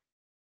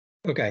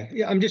 Okay,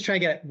 yeah, I'm just trying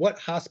to get what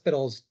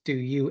hospitals do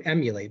you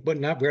emulate, but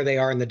not where they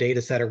are in the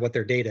data set or what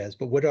their data is,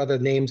 but what are the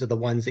names of the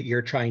ones that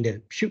you're trying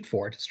to shoot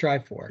for, to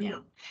strive for? Yeah,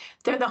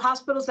 they're the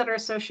hospitals that are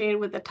associated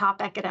with the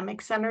top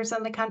academic centers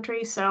in the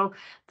country. So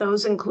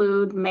those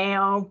include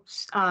Mayo,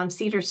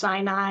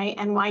 Cedars-Sinai,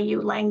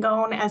 NYU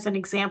Langone as an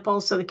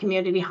example. So the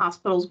community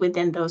hospitals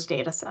within those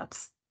data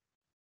sets.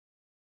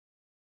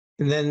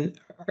 And then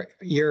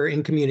you're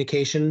in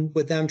communication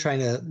with them, trying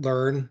to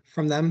learn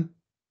from them?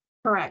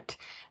 Correct.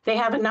 They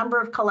have a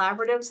number of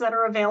collaboratives that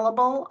are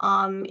available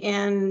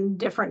in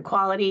different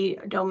quality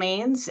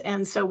domains.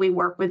 And so we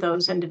work with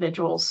those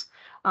individuals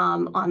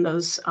on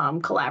those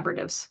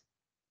collaboratives.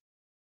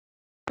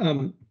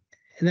 And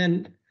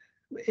then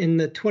in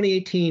the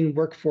 2018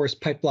 Workforce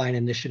Pipeline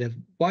Initiative,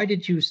 why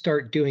did you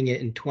start doing it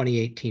in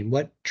 2018?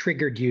 What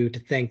triggered you to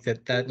think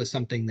that that was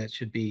something that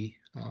should be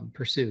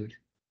pursued?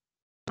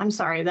 I'm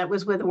sorry, that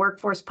was with the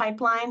Workforce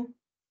Pipeline?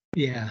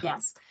 Yeah.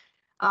 Yes.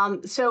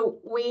 So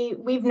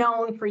we've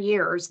known for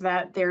years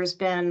that there's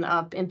been,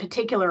 in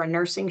particular, a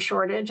nursing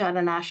shortage at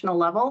a national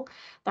level.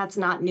 That's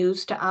not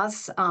news to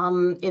us.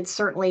 It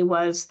certainly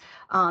was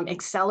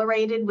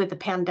accelerated with the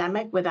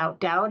pandemic, without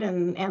doubt,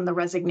 and the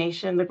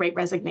resignation, the great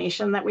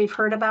resignation that we've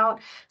heard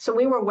about. So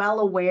we were well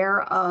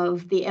aware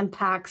of the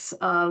impacts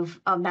of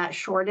that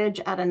shortage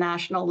at a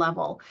national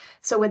level.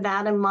 So with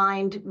that in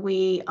mind,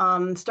 we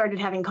started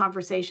having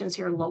conversations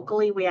here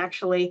locally. We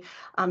actually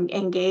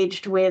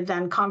engaged with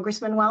then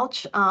Congressman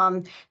Welch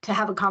to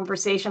have a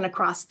conversation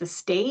across the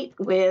state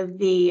with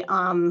the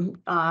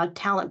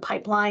talent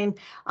pipeline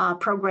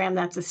program.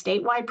 That's a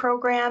statewide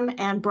program,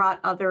 and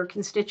brought other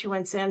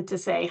constituents in to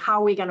say,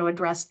 how are we going to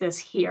address this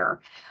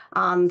here?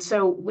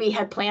 So we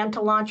had planned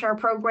to launch our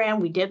program.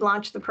 We did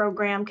launch the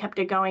program, kept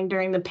it going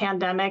during the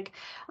pandemic.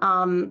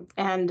 And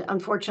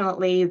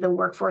unfortunately, the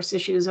workforce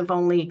issues have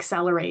only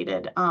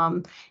accelerated,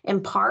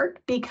 in part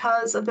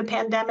because of the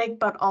pandemic,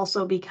 but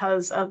also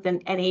because of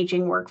an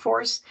aging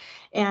workforce.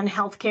 in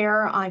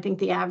healthcare. I think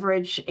the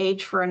average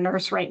age for a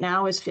nurse right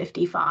now is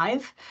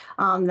 55.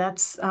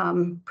 That's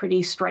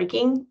pretty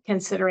striking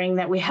considering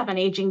that we have an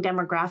aging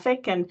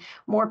demographic and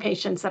more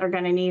patients that are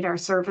going to need our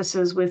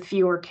services with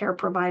fewer care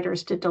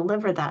providers to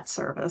deliver that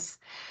service.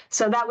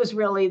 So that was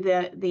really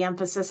the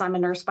emphasis. I'm a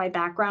nurse by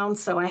background,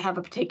 so I have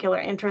a particular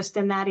interest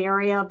in that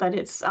area, but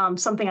it's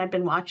something I've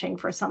been watching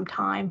for some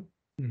time.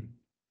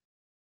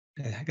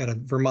 I got a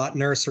Vermont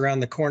nurse around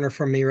the corner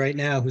from me right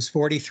now who's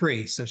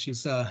 43, so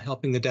she's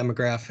helping the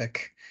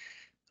demographic.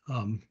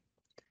 In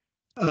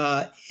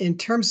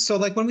terms, so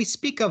like when we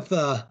speak of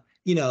the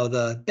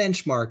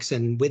benchmarks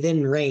and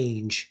within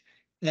range,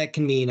 that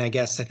can mean, I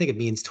think it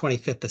means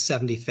 25th to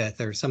 75th,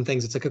 or some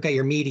things it's like, okay,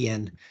 your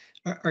median.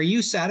 Are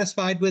you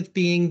satisfied with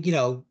being,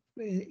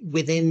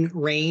 within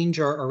range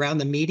or around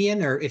the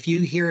median? Or if you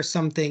hear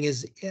something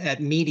is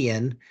at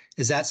median,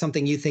 is that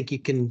something you think you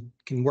can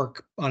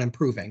work on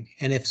improving?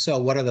 And if so,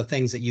 what are the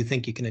things that you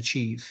think you can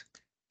achieve?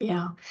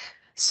 Yeah.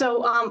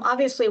 So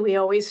obviously, we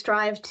always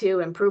strive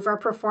to improve our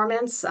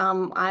performance.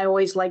 I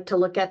always like to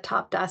look at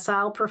top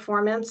decile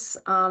performance.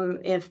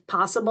 If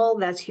possible,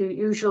 that's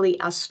usually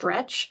a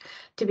stretch,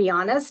 to be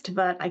honest,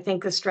 but I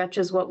think the stretch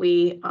is what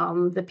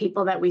the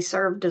people that we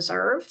serve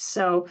deserve.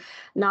 So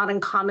not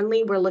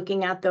uncommonly, we're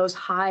looking at those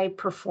high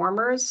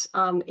performers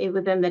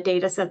within the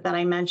data set that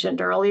I mentioned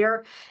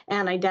earlier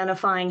and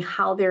identifying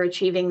how they're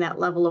achieving that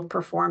level of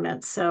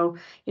performance. So,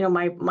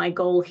 my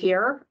goal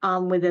here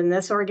within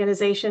this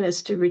organization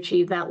is to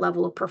achieve that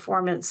level of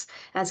performance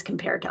as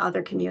compared to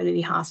other community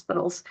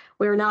hospitals.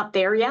 We're not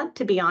there yet,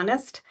 to be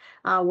honest.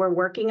 We're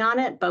working on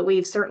it, but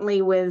we've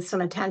certainly, with some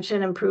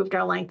attention, improved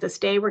our length of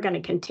stay. We're going to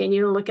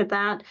continue to look at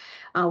that.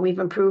 We've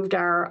improved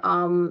our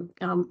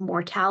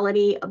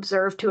mortality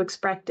observed to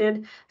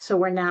expected. So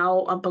we're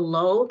now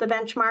below the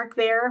benchmark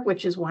there,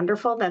 which is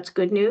wonderful. That's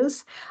good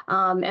news.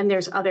 And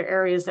there's other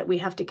areas that we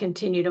have to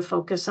continue to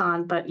focus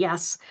on. But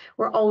yes,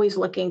 we're always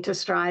looking to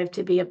strive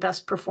to be a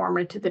best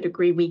performer to the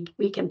degree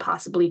we can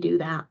possibly do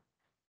that.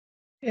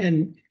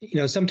 And,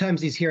 sometimes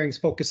these hearings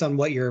focus on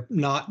what you're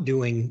not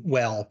doing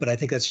well, but I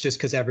think that's just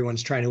because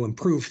everyone's trying to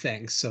improve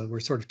things. So we're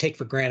sort of take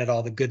for granted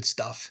all the good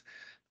stuff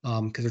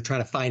because we're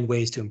trying to find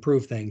ways to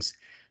improve things.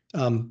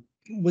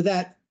 With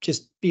that,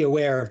 just be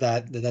aware of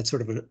that's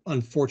sort of an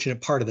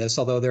unfortunate part of this,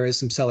 although there is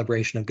some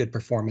celebration of good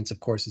performance,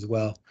 of course, as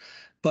well.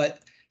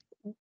 But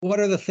what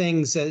are the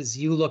things as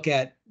you look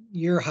at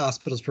your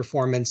hospital's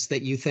performance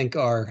that you think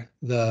are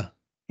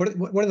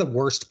what are the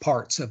worst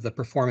parts of the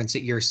performance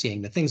that you're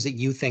seeing, the things that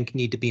you think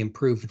need to be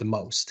improved the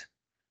most?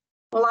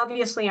 Well,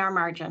 obviously our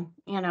margin,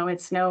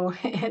 it's no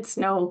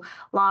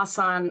loss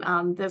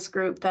on this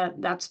group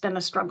that's been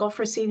a struggle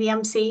for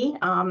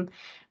CVMC.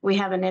 We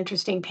have an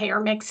interesting payer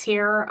mix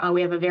here.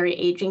 We have a very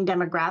aging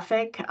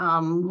demographic.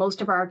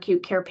 Most of our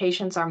acute care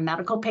patients are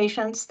medical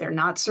patients. They're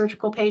not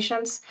surgical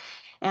patients.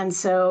 And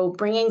so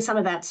bringing some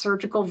of that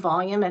surgical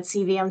volume at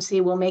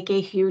CVMC will make a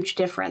huge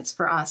difference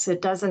for us.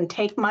 It doesn't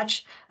take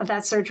much of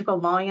that surgical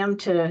volume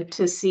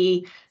to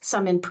see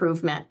some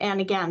improvement.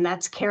 And again,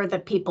 that's care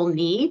that people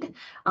need.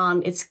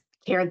 It's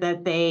care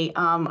that they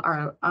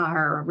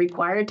are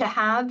required to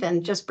have,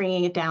 and just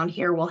bringing it down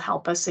here will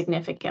help us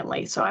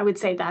significantly. So I would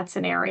say that's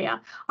an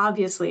area,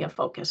 obviously a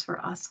focus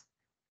for us.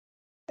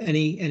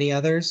 Any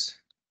others?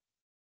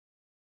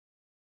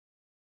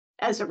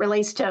 As it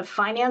relates to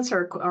finance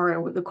or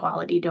the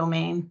quality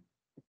domain?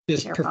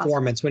 Just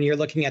performance. When you're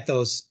looking at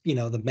those, the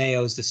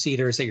Mayos, the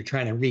Cedars that you're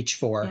trying to reach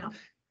for,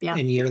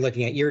 and you're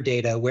looking at your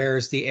data,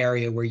 where's the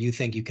area where you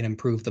think you can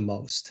improve the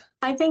most?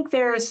 I think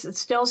there's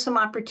still some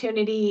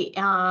opportunity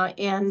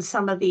in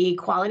some of the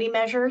quality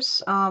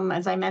measures.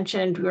 As I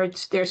mentioned,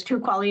 there's 2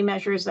 quality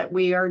measures that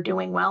we are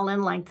doing well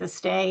in, length of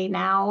stay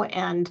now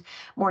and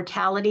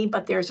mortality,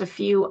 but there's a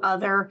few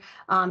other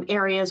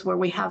areas where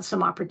we have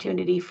some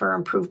opportunity for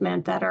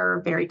improvement that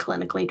are very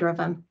clinically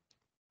driven.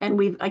 And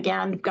we've,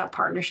 again, got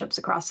partnerships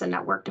across the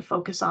network to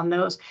focus on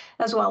those,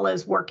 as well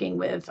as working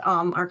with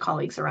our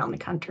colleagues around the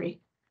country.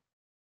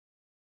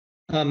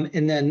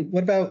 And then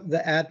what about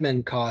the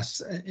admin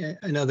costs?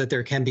 I know that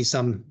there can be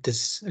some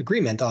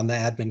disagreement on the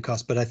admin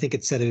costs, but I think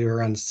it said it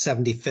around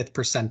 75th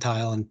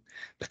percentile, and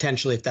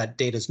potentially if that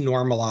data is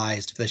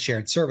normalized for the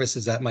shared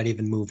services, that might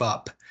even move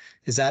up.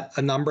 Is that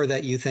a number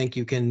that you think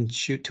you can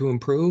shoot to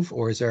improve,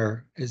 or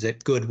is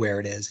it good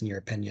where it is in your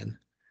opinion?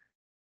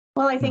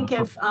 Well, I think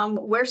if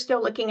we're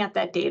still looking at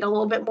that data a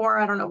little bit more,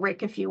 I don't know,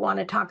 Rick, if you want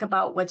to talk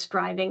about what's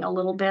driving a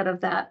little bit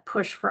of that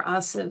push for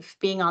us of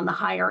being on the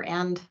higher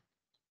end.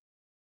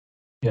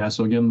 Yeah,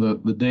 so again,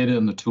 the data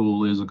and the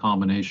tool is a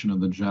combination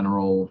of the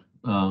general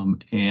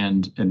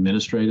and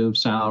administrative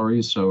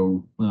salaries.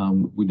 So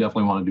we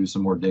definitely want to do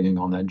some more digging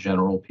on that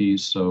general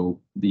piece. So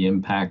the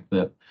impact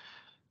that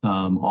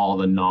all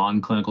the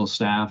non-clinical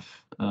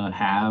staff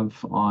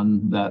have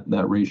on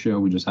that ratio,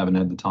 we just haven't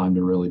had the time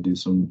to really do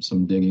some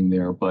digging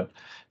there. But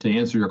to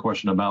answer your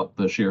question about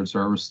the shared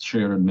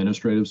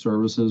administrative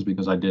services,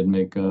 because I did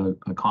make a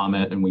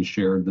comment and we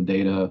shared the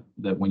data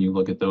that when you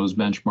look at those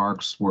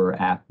benchmarks, we're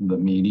at the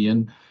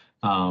median.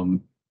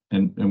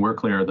 And we're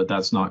clear that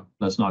that's not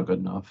good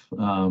enough.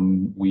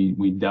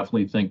 We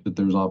definitely think that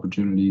there's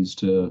opportunities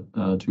to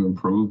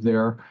improve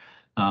there.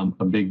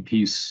 A big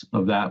piece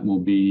of that will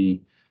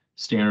be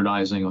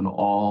standardizing on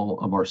all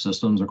of our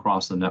systems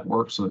across the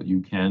network so that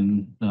you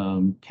can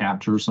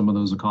capture some of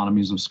those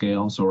economies of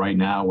scale. So right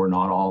now, we're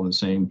not all in the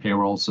same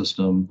payroll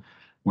system.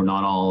 We're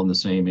not all in the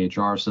same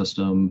HR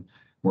system.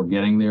 We're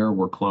getting there.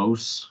 We're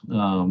close.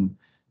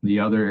 The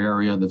other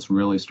area that's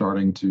really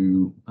starting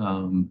to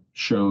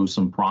show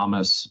some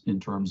promise in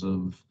terms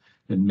of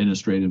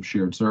administrative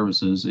shared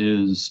services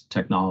is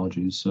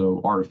technology.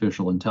 So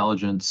artificial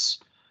intelligence,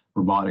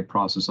 robotic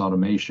process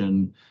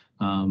automation,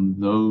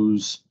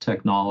 those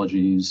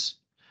technologies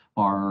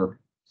are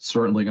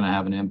certainly going to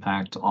have an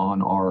impact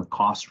on our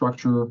cost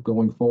structure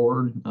going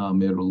forward.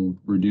 It'll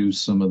reduce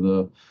some of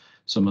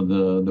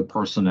the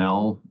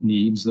personnel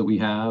needs that we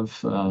have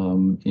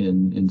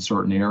in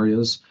certain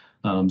areas.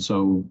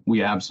 So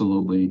we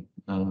absolutely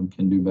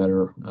can do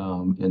better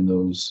in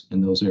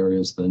those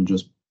areas than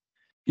just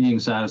being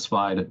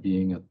satisfied at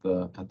being at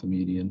the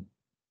median.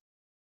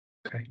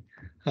 Okay.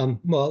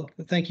 Well,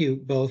 thank you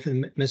both.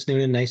 And Ms.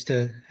 Noonan, nice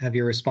to have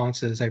your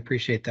responses. I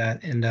appreciate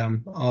that. And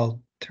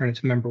I'll turn it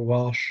to Member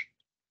Walsh.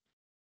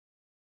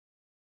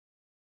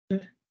 No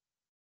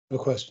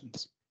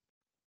questions.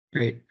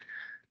 Great.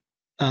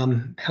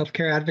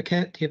 Healthcare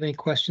advocate, do you have any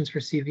questions for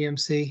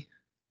CVMC?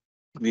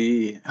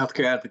 The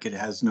healthcare advocate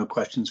has no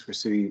questions for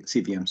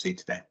CVMC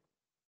today.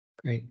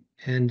 Great.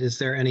 And is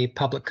there any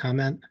public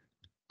comment?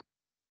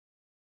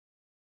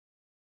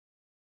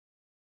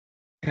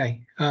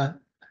 Okay.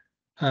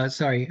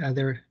 Sorry,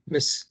 there,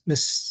 Miss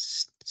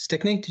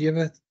Stickney, do you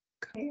have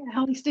a?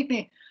 Holly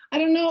Stickney. I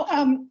don't know.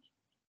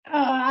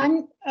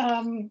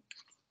 I'm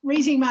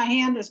raising my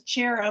hand as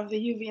chair of the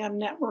UVM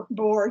Network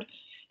Board.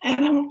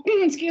 And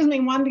excuse me,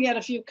 wanted to get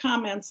a few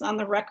comments on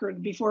the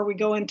record before we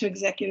go into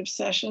executive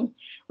session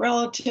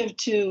relative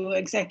to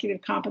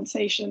executive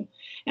compensation.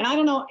 And I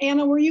don't know,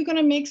 Anna, were you going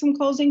to make some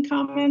closing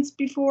comments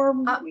before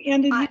we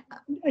ended?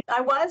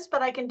 I was,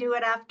 but I can do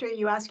it after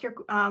you ask your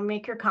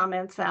make your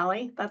comments,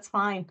 Sally. That's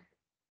fine.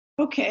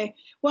 Okay.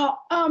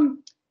 Well,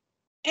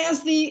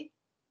 as the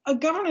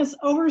governance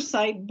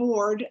oversight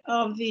board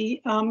of the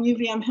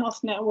UVM Health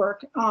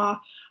Network,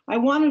 I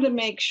wanted to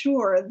make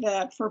sure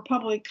that for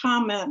public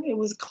comment, it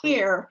was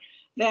clear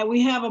that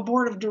we have a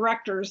board of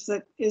directors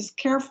that is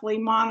carefully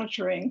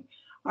monitoring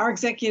our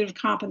executive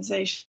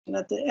compensation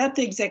at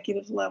the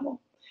executive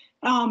level.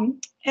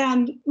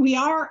 And we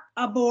are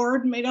a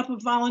board made up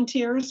of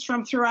volunteers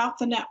from throughout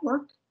the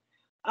network.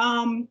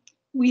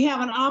 We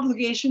have an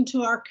obligation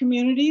to our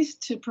communities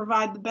to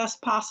provide the best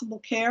possible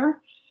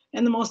care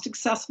in the most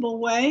accessible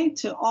way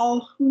to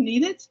all who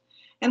need it.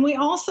 And we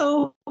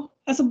also,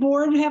 as a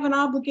board, have an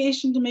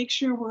obligation to make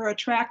sure we're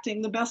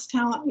attracting the best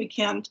talent we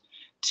can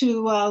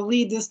to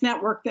lead this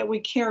network that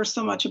we care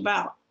so much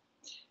about.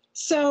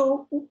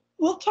 So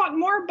we'll talk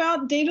more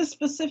about data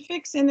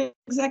specifics in the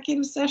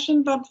executive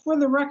session, but for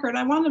the record,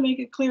 I want to make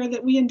it clear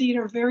that we indeed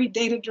are very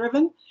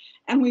data-driven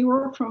and we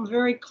work from a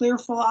very clear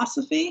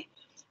philosophy.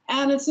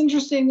 And it's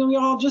interesting that we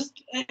all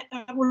just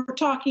were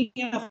talking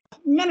a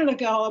minute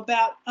ago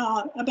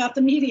about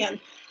the median.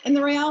 And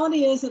the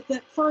reality is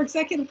that for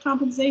executive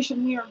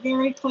compensation, we are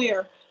very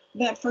clear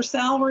that for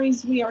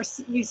salaries,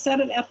 we set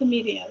it at the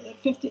median,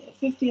 at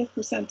 50th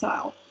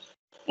percentile.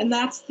 And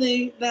that's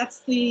the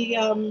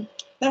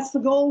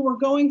goal we're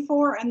going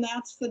for, and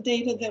that's the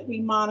data that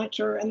we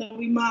monitor and that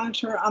we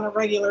monitor on a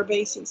regular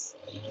basis.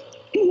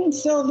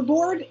 So the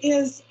board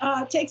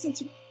takes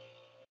its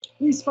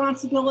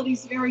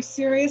responsibilities very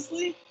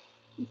seriously.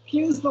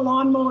 Cues the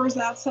lawnmowers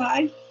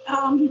outside.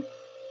 And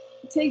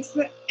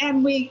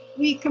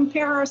we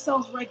compare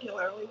ourselves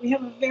regularly. We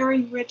have a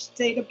very rich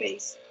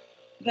database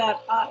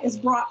that is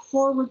brought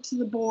forward to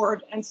the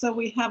board, and so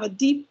we have a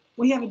deep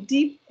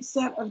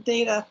set of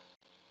data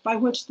by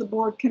which the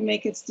board can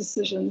make its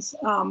decisions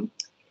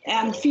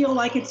and feel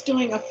like it's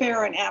doing a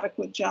fair and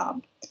adequate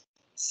job.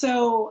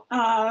 So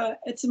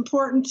it's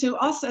important to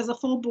us as a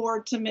full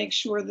board to make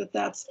sure that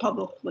that's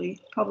publicly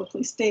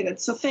stated.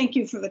 So thank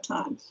you for the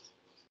time.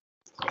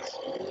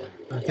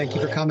 Thank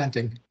you for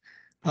commenting.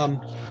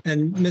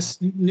 And Ms.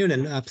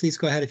 Noonan, please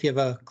go ahead if you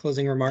have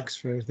closing remarks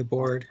for the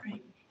board.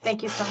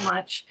 Thank you so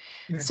much.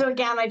 So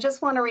again, I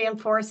just want to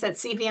reinforce that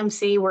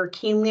CVMC, we're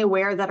keenly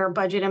aware that our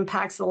budget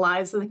impacts the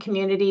lives of the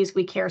communities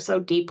we care so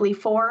deeply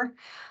for.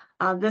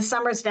 This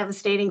summer's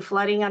devastating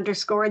flooding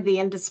underscored the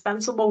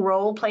indispensable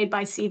role played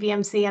by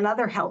CVMC and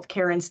other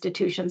healthcare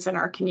institutions in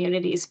our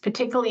communities,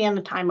 particularly in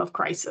a time of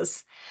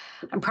crisis.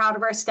 I'm proud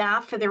of our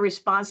staff for their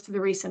response to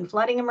the recent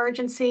flooding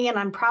emergency, and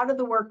I'm proud of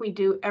the work we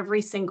do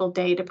every single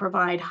day to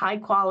provide high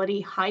quality,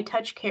 high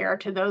touch care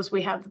to those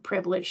we have the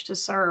privilege to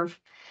serve.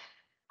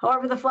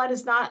 However, the flood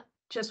is not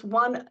just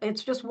one,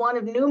 it's just one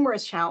of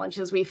numerous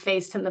challenges we've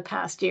faced in the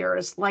past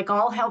years. Like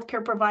all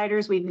healthcare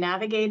providers, we've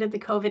navigated the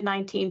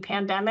COVID-19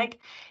 pandemic,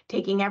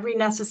 taking every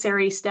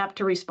necessary step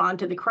to respond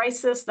to the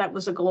crisis that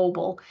was a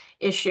global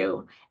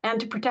issue and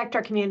to protect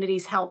our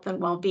community's health and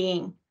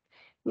well-being.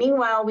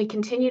 Meanwhile, we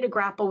continue to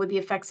grapple with the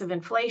effects of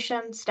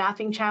inflation,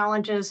 staffing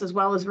challenges, as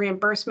well as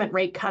reimbursement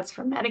rate cuts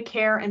for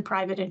Medicare and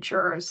private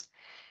insurers.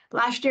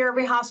 Last year,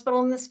 every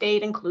hospital in the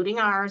state, including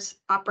ours,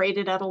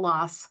 operated at a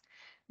loss.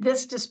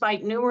 This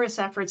despite numerous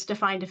efforts to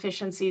find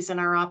efficiencies in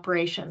our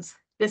operations.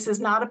 This is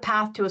not a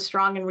path to a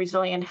strong and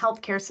resilient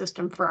healthcare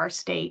system for our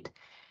state.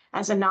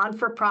 As a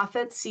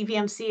non-for-profit,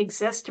 CVMC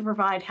exists to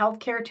provide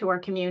healthcare to our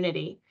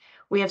community.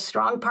 We have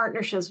strong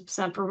partnerships with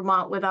Central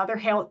Vermont with other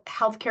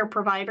healthcare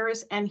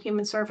providers and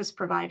human service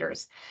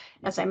providers.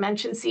 As I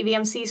mentioned,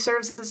 CVMC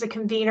serves as a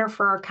convener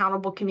for our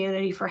accountable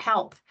community for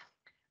health.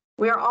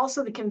 We are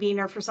also the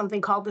convener for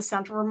something called the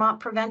Central Vermont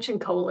Prevention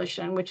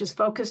Coalition, which is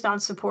focused on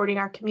supporting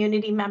our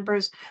community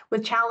members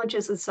with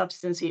challenges with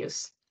substance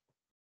use.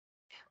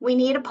 We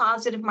need a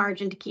positive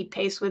margin to keep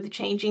pace with the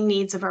changing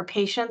needs of our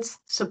patients,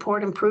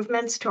 support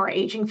improvements to our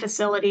aging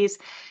facilities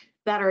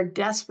that are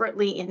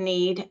desperately in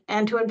need,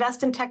 and to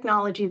invest in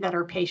technology that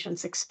our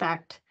patients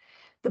expect.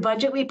 The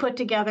budget we put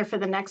together for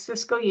the next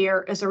fiscal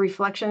year is a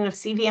reflection of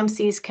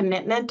CVMC's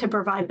commitment to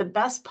provide the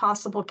best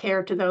possible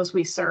care to those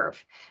we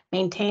serve,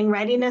 maintain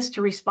readiness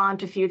to respond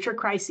to future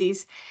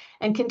crises,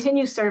 and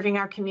continue serving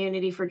our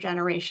community for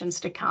generations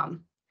to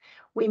come.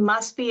 We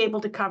must be able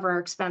to cover our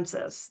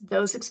expenses.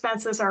 Those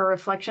expenses are a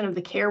reflection of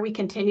the care we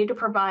continue to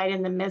provide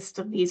in the midst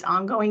of these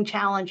ongoing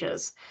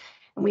challenges.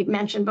 And we've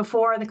mentioned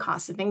before the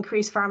cost of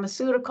increased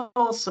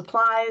pharmaceuticals,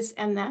 supplies,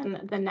 and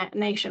then the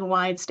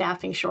nationwide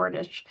staffing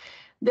shortage.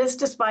 This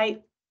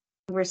despite,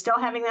 we're still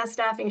having that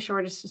staffing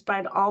shortage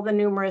despite all the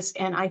numerous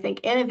and I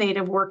think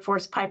innovative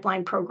workforce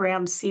pipeline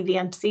programs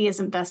CVMC has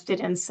invested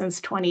in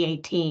since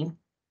 2018.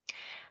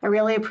 I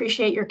really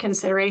appreciate your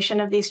consideration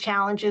of these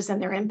challenges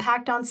and their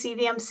impact on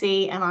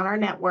CVMC and on our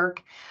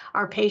network,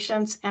 our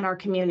patients, and our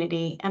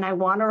community. And I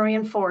want to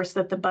reinforce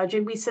that the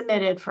budget we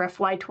submitted for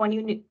FY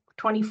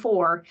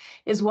 2024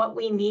 is what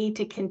we need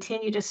to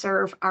continue to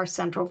serve our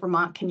Central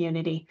Vermont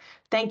community.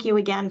 Thank you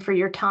again for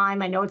your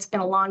time. I know it's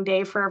been a long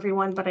day for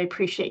everyone, but I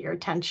appreciate your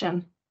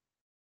attention.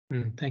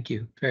 Thank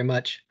you very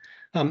much.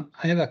 I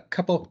have a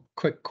couple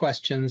quick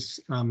questions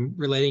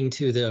relating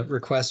to the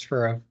request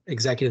for an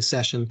executive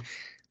session.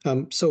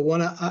 I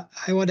want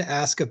to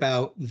ask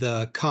about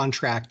the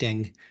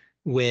contracting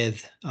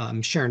with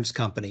insurance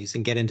companies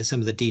and get into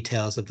some of the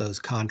details of those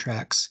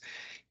contracts.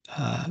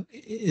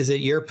 Is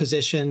it your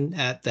position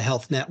at the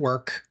Health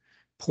Network,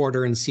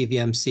 Porter, and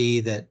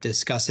CVMC that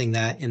discussing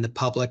that in the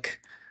public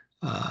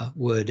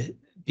would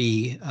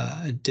be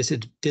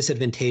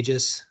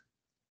disadvantageous?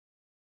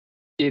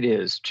 It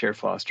is, Chair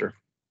Foster.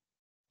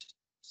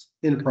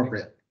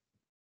 Inappropriate.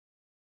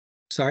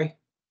 Sorry?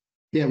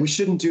 Yeah, we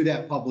shouldn't do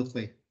that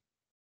publicly.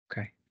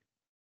 Okay.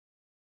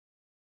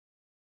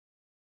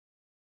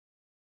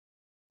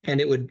 And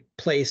it would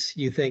place,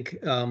 you think,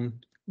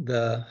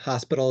 the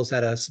hospitals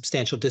at a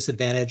substantial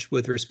disadvantage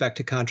with respect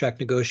to contract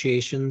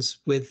negotiations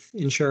with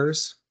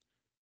insurers?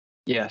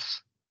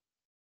 Yes.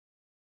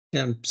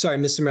 Sorry,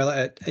 Mr.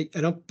 Miller, I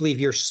don't believe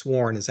you're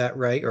sworn. Is that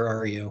right, or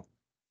are you?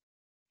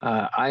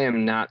 I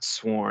am not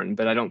sworn,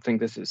 but I don't think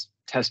this is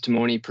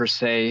testimony per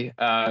se,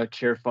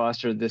 Chair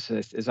Foster. This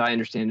is, as I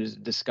understand, is a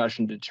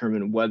discussion to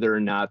determine whether or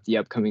not the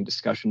upcoming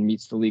discussion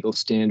meets the legal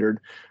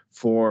standard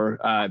for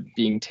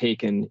being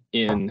taken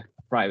in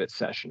private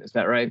session. Is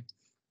that right?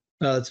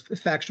 It's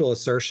factual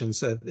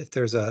assertions. If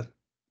there's a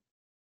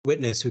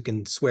witness who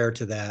can swear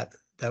to that,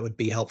 that would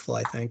be helpful,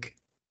 I think.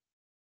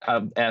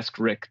 I'll ask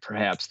Rick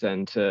perhaps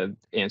then to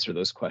answer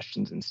those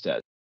questions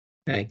instead.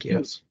 Thank you.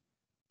 Yes.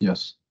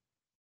 Yes.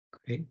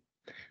 Great.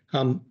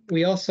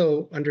 We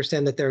also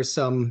understand that there's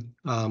some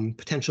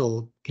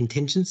potential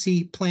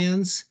contingency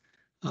plans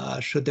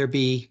should there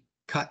be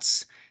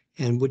cuts.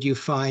 And would you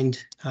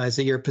find, is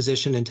it your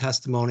position and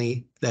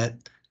testimony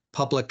that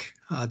public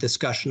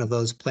discussion of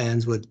those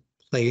plans would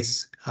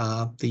place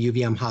the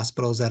UVM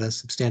hospitals at a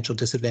substantial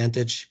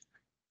disadvantage?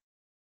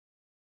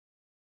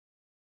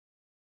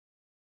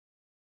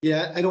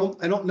 Yeah, I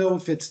don't know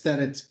if it's that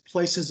it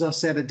places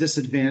us at a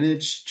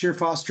disadvantage, Chair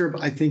Foster,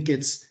 but I think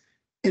it's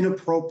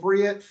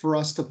inappropriate for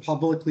us to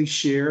publicly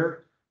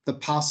share the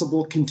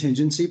possible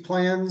contingency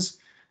plans,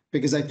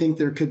 because I think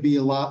there could be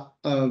a lot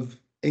of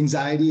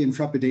anxiety and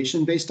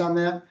trepidation based on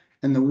that.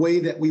 And the way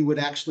that we would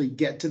actually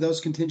get to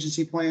those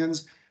contingency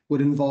plans would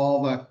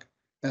involve a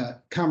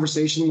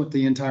conversation with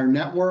the entire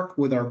network,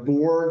 with our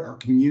board, our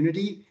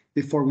community,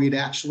 before we'd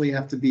actually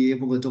have to be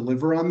able to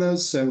deliver on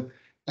those. So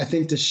I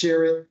think to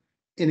share it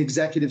in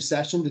executive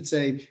session to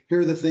say,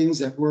 here are the things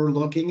that we're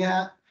looking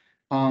at,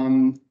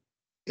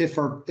 if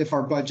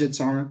our budgets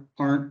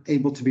aren't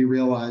able to be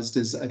realized,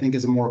 is I think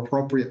is a more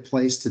appropriate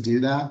place to do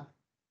that.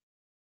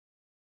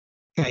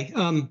 Okay.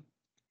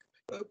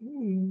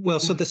 Well,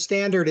 so the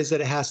standard is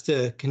that it has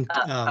to.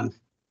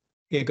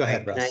 Yeah, go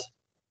ahead, Russ.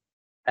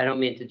 I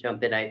don't mean to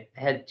jump in. I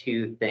had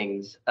two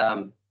things.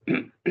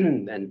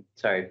 And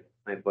sorry,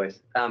 my voice.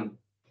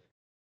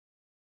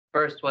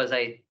 First was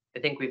I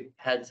think we've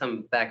had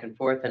some back and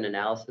forth and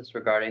analysis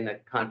regarding the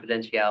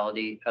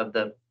confidentiality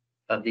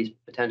of these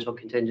potential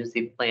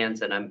contingency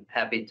plans, and I'm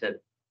happy to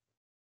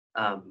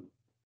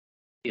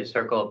you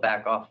circle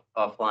back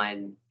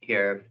offline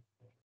here.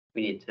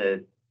 We need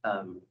to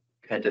kind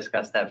of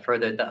discuss that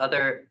further. The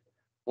other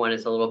one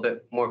is a little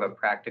bit more of a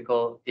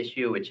practical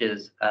issue, which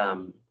is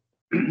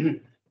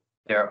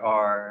there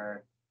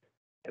are,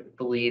 I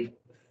believe,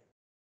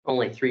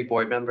 only 3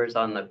 board members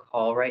on the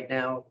call right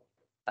now.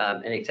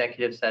 An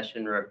executive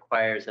session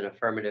requires an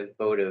affirmative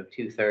vote of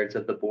 2/3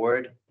 of the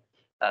board.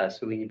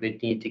 So we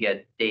would need to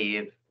get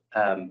Dave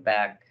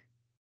back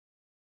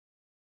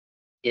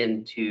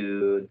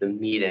into the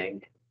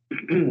meeting,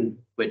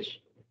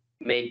 which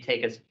may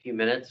take us a few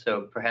minutes.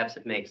 So perhaps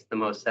it makes the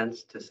most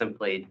sense to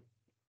simply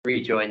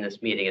rejoin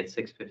this meeting at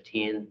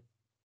 6:15.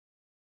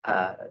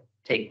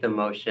 Take the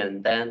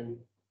motion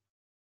then,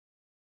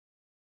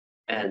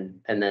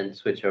 and then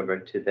switch over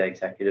to the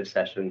executive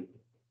session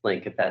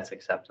link if that's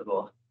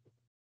acceptable.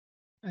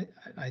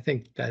 I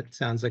think that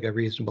sounds like a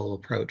reasonable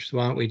approach. So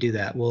why don't we do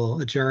that?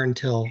 We'll adjourn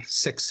till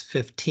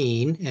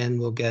 6:15 and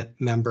we'll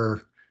get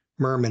member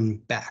Merman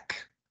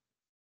back.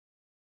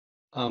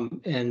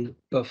 And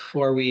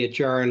before we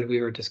adjourned,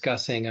 we were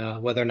discussing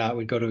whether or not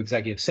we'd go to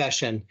executive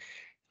session,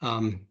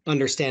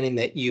 understanding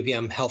that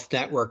UVM Health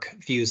Network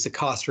views the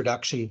cost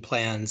reduction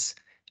plans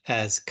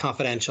as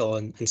confidential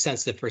and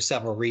sensitive for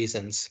several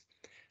reasons.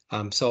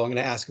 So I'm going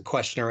to ask a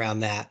question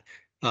around that.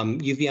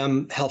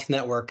 UVM Health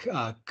Network,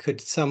 could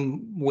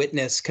some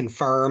witness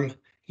confirm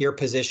your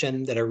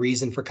position that a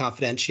reason for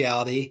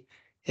confidentiality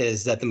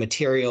is that the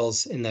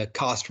materials in the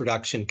cost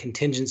reduction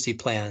contingency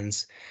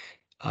plans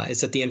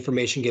is that the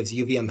information gives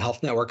UVM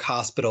Health Network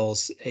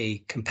hospitals a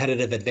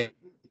competitive advantage?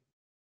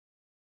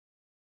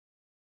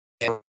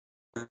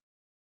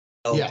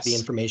 Yes. The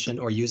information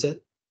or use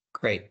it?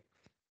 Great.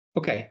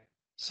 Okay,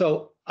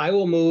 so I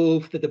will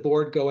move that the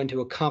board go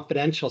into a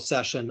confidential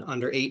session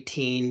under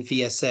 18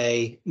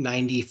 VSA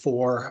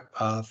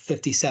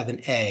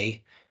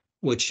 9457A,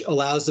 which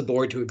allows the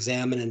board to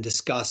examine and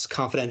discuss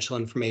confidential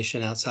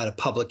information outside a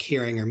public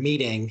hearing or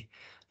meeting,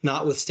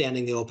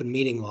 notwithstanding the open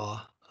meeting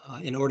law,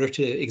 in order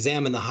to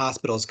examine the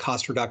hospital's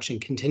cost reduction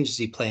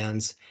contingency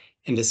plans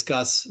and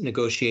discuss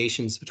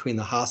negotiations between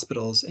the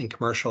hospitals and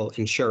commercial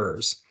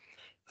insurers.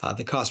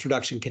 The cost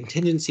reduction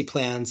contingency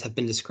plans have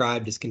been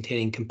described as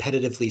containing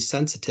competitively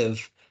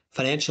sensitive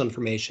financial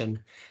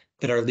information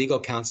that our legal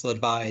counsel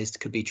advised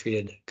could be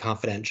treated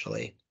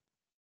confidentially.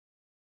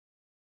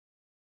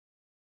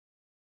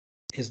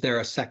 Is there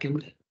a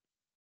second?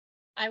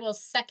 I will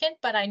second,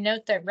 but I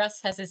note that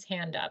Russ has his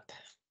hand up.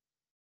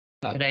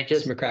 Could I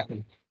just,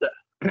 McCracken.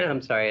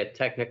 I'm sorry,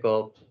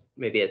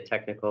 maybe a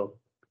technical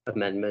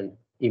amendment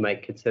you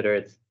might consider.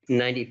 It's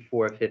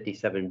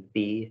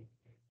 9457B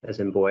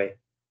as in boy.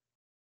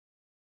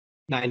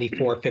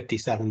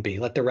 9457B.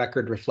 Let the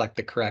record reflect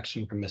the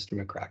correction from Mr.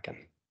 McCracken.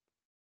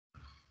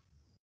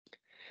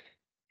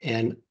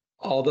 And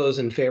all those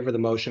in favor of the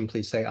motion,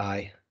 please say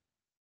aye.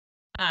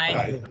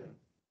 Aye.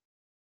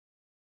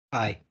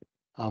 Aye.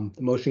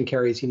 The motion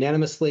carries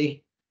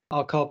unanimously.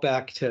 I'll call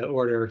back to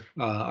order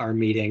our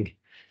meeting.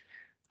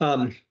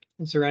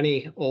 Is there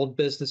any old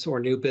business or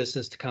new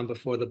business to come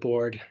before the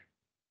board?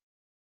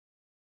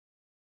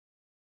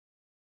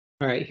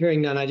 All right,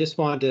 hearing none, I just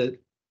wanted to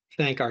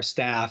thank our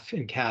staff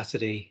in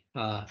Cassidy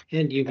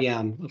and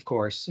UVM, of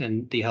course,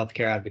 and the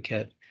healthcare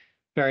advocate.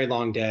 Very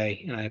long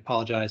day, and I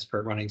apologize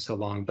for running so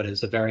long, but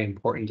it's a very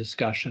important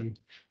discussion.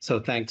 So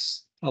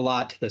thanks a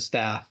lot to the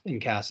staff in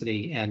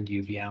Cassidy and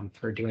UVM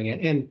for doing it,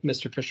 and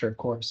Mr. Fisher, of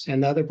course,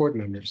 and the other board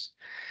members.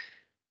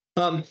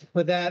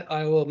 With that,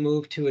 I will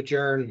move to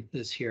adjourn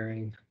this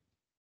hearing.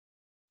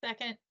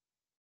 Second.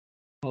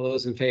 All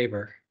those in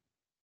favor?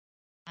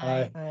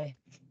 Aye.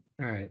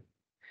 All right.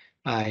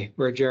 Aye.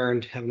 We're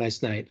adjourned. Have a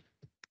nice night.